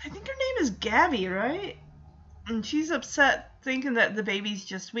 I think her name is Gabby, right? And she's upset thinking that the baby's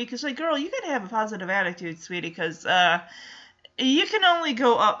just weak. It's like, girl, you gotta have a positive attitude, sweetie, because you can only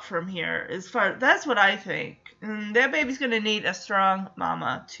go up from here. That's what I think. And that baby's gonna need a strong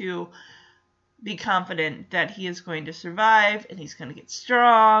mama to be confident that he is going to survive, and he's gonna get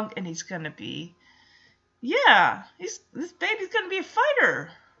strong, and he's gonna be, yeah, this baby's gonna be a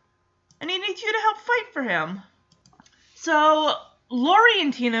fighter, and he needs you to help fight for him. So Lori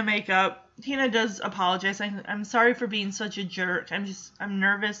and Tina make up. Tina does apologize. I'm sorry for being such a jerk. I'm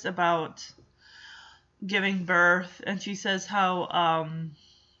nervous about giving birth. And she says how,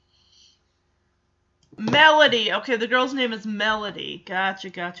 Melody. Okay, the girl's name is Melody. Gotcha.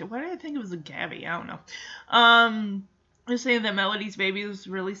 Why did I think it was a Gabby? I don't know. They're saying that Melody's baby was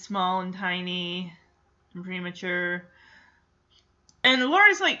really small and tiny and premature. And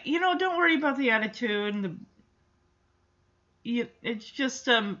Lori's like, you know, don't worry about the attitude and it's just,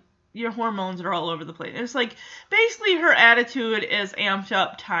 your hormones are all over the place. It's like, basically her attitude is amped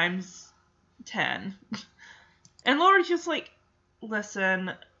up times 10. And Lori's just like,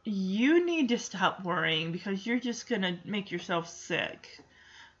 listen, you need to stop worrying because you're just gonna make yourself sick.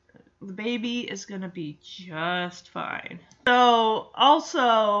 The baby is gonna be just fine. So,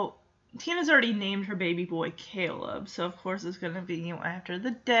 also, Tina's already named her baby boy Caleb, so of course it's gonna be, you know, after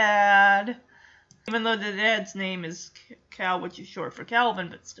the dad. Even though the dad's name is Cal, which is short for Calvin,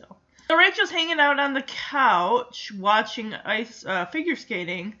 but still. So Rachel's hanging out on the couch watching ice figure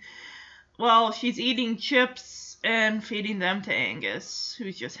skating while she's eating chips and feeding them to Angus,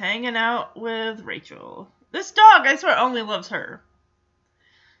 who's just hanging out with Rachel. This dog, I swear, only loves her.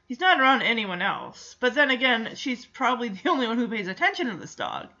 He's not around anyone else. But then again, she's probably the only one who pays attention to this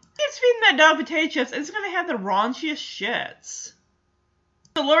dog. Keeps feeding that dog potato chips, and it's going to have the raunchiest shits.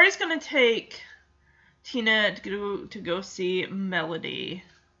 So Lori's going to take Tina to go see Melody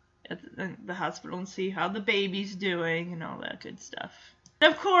at the hospital and see how the baby's doing and all that good stuff.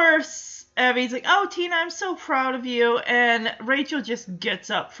 And of course, Abby's like, oh, Tina, I'm so proud of you. And Rachel just gets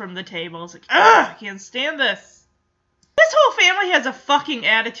up from the table. It's like, ugh, I can't stand this. This whole family has a fucking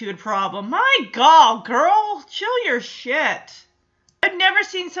attitude problem. My God, girl, chill your shit. I've never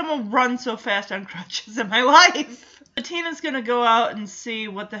seen someone run so fast on crutches in my life. But Tina's gonna go out and see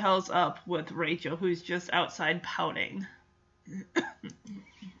what the hell's up with Rachel, who's just outside pouting.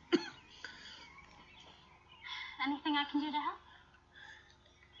 Anything I can do to help?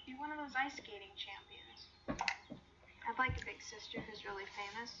 You're one of those ice skating champions. I'd like a big sister who's really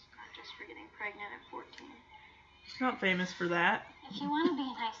famous, not just for getting pregnant at 14. She's not famous for that. If you want to be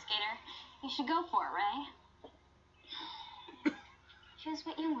an ice skater, you should go for it, Ray. Choose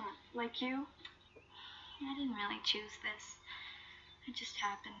what you want. Like you? I didn't really choose this. It just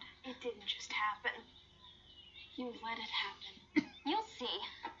happened. It didn't just happen. You let it happen. You'll see.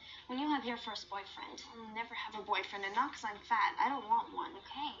 When you have your first boyfriend. I'll never have a boyfriend, and not because I'm fat. I don't want one.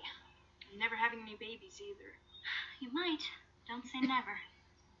 Okay. I'm never having any babies either. You might. Don't say never.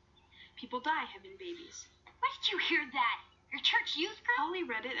 People die having babies. Where did you hear that? Your church youth group? Holly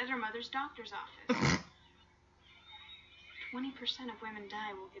read it at her mother's doctor's office. 20% of women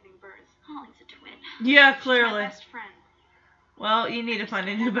die while giving birth. Holly's a twin. Yeah, She's clearly. my best friend. Well, you need to find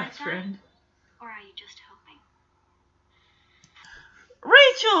a new best friend. Or are you just hoping?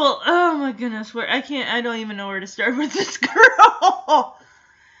 Rachel! Oh my goodness, I don't even know where to start with this girl.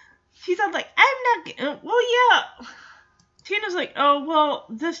 She's all like, I'm not, well, yeah. Tina's like, oh, well,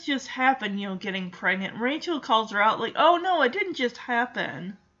 this just happened, you know, getting pregnant. Rachel calls her out like, oh no, it didn't just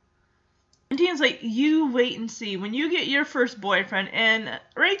happen. And Tina's like, you wait and see. When you get your first boyfriend, and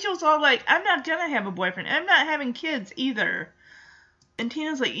Rachel's all like, I'm not gonna have a boyfriend. I'm not having kids either. And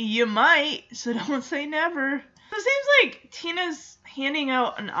Tina's like, you might, so don't say never. So it seems like Tina's handing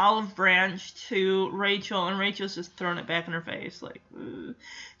out an olive branch to Rachel, and Rachel's just throwing it back in her face. Like,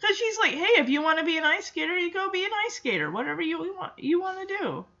 because she's like, hey, if you want to be an ice skater, you go be an ice skater. Whatever you want to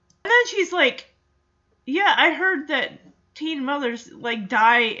do. And then she's like, yeah, I heard that teen mothers, like,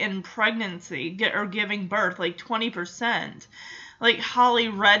 die in pregnancy, or giving birth, like, 20%. Like, Holly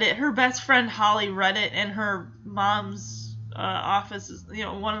read it, her best friend Holly read it in her mom's office, you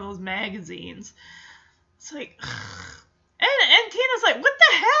know, one of those magazines. It's like, and Tina's like, what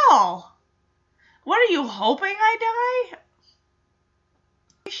the hell? What are you hoping I die?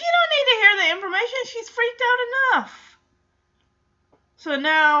 She don't need to hear the information. She's freaked out enough. So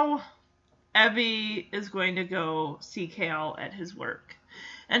now Evie is going to go see Cal at his work.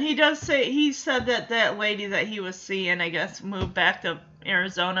 And he said that lady that he was seeing, I guess, moved back to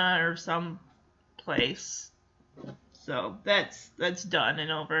Arizona or some place. So that's done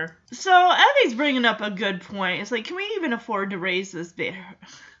and over. So Evie's bringing up a good point. It's like, can we even afford to raise this baby?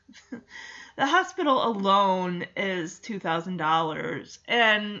 The hospital alone is $2,000.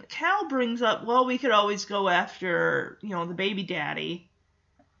 And Cal brings up, well, we could always go after, you know, the baby daddy.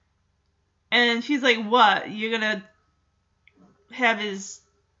 And she's like, what? You're going to have his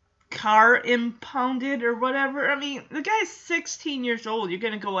car impounded or whatever? I mean, the guy's 16 years old. You're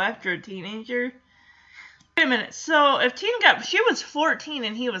going to go after a teenager? Wait a minute. So if she was 14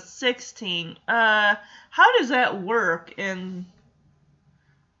 and he was 16, how does that work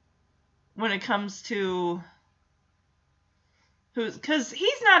when it comes to because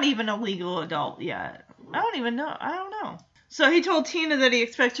he's not even a legal adult yet. I don't know. So he told Tina that he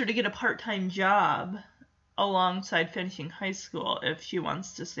expects her to get a part-time job alongside finishing high school if she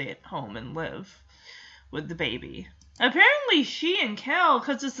wants to stay at home and live with the baby. Apparently she and Cal,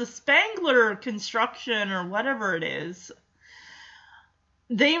 because it's a Spangler construction or whatever it is,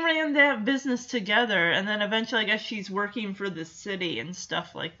 they ran that business together, and then eventually I guess she's working for the city and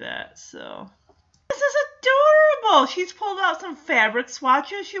stuff like that, so. This is adorable! She's pulled out some fabric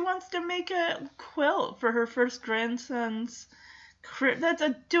swatches. She wants to make a quilt for her first grandson's crib. That's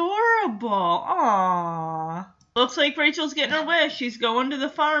adorable! Aww. Looks like Rachel's getting her wish. She's going to the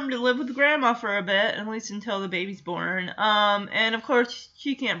farm to live with Grandma for a bit, at least until the baby's born. And of course,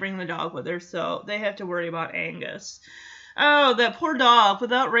 she can't bring the dog with her, so they have to worry about Angus. Oh, that poor dog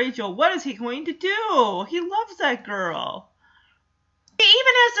without Rachel. What is he going to do? He loves that girl. He even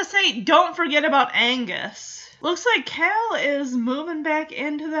has to say, don't forget about Angus. Looks like Cal is moving back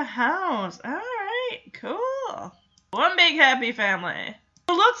into the house. Alright, cool. One big happy family.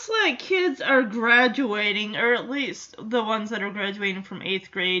 It looks like kids are graduating, or at least the ones that are graduating from 8th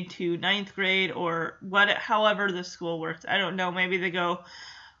grade to 9th grade, or however the school works. I don't know, maybe they go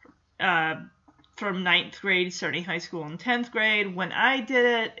from 9th grade, starting high school in 10th grade. When I did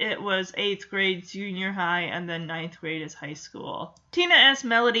it, it was 8th grade, junior high, and then 9th grade is high school. Tina asked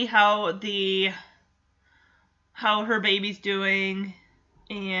Melody how her baby's doing,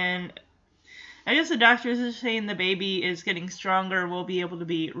 and I guess the doctors are saying the baby is getting stronger, will be able to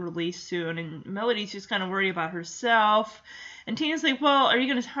be released soon, and Melody's just kind of worried about herself. And Tina's like, well, are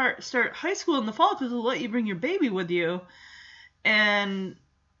you going to start high school in the fall because we'll let you bring your baby with you? And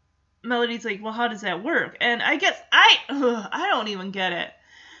Melody's like, well, how does that work? And I guess I don't even get it.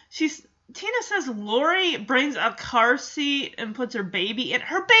 Tina says Lori brings a car seat and puts her baby in.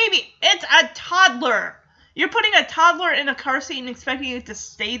 Her baby, it's a toddler. You're putting a toddler in a car seat and expecting it to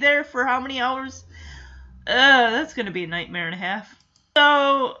stay there for how many hours? That's going to be a nightmare and a half.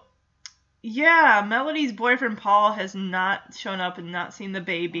 So, yeah, Melody's boyfriend Paul has not shown up and not seen the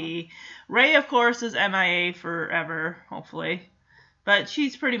baby. Ray, of course, is MIA forever, hopefully. But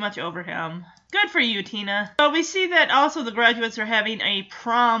she's pretty much over him. Good for you, Tina. So we see that also the graduates are having a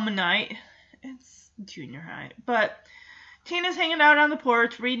prom night. It's junior high. But Tina's hanging out on the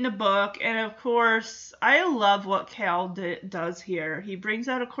porch, reading a book. And of course, I love what Cal does here. He brings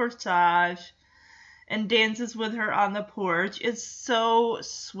out a corsage and dances with her on the porch. It's so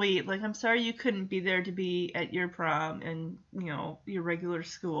sweet. Like, I'm sorry you couldn't be there to be at your prom and, you know, your regular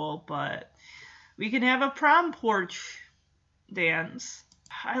school. But we can have a prom porch dance.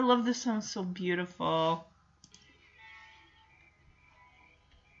 I love this song, so beautiful.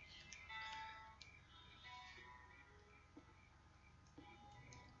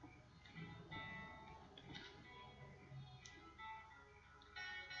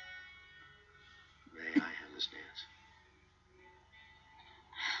 May I have this dance?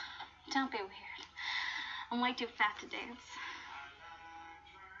 Don't be weird. I'm way too fat to dance.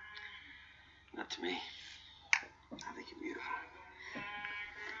 Not to me. I think you're beautiful.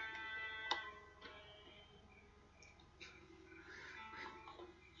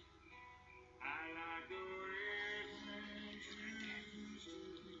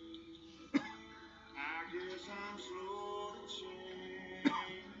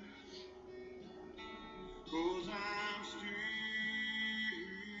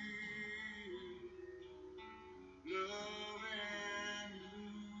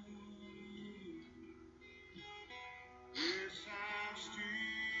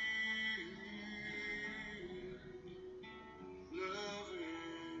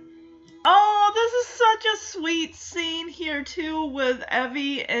 sweet scene here too with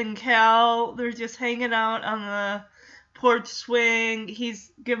Evie and Cal. They're just hanging out on the porch swing.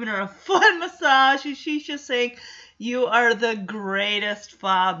 He's giving her a foot massage, and she's just saying, "You are the greatest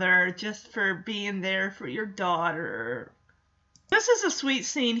father, just for being there for your daughter." This is a sweet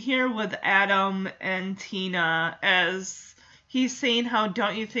scene here with Adam and Tina, as he's saying how,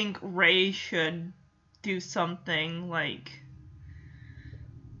 don't you think Ray should do something, like,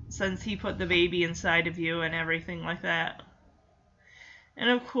 since he put the baby inside of you and everything like that. And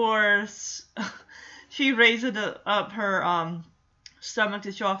of course, she raises up her stomach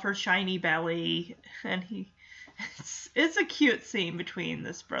to show off her shiny belly, and it's a cute scene between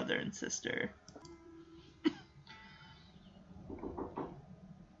this brother and sister.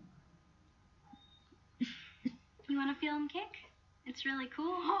 You want a film kick? It's really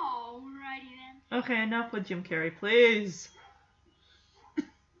cool. Oh, righty then. Okay, enough with Jim Carrey, please.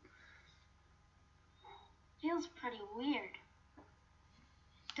 Feels pretty weird.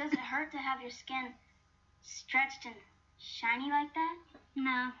 Does it hurt to have your skin stretched and shiny like that?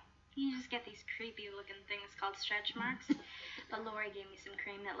 No. You just get these creepy looking things called stretch marks. But Lori gave me some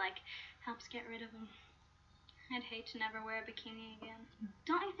cream that, like, helps get rid of them. I'd hate to never wear a bikini again.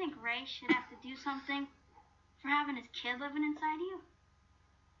 Don't you think Ray should have to do something for having his kid living inside you?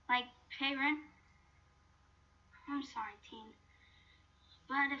 Like, pay rent? I'm sorry, Teen.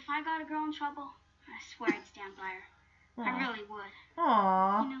 But if I got a girl in trouble, I swear I'd stand by her. Aww. I really would.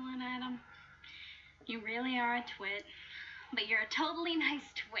 Aww. You know what, Adam? You really are a twit. But you're a totally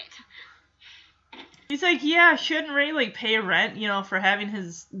nice twit. He's like, yeah, shouldn't Ray, like, pay rent, you know, for having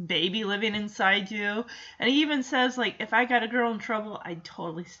his baby living inside you? And he even says, like, if I got a girl in trouble, I'd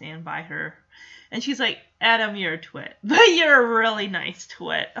totally stand by her. And she's like, Adam, you're a twit. But you're a really nice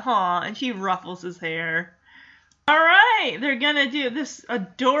twit. Aw, and she ruffles his hair. Alright, they're gonna do this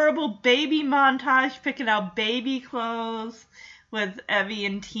adorable baby montage, picking out baby clothes with Evie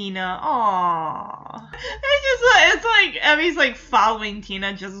and Tina. Aww. It's like Evie's like following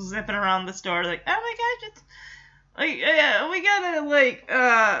Tina, just zipping around the store, like, oh my gosh, it's like, we gotta, like,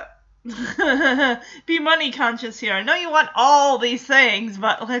 be money conscious here. I know you want all these things,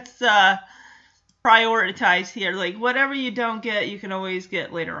 but let's, prioritize here. Like, whatever you don't get, you can always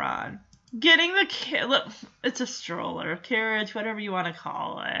get later on. Getting the look, it's a stroller, carriage, whatever you want to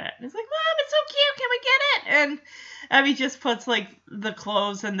call it. It's like, Mom, it's so cute, can we get it? And Abby just puts, like, the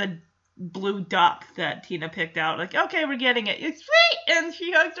clothes and the blue duck that Tina picked out. Like, okay, we're getting it. It's sweet! And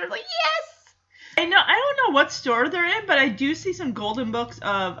she hugs her, like, yes! I don't know what store they're in, but I do see some golden books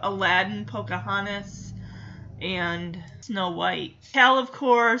of Aladdin, Pocahontas, and Snow White. Cal, of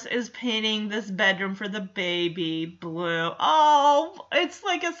course, is painting this bedroom for the baby blue. Oh, it's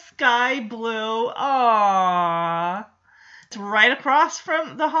like a sky blue. Aww. It's right across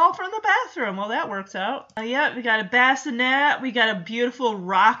from the hall from the bathroom. Well, that works out. Yeah, we got a bassinet. We got a beautiful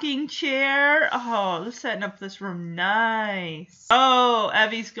rocking chair. Oh, they're setting up this room nice. Oh,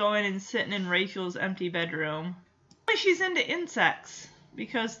 Evie's going and sitting in Rachel's empty bedroom. She's into insects,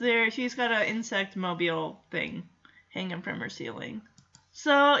 because she's got an insect mobile thing hanging from her ceiling.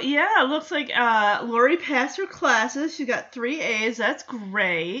 So, yeah, it looks like Lori passed her classes. She got 3 A's. That's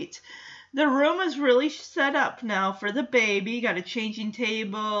great. The room is really set up now for the baby. Got a changing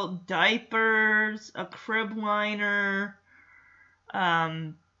table, diapers, a crib liner,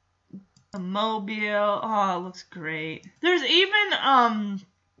 a mobile. Oh, it looks great. There's even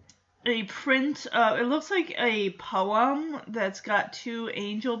a print of, it looks like a poem that's got 2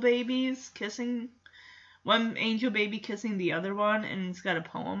 angel babies kissing, one angel baby kissing the other one, and it's got a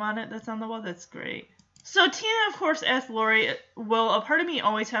poem on it that's on the wall. That's great. So Tina, of course, asked Lori, will a part of me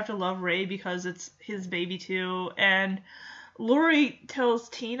always have to love Ray because it's his baby too? And Lori tells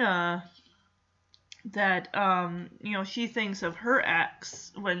Tina that, you know, she thinks of her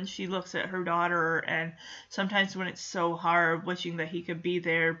ex when she looks at her daughter, and sometimes when it's so hard, wishing that he could be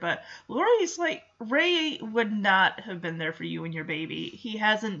there. But Lori's like, Ray would not have been there for you and your baby. He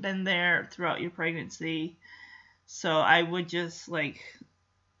hasn't been there throughout your pregnancy. So I would just, like,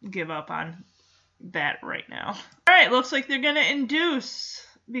 give up on that right now. Alright, looks like they're gonna induce,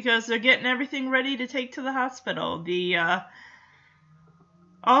 because they're getting everything ready to take to the hospital.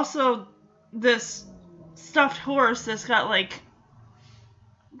 Also, this stuffed horse that's got, like,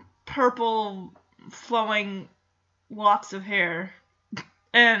 purple flowing locks of hair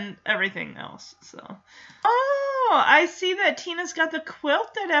and everything else. So, oh, I see that Tina's got the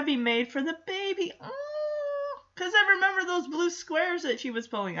quilt that Abby made for the baby. Oh, because I remember those blue squares that she was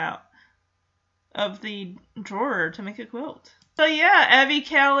pulling out of the drawer to make a quilt. So yeah, Abby,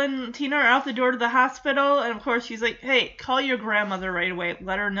 Cal, and Tina are out the door to the hospital, and of course she's like, hey, call your grandmother right away.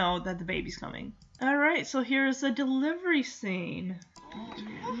 Let her know that the baby's coming. Alright, so here's the delivery scene.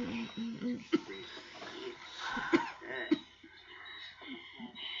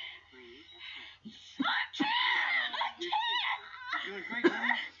 Doing great,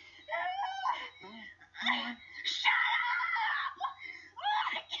 man.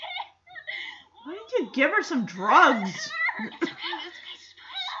 Why didn't you give her some drugs?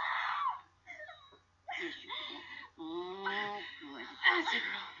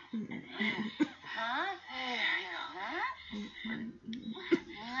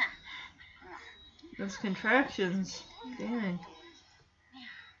 Those contractions. Dang.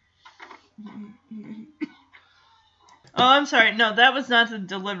 Oh, I'm sorry. No, that was not the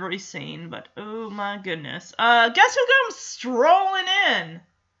delivery scene, but oh my goodness. Guess who comes strolling in?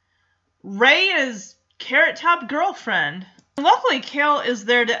 Ray and his Carrot Top girlfriend. Luckily, Kale is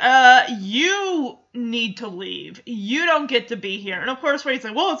there to, you need to leave. You don't get to be here. And of course, Ray's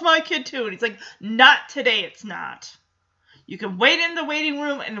like, well, it's my kid too. And he's like, not today, it's not. You can wait in the waiting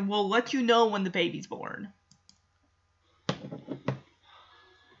room and we'll let you know when the baby's born.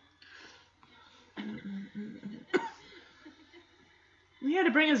 He had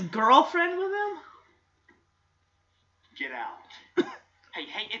to bring his girlfriend with him? Get out. Hey,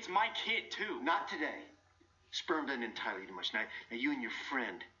 it's my kid, too. Not today. Sperm doesn't entitle you to much. Now you and your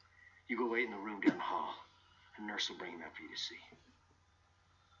friend, you go wait in the room down the hall. A nurse will bring him out for you to see.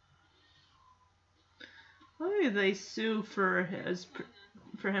 Why do they sue for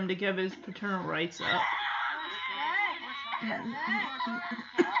him to give his paternal rights up? Oh,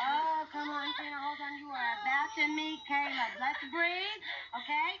 come on, Tina, hold on. You are about to meet Caleb. Let's breathe,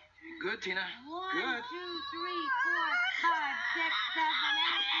 okay? Good, Tina. 1, Good. 2, 3, 4, 5, 6, 7,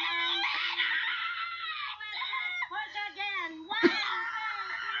 8, 9. Push again. 1, 2, 3, 4, 5,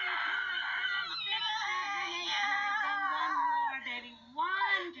 6, 7, 8, 9, 10. One more, baby.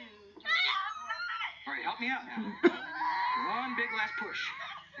 1, 2, 3, 4. All right, help me out now. One big last push,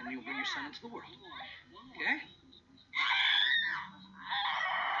 and you'll bring your son into the world. Okay?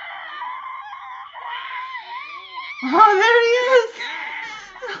 Oh, there he is!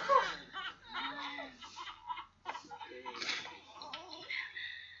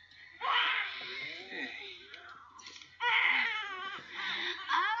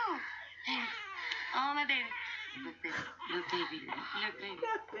 Oh, my baby. Look, baby. Look, baby. Look, baby.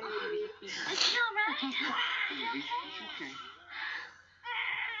 Look, baby. It's all right. Baby, it's okay.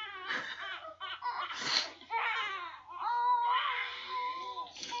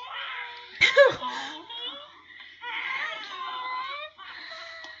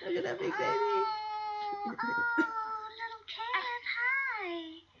 Look at that big baby. Oh, little Caleb. Hi.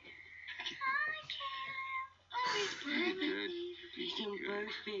 Hi, Caleb. Oh, he's perfect. He's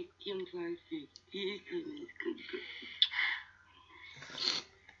perfect. He's perfect. He's good.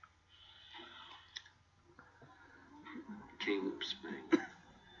 Caleb Spang.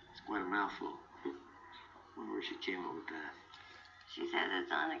 It's quite a mouthful. Wonder where she came up with that. She says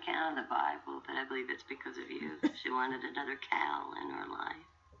it's on account of the Bible, but I believe it's because of you. She wanted another Cal in her life.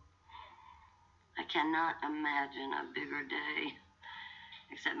 I cannot imagine a bigger day,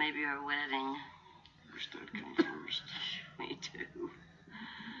 except maybe our wedding. Wish that'd come first. Me too.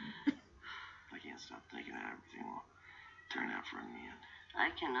 I can't stop thinking how everything will turn out for her in the end. I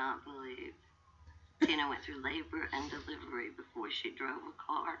cannot believe Tina went through labor and delivery before she drove a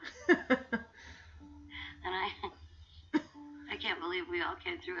car. And I can't believe we all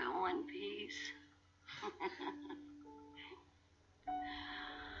came through in one piece.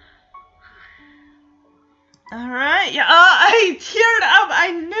 Alright, yeah, I teared up.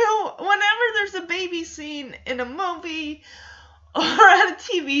 I knew whenever there's a baby scene in a movie or at a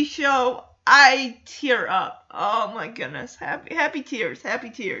TV show, I tear up. Oh my goodness. Happy tears.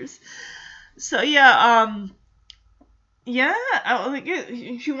 So yeah,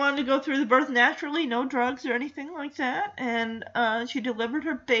 she wanted to go through the birth naturally, no drugs or anything like that, and she delivered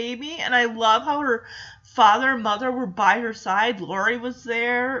her baby, and I love how her father and mother were by her side. Lori was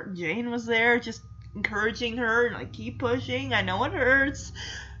there, Jane was there, just encouraging her, and like, keep pushing, I know it hurts,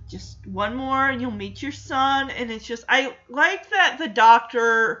 just one more and you'll meet your son. And it's just, I like that the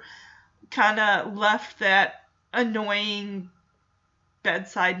doctor kind of left that annoying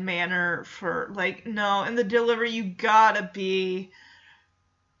bedside manner for, like, no, in the delivery you gotta be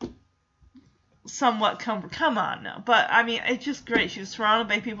somewhat come on now. But I mean, it's just great. She was surrounded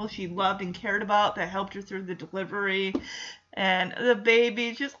by people she loved and cared about that helped her through the delivery, and the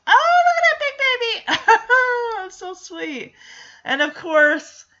baby just, oh, look at that big baby. It's so sweet. And of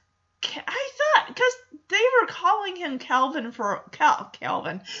course, I thought, because they were calling him Calvin for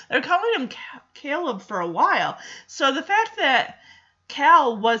Calvin, they're calling him Caleb for a while, so the fact that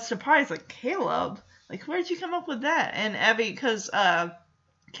Cal was surprised, like, Caleb? Like, where'd you come up with that? And Evie, because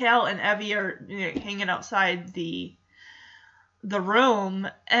Cal and Evie are hanging outside the room,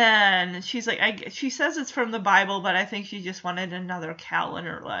 and she's like, she says it's from the Bible, but I think she just wanted another Cal in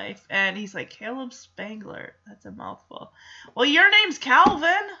her life. And he's like, Caleb Spangler. That's a mouthful. Well, your name's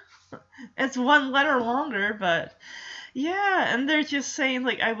Calvin. It's one letter longer, but yeah. And they're just saying,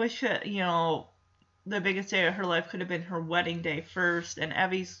 like, I wish that, the biggest day of her life could have been her wedding day first. And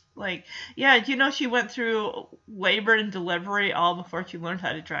Evie's like, yeah, she went through labor and delivery all before she learned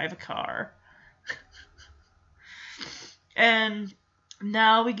how to drive a car. And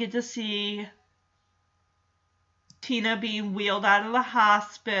now we get to see Tina being wheeled out of the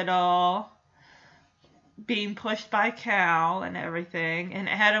hospital, being pushed by Cal and everything. And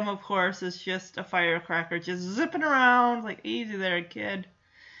Adam, of course, is just a firecracker, just zipping around, like, easy there, kid.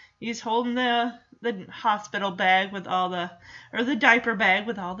 He's holding the hospital bag with all the diaper bag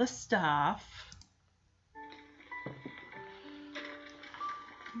with all the stuff.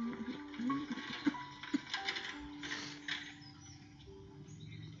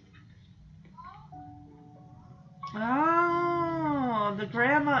 Oh, the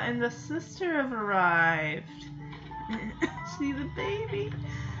grandma and the sister have arrived. See the baby?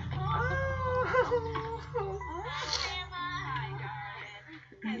 Oh.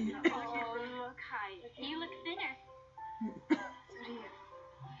 You look thinner. So do you.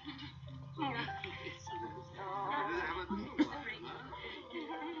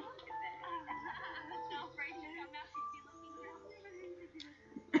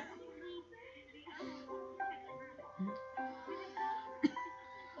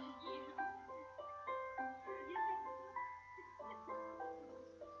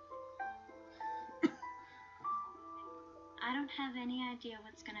 I don't have any idea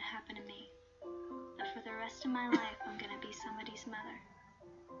what's going to happen to me, but for the rest of my life, I'm going to be somebody's mother,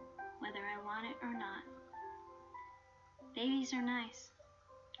 whether I want it or not. Babies are nice,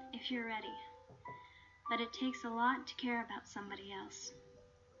 if you're ready, but it takes a lot to care about somebody else,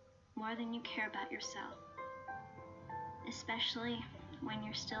 more than you care about yourself, especially when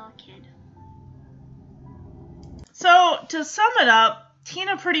you're still a kid. So, to sum it up,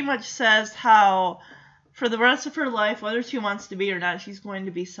 Tina pretty much says how for the rest of her life, whether she wants to be or not, she's going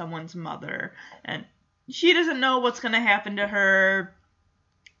to be someone's mother. And she doesn't know what's going to happen to her.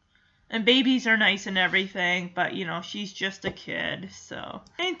 And babies are nice and everything, but, she's just a kid. So,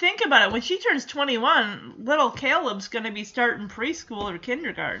 I mean, think about it. When she turns 21, little Caleb's going to be starting preschool or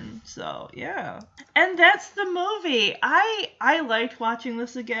kindergarten. So, yeah. And that's the movie. I liked watching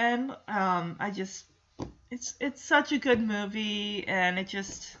this again. It's such a good movie, and it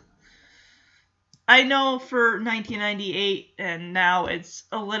just... I know for 1998 and now it's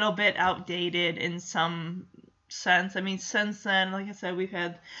a little bit outdated in some sense. I mean, since then, like I said, we've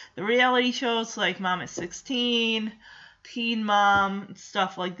had the reality shows like Mom at 16, Teen Mom,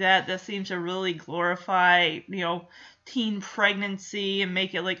 stuff like that seems to really glorify, teen pregnancy and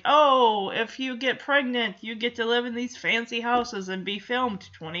make it like, oh, if you get pregnant, you get to live in these fancy houses and be filmed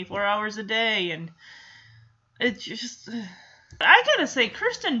 24 hours a day. And it's just... I gotta say,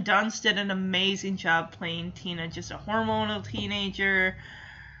 Kirsten Dunst did an amazing job playing Tina, just a hormonal teenager.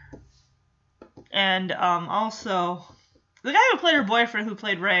 And also, the guy who played her boyfriend, who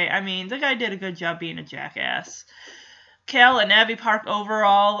played Ray, I mean, the guy did a good job being a jackass. Cal and Evie Park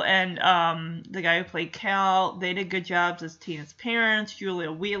overall, and the guy who played Cal, they did good jobs as Tina's parents. Julia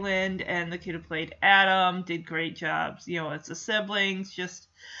Wheeland and the kid who played Adam did great jobs, as the siblings, just...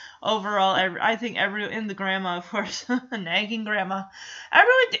 Overall, I think everyone, in the grandma, of course, the nagging grandma,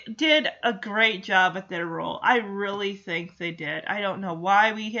 everyone did a great job at their role. I really think they did. I don't know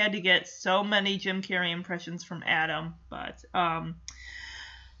why we had to get so many Jim Carrey impressions from Adam, but,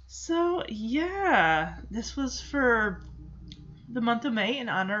 so, yeah, this was for the month of May in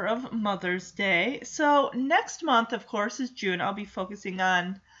honor of Mother's Day. So, next month, of course, is June. I'll be focusing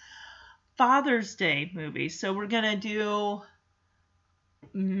on Father's Day movies. So, we're going to do...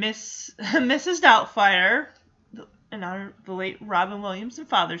 Mrs. Doubtfire, in honor of the late Robin Williams and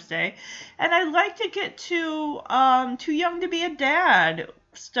Father's Day. And I'd like to get to Too Young to Be a Dad,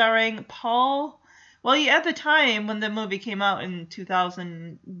 starring Paul... Well, at the time, when the movie came out in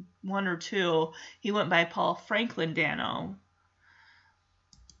 2001 or 2, he went by Paul Franklin Dano.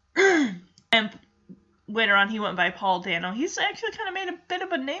 And later on, he went by Paul Dano. He's actually kind of made a bit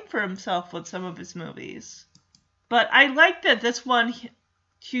of a name for himself with some of his movies. But I like that this one...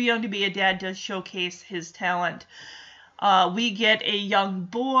 Too Young to Be a Dad does showcase his talent. We get a young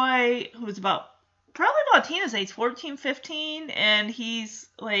boy who's probably about Tina's age, 14, 15, and he's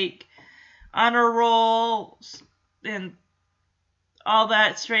like on a roll and all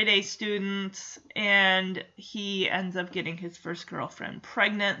that straight A students, and he ends up getting his first girlfriend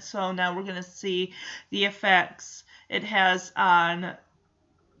pregnant. So now we're going to see the effects it has on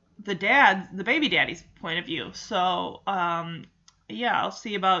the baby daddy's point of view. So, yeah, I'll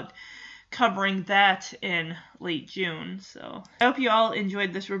see about covering that in late June. So I hope you all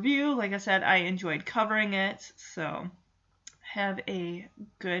enjoyed this review. Like I said, I enjoyed covering it. So have a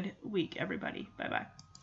good week, everybody. Bye-bye.